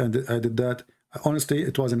think I did that. Honestly,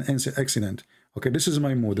 it was an accident. Okay, this is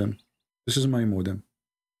my modem. This is my modem.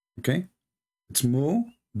 Okay, it's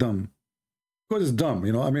dumb, because it's dumb.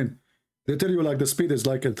 I mean, they tell you like the speed is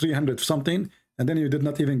like a 300 something, and then you did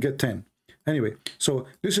not even get 10. Anyway, so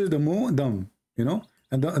this is the modem,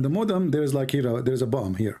 and the modem, there's like here, there's a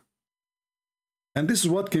bomb here. And this is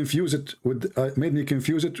what confused it with, made me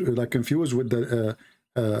confused with the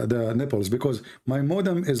nipples, because my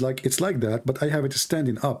modem is like, it's like that, but I have it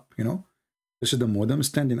standing up, This is the modem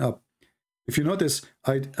standing up. If you notice,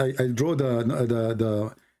 I draw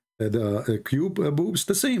the cube boobs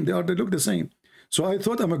the same. They look the same. So I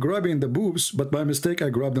thought I'm grabbing the boobs, but by mistake I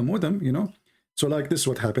grabbed the modem, So like this is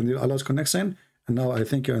what happened. I lost connection, and now I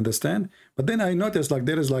think you understand. But then I noticed like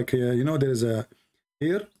there is like there is a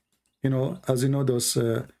here, as those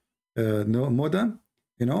modem,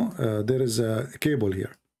 there is a cable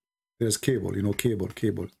here. there's cable, you know, cable,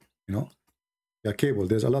 you know. Yeah, cable.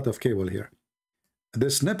 There's a lot of cable here.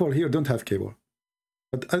 This nipple here don't have cable.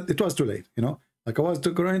 But it was too late, you know. Like I was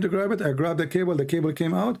trying to grab it. I grabbed the cable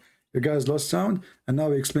came out. You guys lost sound. And now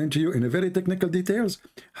we explain to you in a very technical details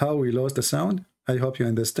how we lost the sound. I hope you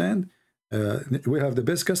understand. We have the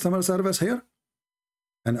best customer service here.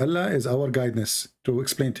 And Allah is our guidance to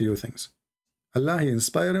explain to you things. Allah, He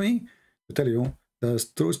inspired me to tell you the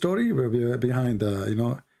true story behind the, you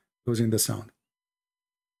know, losing the sound.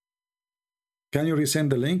 Can you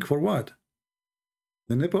resend the link for what?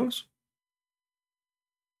 The nipples?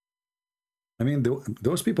 I mean,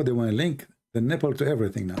 those people, they want to link the nipple to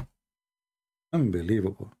everything now.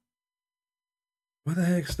 Unbelievable. What the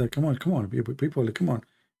heck is that? Come on, people, come on.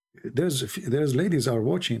 There's ladies are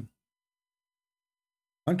watching.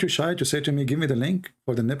 Aren't you shy to say to me, give me the link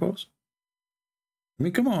for the nipples? I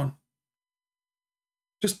mean, come on.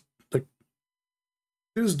 Just like,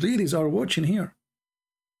 there's ladies are watching here.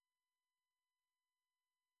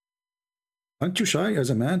 Aren't you shy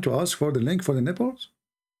as a man to ask for the link for the nipples?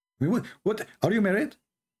 I mean, what? Are you married?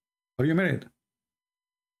 Are you married?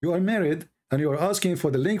 You are married and you are asking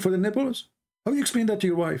for the link for the nipples? How do you explain that to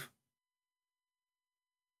your wife?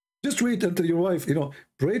 Just wait until your wife, you know,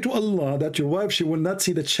 pray to Allah that your wife, she will not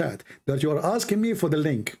see the chat, that you are asking me for the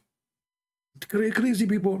link. Crazy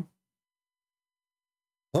people.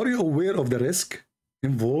 Are you aware of the risk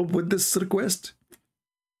involved with this request?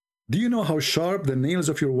 Do you know how sharp the nails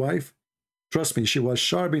of your wife? Trust me, she was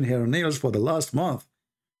sharpening her nails for the last month.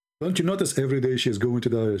 Don't you notice every day she's going to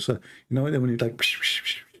the, you know, when you like,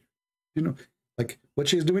 you know, like what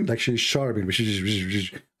she's doing, like she's sharpening.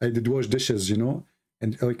 I did wash dishes, you know,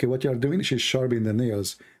 and okay, what you are doing, she's sharpening the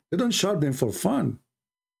nails. They don't sharpen them for fun.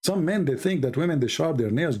 Some men, they think that women, they sharpen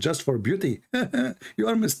their nails just for beauty. You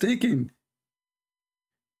are mistaken.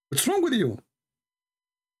 What's wrong with you?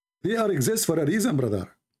 They are exist for a reason, brother.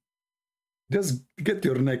 Just get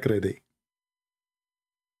your neck ready.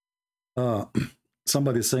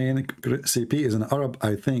 Somebody saying CP is an Arab,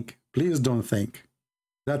 I think. Please don't think.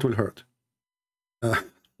 That will hurt. I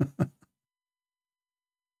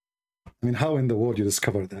mean, how in the world you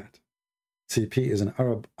discover that? CP is an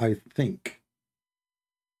Arab, I think.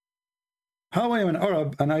 How I am an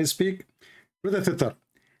Arab and I speak with a sitter.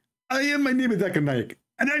 My name is Zakir Naik,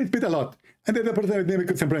 and I speak a lot. And the person name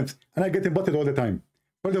is Ketentuan, and I get embutted all the time.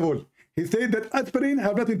 First of all, he said that aspirin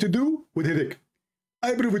have nothing to do with headache.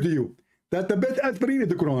 I prove it to you that the best aspirin is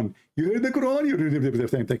the Quran. You read the Quran, you read the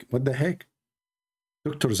same thing. What the heck?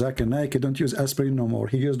 Dr. Zakir Naik, he don't use aspirin no more.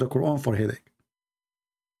 He used the Quran for headache.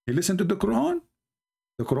 He listened to the Quran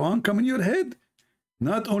come in your head.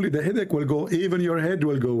 Not only the headache will go, even your head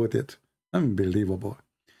will go with it. Unbelievable.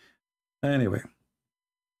 Anyway.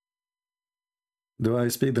 Do I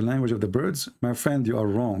speak the language of the birds? My friend, you are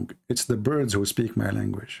wrong. It's the birds who speak my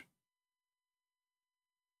language.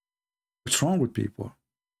 What's wrong with people?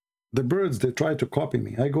 The birds, they try to copy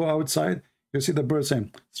me. I go outside, you see the birds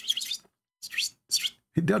saying,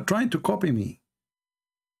 they are trying to copy me.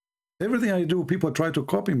 Everything I do, people try to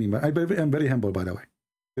copy me. I'm very humble, by the way.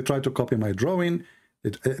 They try to copy my drawing.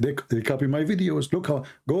 They copy my videos. Look how,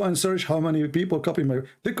 go and search how many people copy my,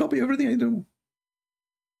 they copy everything I do.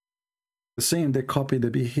 The same, they copy the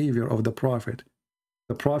behavior of the prophet.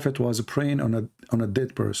 The prophet was praying on a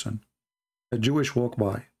dead person. A Jewish walked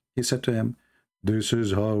by. He said to him, this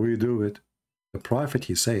is how we do it. The prophet,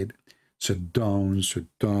 he said, sit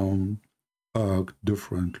down, act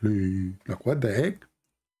differently. Like, what the heck?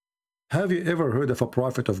 Have you ever heard of a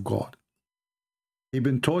prophet of God? He'd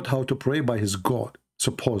been taught how to pray by his God,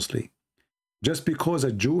 supposedly. Just because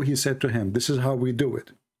a Jew, he said to him, this is how we do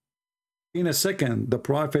it. In a second, the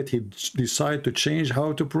prophet, he decided to change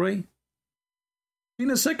how to pray. In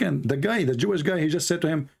a second, the Jewish guy, he just said to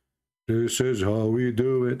him, this is how we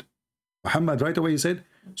do it. Muhammad, right away, he said,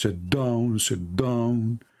 sit down,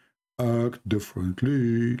 act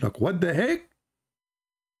differently. Like, what the heck?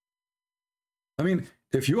 I mean,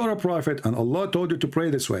 if you are a prophet and Allah told you to pray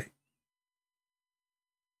this way,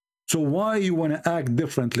 so why you want to act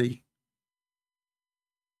differently?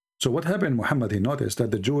 So what happened, Muhammad? He noticed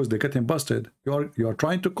that the Jews, they're getting busted. You are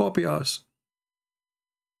trying to copy us.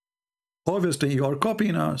 Obviously, you are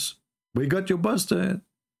copying us. We got you busted.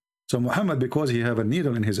 So Muhammad, because he have a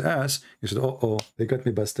needle in his ass, he said, oh, they got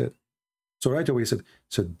me busted. So right away he said,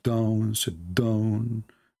 sit down,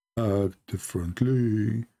 act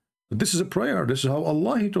differently. But this is a prayer. This is how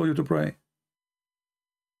Allah, he told you to pray.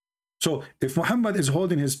 So if Muhammad is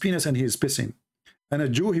holding his penis and he is pissing, and a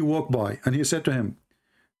Jew, he walked by, and he said to him,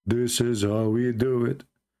 this is how we do it,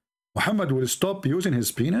 Muhammad will stop using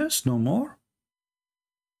his penis no more?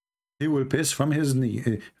 He will piss from his knee,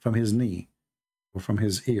 or from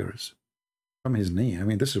his ears. From his knee. I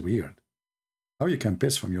mean, this is weird. How you can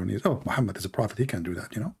piss from your knees? Oh, Muhammad is a prophet. He can do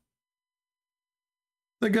that, you know?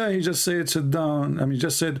 The guy, he just said, sit down. I mean,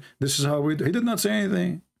 just said, this is how we do. He did not say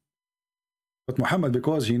anything. But Muhammad,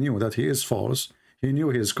 because he knew that he is false, he knew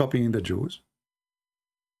he is copying the Jews.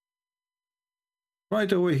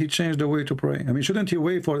 Right away, he changed the way to pray. I mean, shouldn't he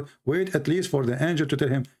wait at least for the angel to tell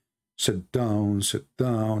him, sit down, sit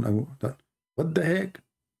down. What the heck?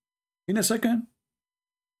 In a second,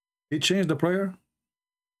 he changed the prayer.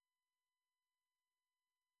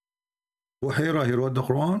 He wrote the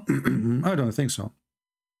Quran? I don't think so.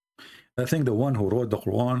 I think the one who wrote the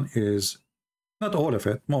Quran is, not all of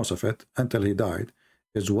it, most of it, until he died,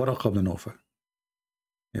 is Waraq ibn Nawfal.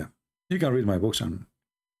 Yeah, you can read my books and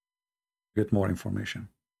get more information.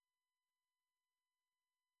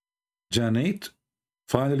 Janet,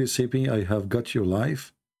 finally, CP, I have got your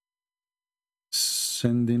life.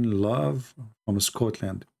 Sending love from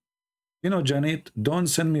Scotland. You know, Janet, don't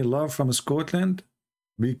send me love from Scotland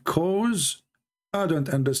because I don't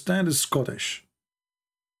understand Scottish.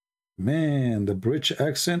 Man, the British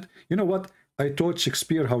accent. You know what? I taught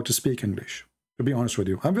Shakespeare how to speak English, to be honest with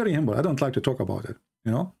you. I'm very humble. I don't like to talk about it,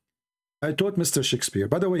 you know. I taught Mr. Shakespeare.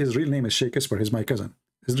 By the way, his real name is Shakespeare. He's my cousin.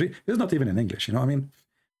 He's not even in English, you know. I mean,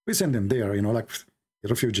 we send him there, you know, like a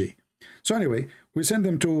refugee. So anyway, we send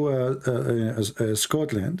him to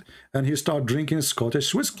Scotland, and he started drinking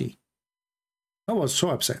Scottish whiskey. I was so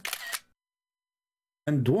upset.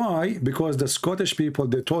 And why? Because the Scottish people,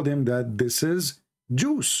 they told him that this is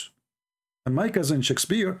juice. And my cousin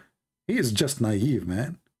Shakespeare, he is just naive,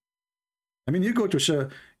 man. I mean, you go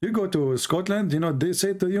to Scotland, you know, they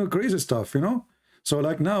say to you crazy stuff, you know. So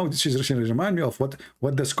like now, she remind me of what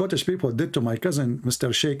the Scottish people did to my cousin,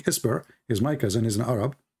 Mr. Sheikh Isper. He's my cousin, he's an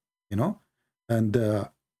Arab, you know. And,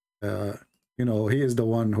 you know, he is the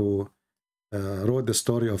one who wrote the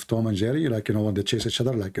story of Tom and Jerry, like, you know, when they chase each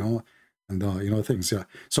other, like, you know, and, you know, things, yeah.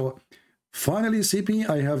 So finally, CP,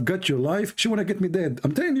 I have got your life. She want to get me dead.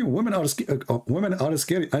 I'm telling you, women are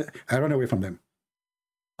scary. I run away from them.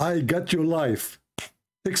 I got your life.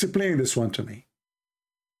 Explain this one to me.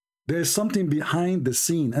 There's something behind the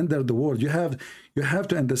scene, under the word. You have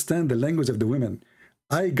to understand the language of the women.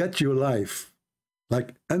 I got your life.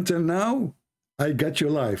 Like, until now, I got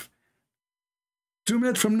your life. 2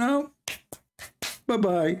 minutes from now,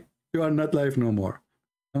 bye-bye. You are not life no more.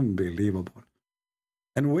 Unbelievable.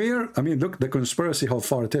 And where, I mean, look, the conspiracy, how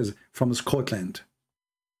far it is from Scotland.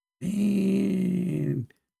 Man.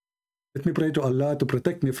 Let me pray to Allah to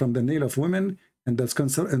protect me from the nail of women and that's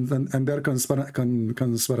and their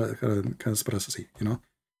conspiracy, you know.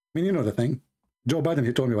 I mean, you know the thing. Joe Biden,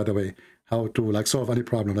 he told me, by the way, how to like solve any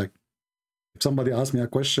problem. Like, if somebody asks me a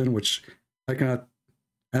question which I cannot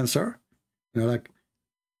answer, you know, like,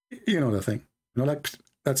 you know the thing. You know, like,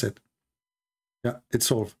 that's it. Yeah, it's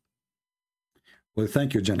solved. Well,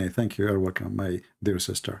 thank you, Jenny. Thank you. You're welcome, my dear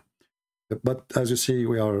sister. But as you see,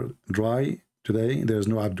 we are dry today. There's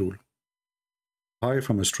no Abdul. Hi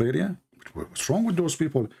from Australia. What's wrong with those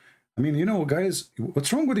people? I mean, you know, guys,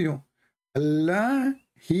 what's wrong with you? Allah,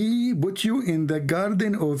 he put you in the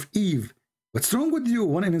Garden of Eve. What's wrong with you?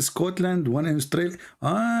 One in Scotland, one in Australia.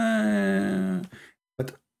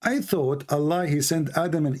 But I thought Allah, he sent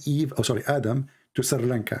Adam and Eve, oh, sorry, Adam to Sri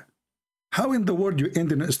Lanka. How in the world you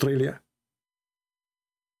end in Australia?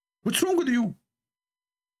 What's wrong with you?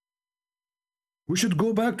 We should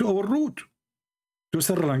go back to our root, to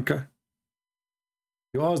Sri Lanka.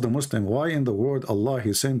 You ask the Muslim, why in the world Allah,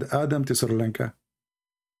 he sent Adam to Sri Lanka?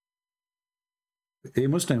 Hey,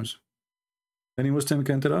 Muslims, any Muslim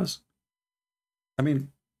can tell us? I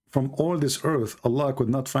mean, from all this earth, Allah could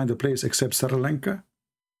not find a place except Sri Lanka?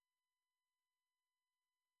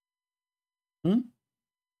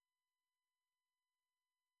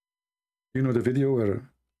 You know the video where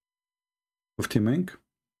of Menk?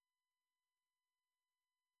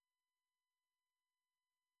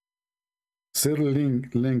 Sri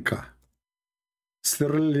Lanka.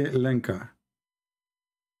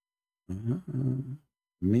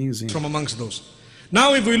 Amazing. From amongst those.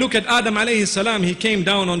 Now if we look at Adam alayhi salam, he came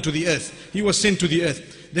down onto the earth. He was sent to the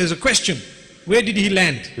earth. There's a question. Where did he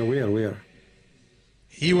land? Where?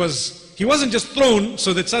 He wasn't just thrown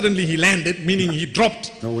so that suddenly he landed, meaning he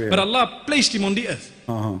dropped. Nowhere. But Allah placed him on the earth.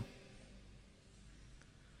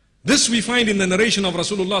 This we find in the narration of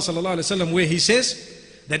Rasulullah sallallahu alaihi wasallam, where he says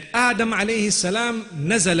that Adam alayhi salam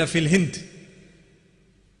nazala fil Hind.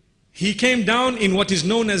 He came down in what is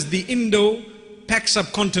known as the Indo-Pak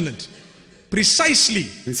subcontinent. Precisely.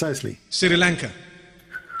 Precisely. Sri Lanka.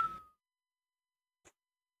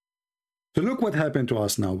 So look what happened to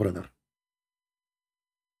us now, brother.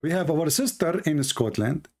 We have our sister in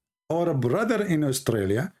Scotland, our brother in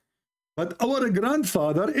Australia, but our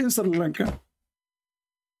grandfather in Sri Lanka.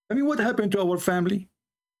 I mean, what happened to our family?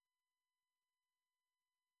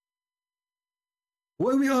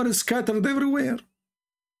 Well, we are scattered everywhere.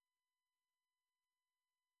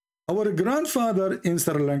 Our grandfather in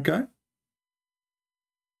Sri Lanka,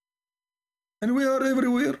 and we are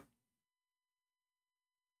everywhere.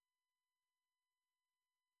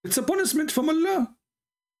 It's a punishment from Allah.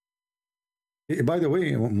 By the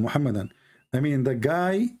way, Muhammadan, I mean, the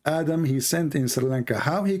guy, Adam, he sent in Sri Lanka,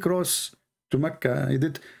 how he crossed to Mecca, he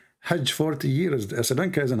did Hajj 40 years. Sri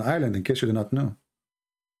Lanka is an island, in case you do not know.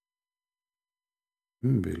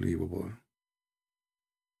 Unbelievable.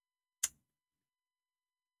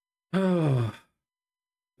 Oh,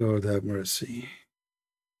 Lord have mercy.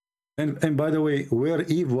 And by the way, where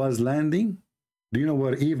Eve was landing, do you know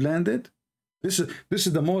where Eve landed? This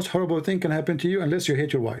is the most horrible thing can happen to you unless you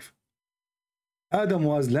hate your wife. Adam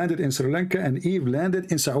was landed in Sri Lanka and Eve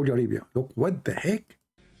landed in Saudi Arabia. Look, what the heck?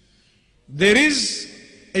 There is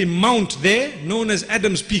a mount there known as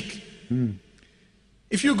Adam's Peak.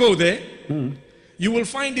 If you go there, you will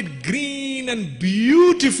find it green and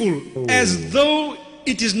beautiful, as though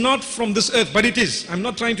it is not from this earth, but it is. I'm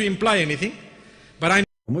not trying to imply anything, but I'm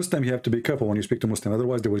Muslim, you have to be careful when you speak to Muslim,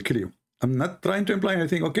 otherwise they will kill you. I'm not trying to imply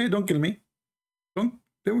anything. Okay, don't kill me.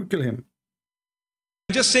 They will kill him.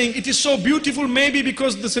 just saying it is so beautiful, maybe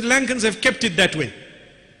because the Sri Lankans have kept it that way.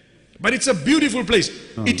 But it's a beautiful place.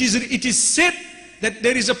 It is said that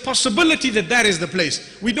there is a possibility that that is the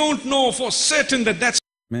place. We don't know for certain that that's...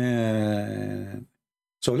 Man.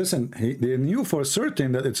 So listen, they knew for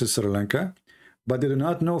certain that it's Sri Lanka, but they do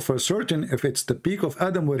not know for certain if it's the peak of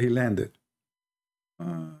Adam where he landed.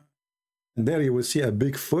 And there you will see a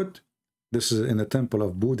big foot. This is in the temple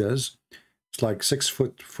of Buddhas. It's like 6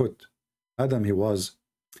 foot. Adam, he was.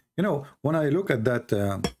 You know, when I look at that,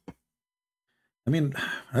 I mean,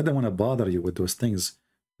 I don't want to bother you with those things,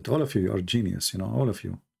 but all of you are genius, you know, all of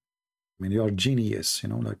you. I mean, you are genius, you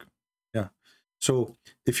know, like, yeah. So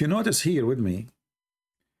if you notice here with me,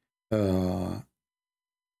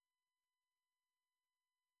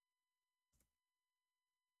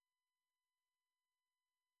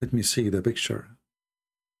 let me see the picture.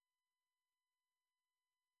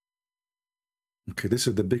 Okay, this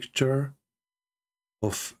is the picture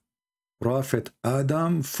of Prophet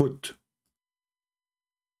Adam foot.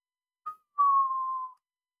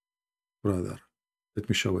 Brother, let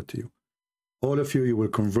me show it to you. All of you, you will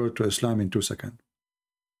convert to Islam in 2 seconds.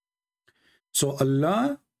 So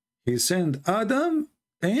Allah, he sent Adam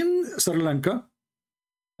in Sri Lanka,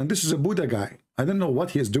 and this is a Buddha guy. I don't know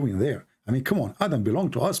what he is doing there. I mean, come on, Adam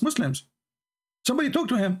belonged to us Muslims. Somebody talk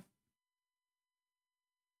to him.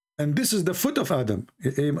 And this is the foot of Adam.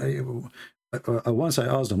 Once I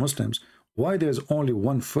asked the Muslims, why there's only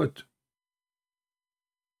 1 foot?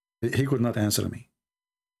 He could not answer me.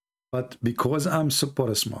 But because I'm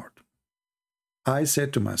super smart, I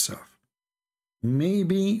said to myself,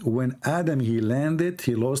 maybe when Adam, he landed,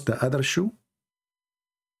 he lost the other shoe.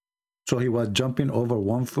 So he was jumping over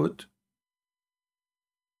 1 foot.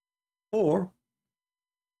 Or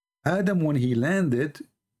Adam, when he landed,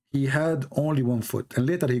 he had only 1 foot, and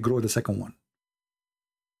later he grew the second one.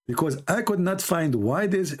 Because I could not find why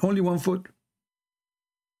there's only 1 foot.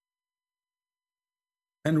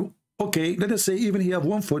 And okay, let us say even he have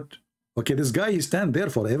 1 foot. Okay, this guy, he stand there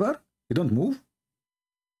forever. He don't move.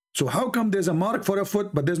 So how come there's a mark for a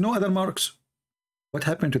foot, but there's no other marks? What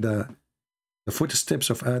happened to the footsteps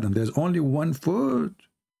of Adam? There's only 1 foot.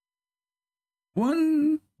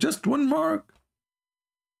 Just one mark.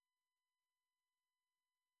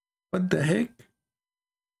 What the heck?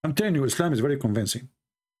 I'm telling you, Islam is very convincing.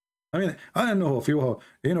 I mean, I don't know if you are,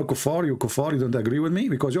 you know, kuffar, you don't agree with me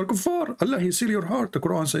because you're kuffar. Allah, he seal your heart, the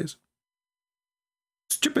Quran says.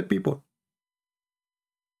 Stupid people.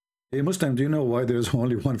 Hey, Muslim, do you know why there's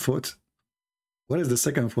only 1 foot? What is the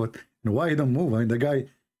second foot? And why he don't move? I mean, the guy,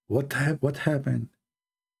 what happened?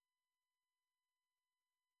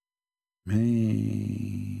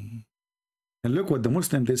 Man. And look what the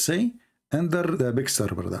Muslims, they say under the besar,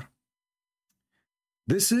 brother.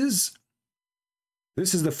 This is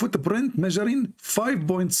the footprint measuring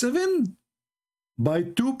 5.7 by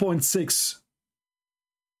 2.6.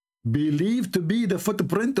 Believed to be the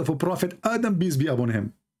footprint of a Prophet Adam, peace be upon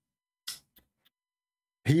him.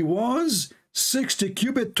 He was 60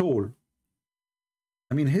 cubit tall.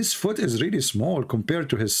 I mean, his foot is really small compared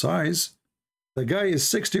to his size. The guy is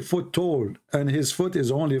 60 foot tall and his foot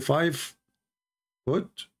is only 5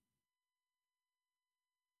 foot.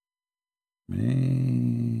 Man.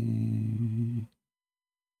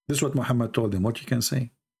 This is what Muhammad told them. What you can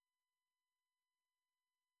say?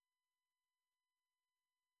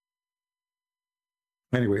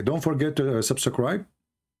 Anyway, don't forget to subscribe.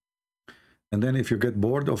 And then if you get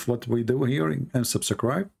bored of what we do here, and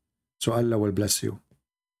subscribe, so Allah will bless you.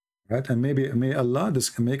 Right? And maybe may Allah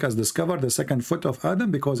make us discover the second foot of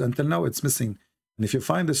Adam, because until now it's missing. And if you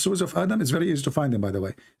find the shoes of Adam, it's very easy to find them, by the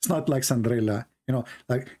way. It's not like Cinderella. You know,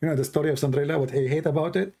 like, you know, the story of Cinderella, what I hate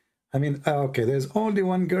about it. I mean, okay, there's only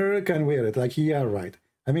one girl can wear it. Like, yeah, right.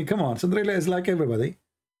 I mean, come on, Cinderella is like everybody.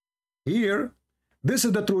 Here, this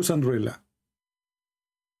is the true Cinderella.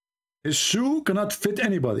 His shoe cannot fit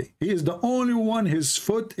anybody. He is the only one, his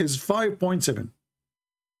foot is 5.7.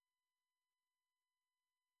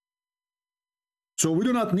 So we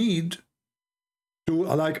do not need to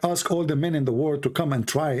like ask all the men in the world to come and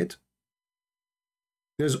try it.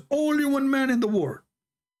 There's only one man in the world.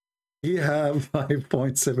 He have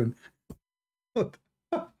 5.7.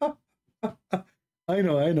 I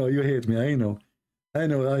know, you hate me. I know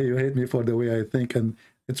you hate me for the way I think, and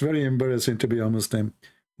it's very embarrassing to be a Muslim.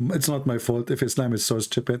 It's not my fault if Islam is so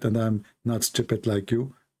stupid and I'm not stupid like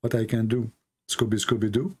you. What I can do?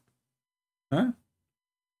 Scooby-Doo? Huh?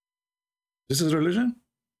 This is religion?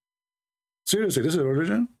 Seriously, this is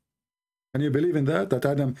religion? Can you believe in that? That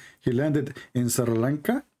Adam, he landed in Sri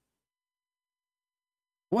Lanka?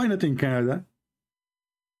 Why not in Canada?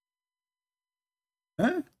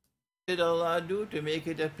 Huh? What did Allah do to make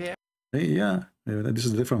it appear? Yeah, this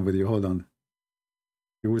is a different video. Hold on.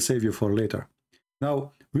 We will save you for later.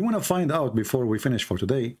 Now, we want to find out before we finish for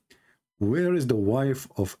today, where is the wife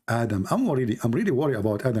of Adam? I'm really worried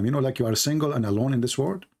about Adam. You know, like you are single and alone in this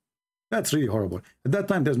world. That's really horrible. At that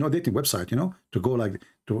time, there's no dating website, you know, to go like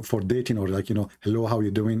for dating, or like, you know, hello, how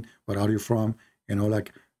you doing? Where are you from? You know,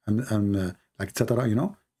 like, like, etc. You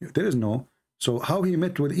know, there is no. So how he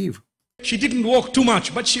met with Eve? She didn't walk too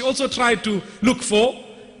much, but she also tried to look for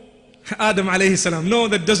Adam alayhi salam. No,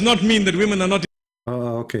 that does not mean that women are not.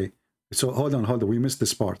 Okay. So hold on. We missed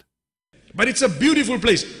this part. But it's a beautiful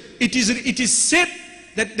place. It is said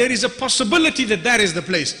that there is a possibility that that is the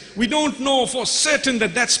place. We don't know for certain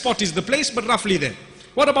that that spot is the place, but roughly there.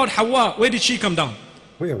 What about Hawa? Where did she come down?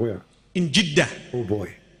 Where? In Jeddah. Oh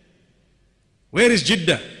boy. Where is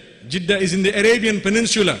Jeddah? Jeddah is in the Arabian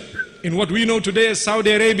Peninsula, in what we know today as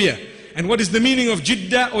Saudi Arabia. And what is the meaning of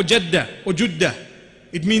Jeddah or Jeddah or Juddah?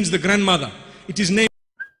 It means the grandmother. It is named.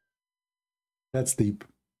 That's deep.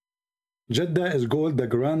 Jeddah is called the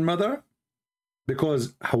grandmother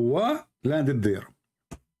because Hawa landed there.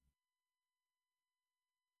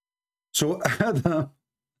 So Adam,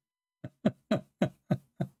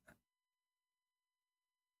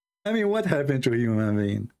 I mean, what happened to a human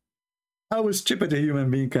being? How stupid a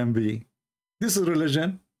human being can be? This is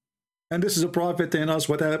religion, and this is a prophet telling us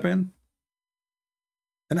what happened.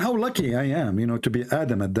 And how lucky I am, you know, to be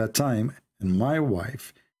Adam at that time, and my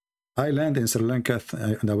wife. I land in Sri Lanka,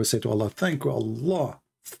 and I would say to Allah, thank you, Allah.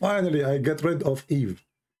 Finally, I get rid of Eve.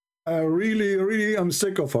 I really am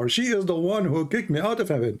sick of her. She is the one who kicked me out of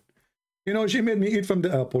heaven. You know, she made me eat from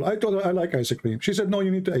the apple. I told her I like ice cream. She said, no,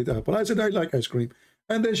 you need to eat apple. I said, I like ice cream.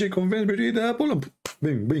 And then she convinced me to eat the apple, and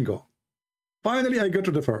bingo. Finally, I get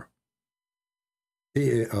to the fur.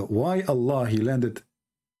 Why Allah, he landed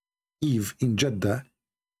Eve in Jeddah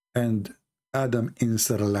and Adam in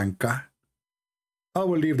Sri Lanka? I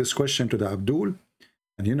will leave this question to the Abdul.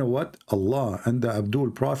 And you know what? Allah and the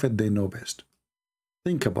Abdul Prophet, they know best.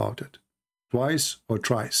 Think about it. Twice or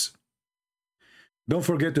thrice. Don't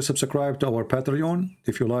forget to subscribe to our Patreon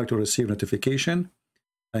if you like to receive notification.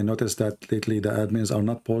 I noticed that lately the admins are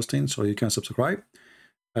not posting, so you can subscribe.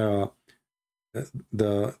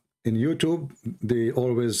 In YouTube, they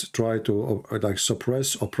always try to like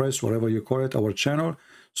oppress, whatever you call it, our channel,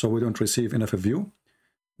 so we don't receive enough view.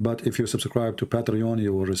 But if you subscribe to Patreon,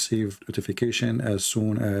 you will receive notification as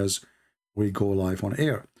soon as we go live on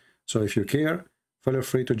air. So if you care, feel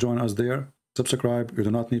free to join us there. Subscribe. You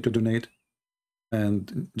do not need to donate,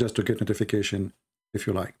 and just to get notification if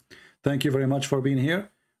you like. Thank you very much for being here.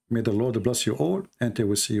 May the Lord bless you all, and we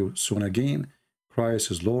will see you soon again. Christ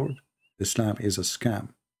is Lord. Islam is a scam,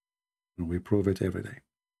 and we prove it every day.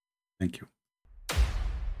 Thank you.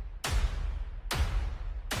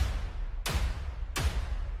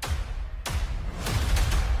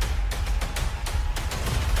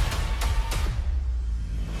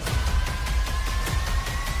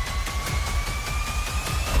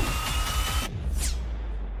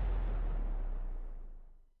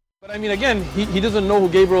 I mean, again, he doesn't know who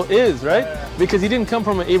Gabriel is, right? Because he didn't come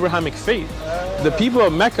from an Abrahamic faith. The people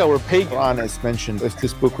of Mecca were pagan. Quran is mentioned. If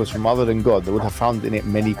this book was from other than God, they would have found in it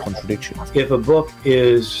many contradictions. If a book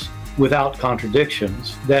is without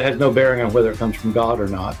contradictions, that has no bearing on whether it comes from God or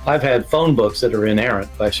not. I've had phone books that are inerrant,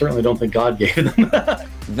 but I certainly don't think God gave them.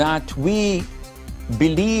 That we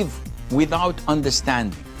believe without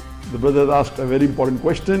understanding. The brother asked a very important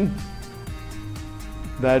question,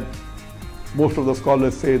 that most of the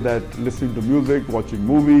scholars say that listening to music, watching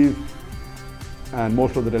movies, and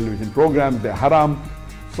most of the television programs, they're haram.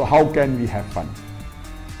 So how can we have fun?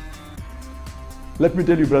 Let me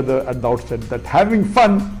tell you, brother, at the outset, that having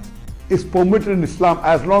fun is permitted in Islam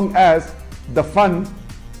as long as the fun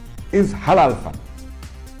is halal fun.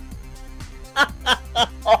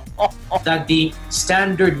 That the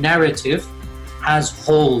standard narrative has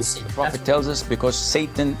holes in it. The Prophet tells us because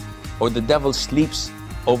Satan or the devil sleeps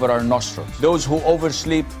over our nostrils. Those who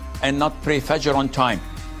oversleep and not pray Fajr on time,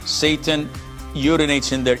 Satan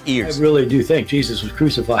urinates in their ears. I really do think Jesus was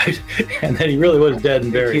crucified and that he really was dead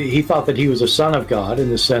and buried. He thought that he was a son of God in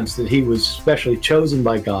the sense that he was specially chosen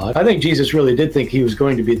by God. I think Jesus really did think he was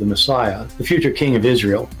going to be the Messiah, the future king of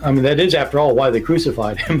Israel. I mean, that is, after all, why they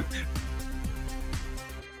crucified him,